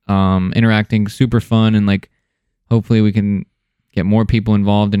makes interacting super fun, and like hopefully we can get more people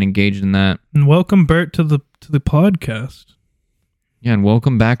involved and engaged in that. And welcome Bert to the podcast. Yeah, and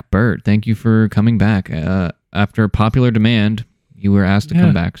welcome back, Bert. Thank you for coming back. After popular demand, you were asked to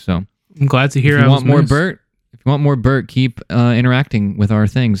come back. So I'm glad to hear if I you was want more missed. Bert, keep interacting with our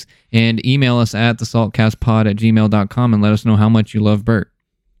things. And email us at thesaltcastpod@gmail.com and let us know how much you love Bert.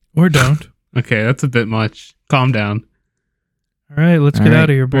 Or don't. Okay, that's a bit much. Calm down. All right, let's All get right, out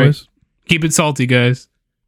of here, right. boys. Keep it salty, guys.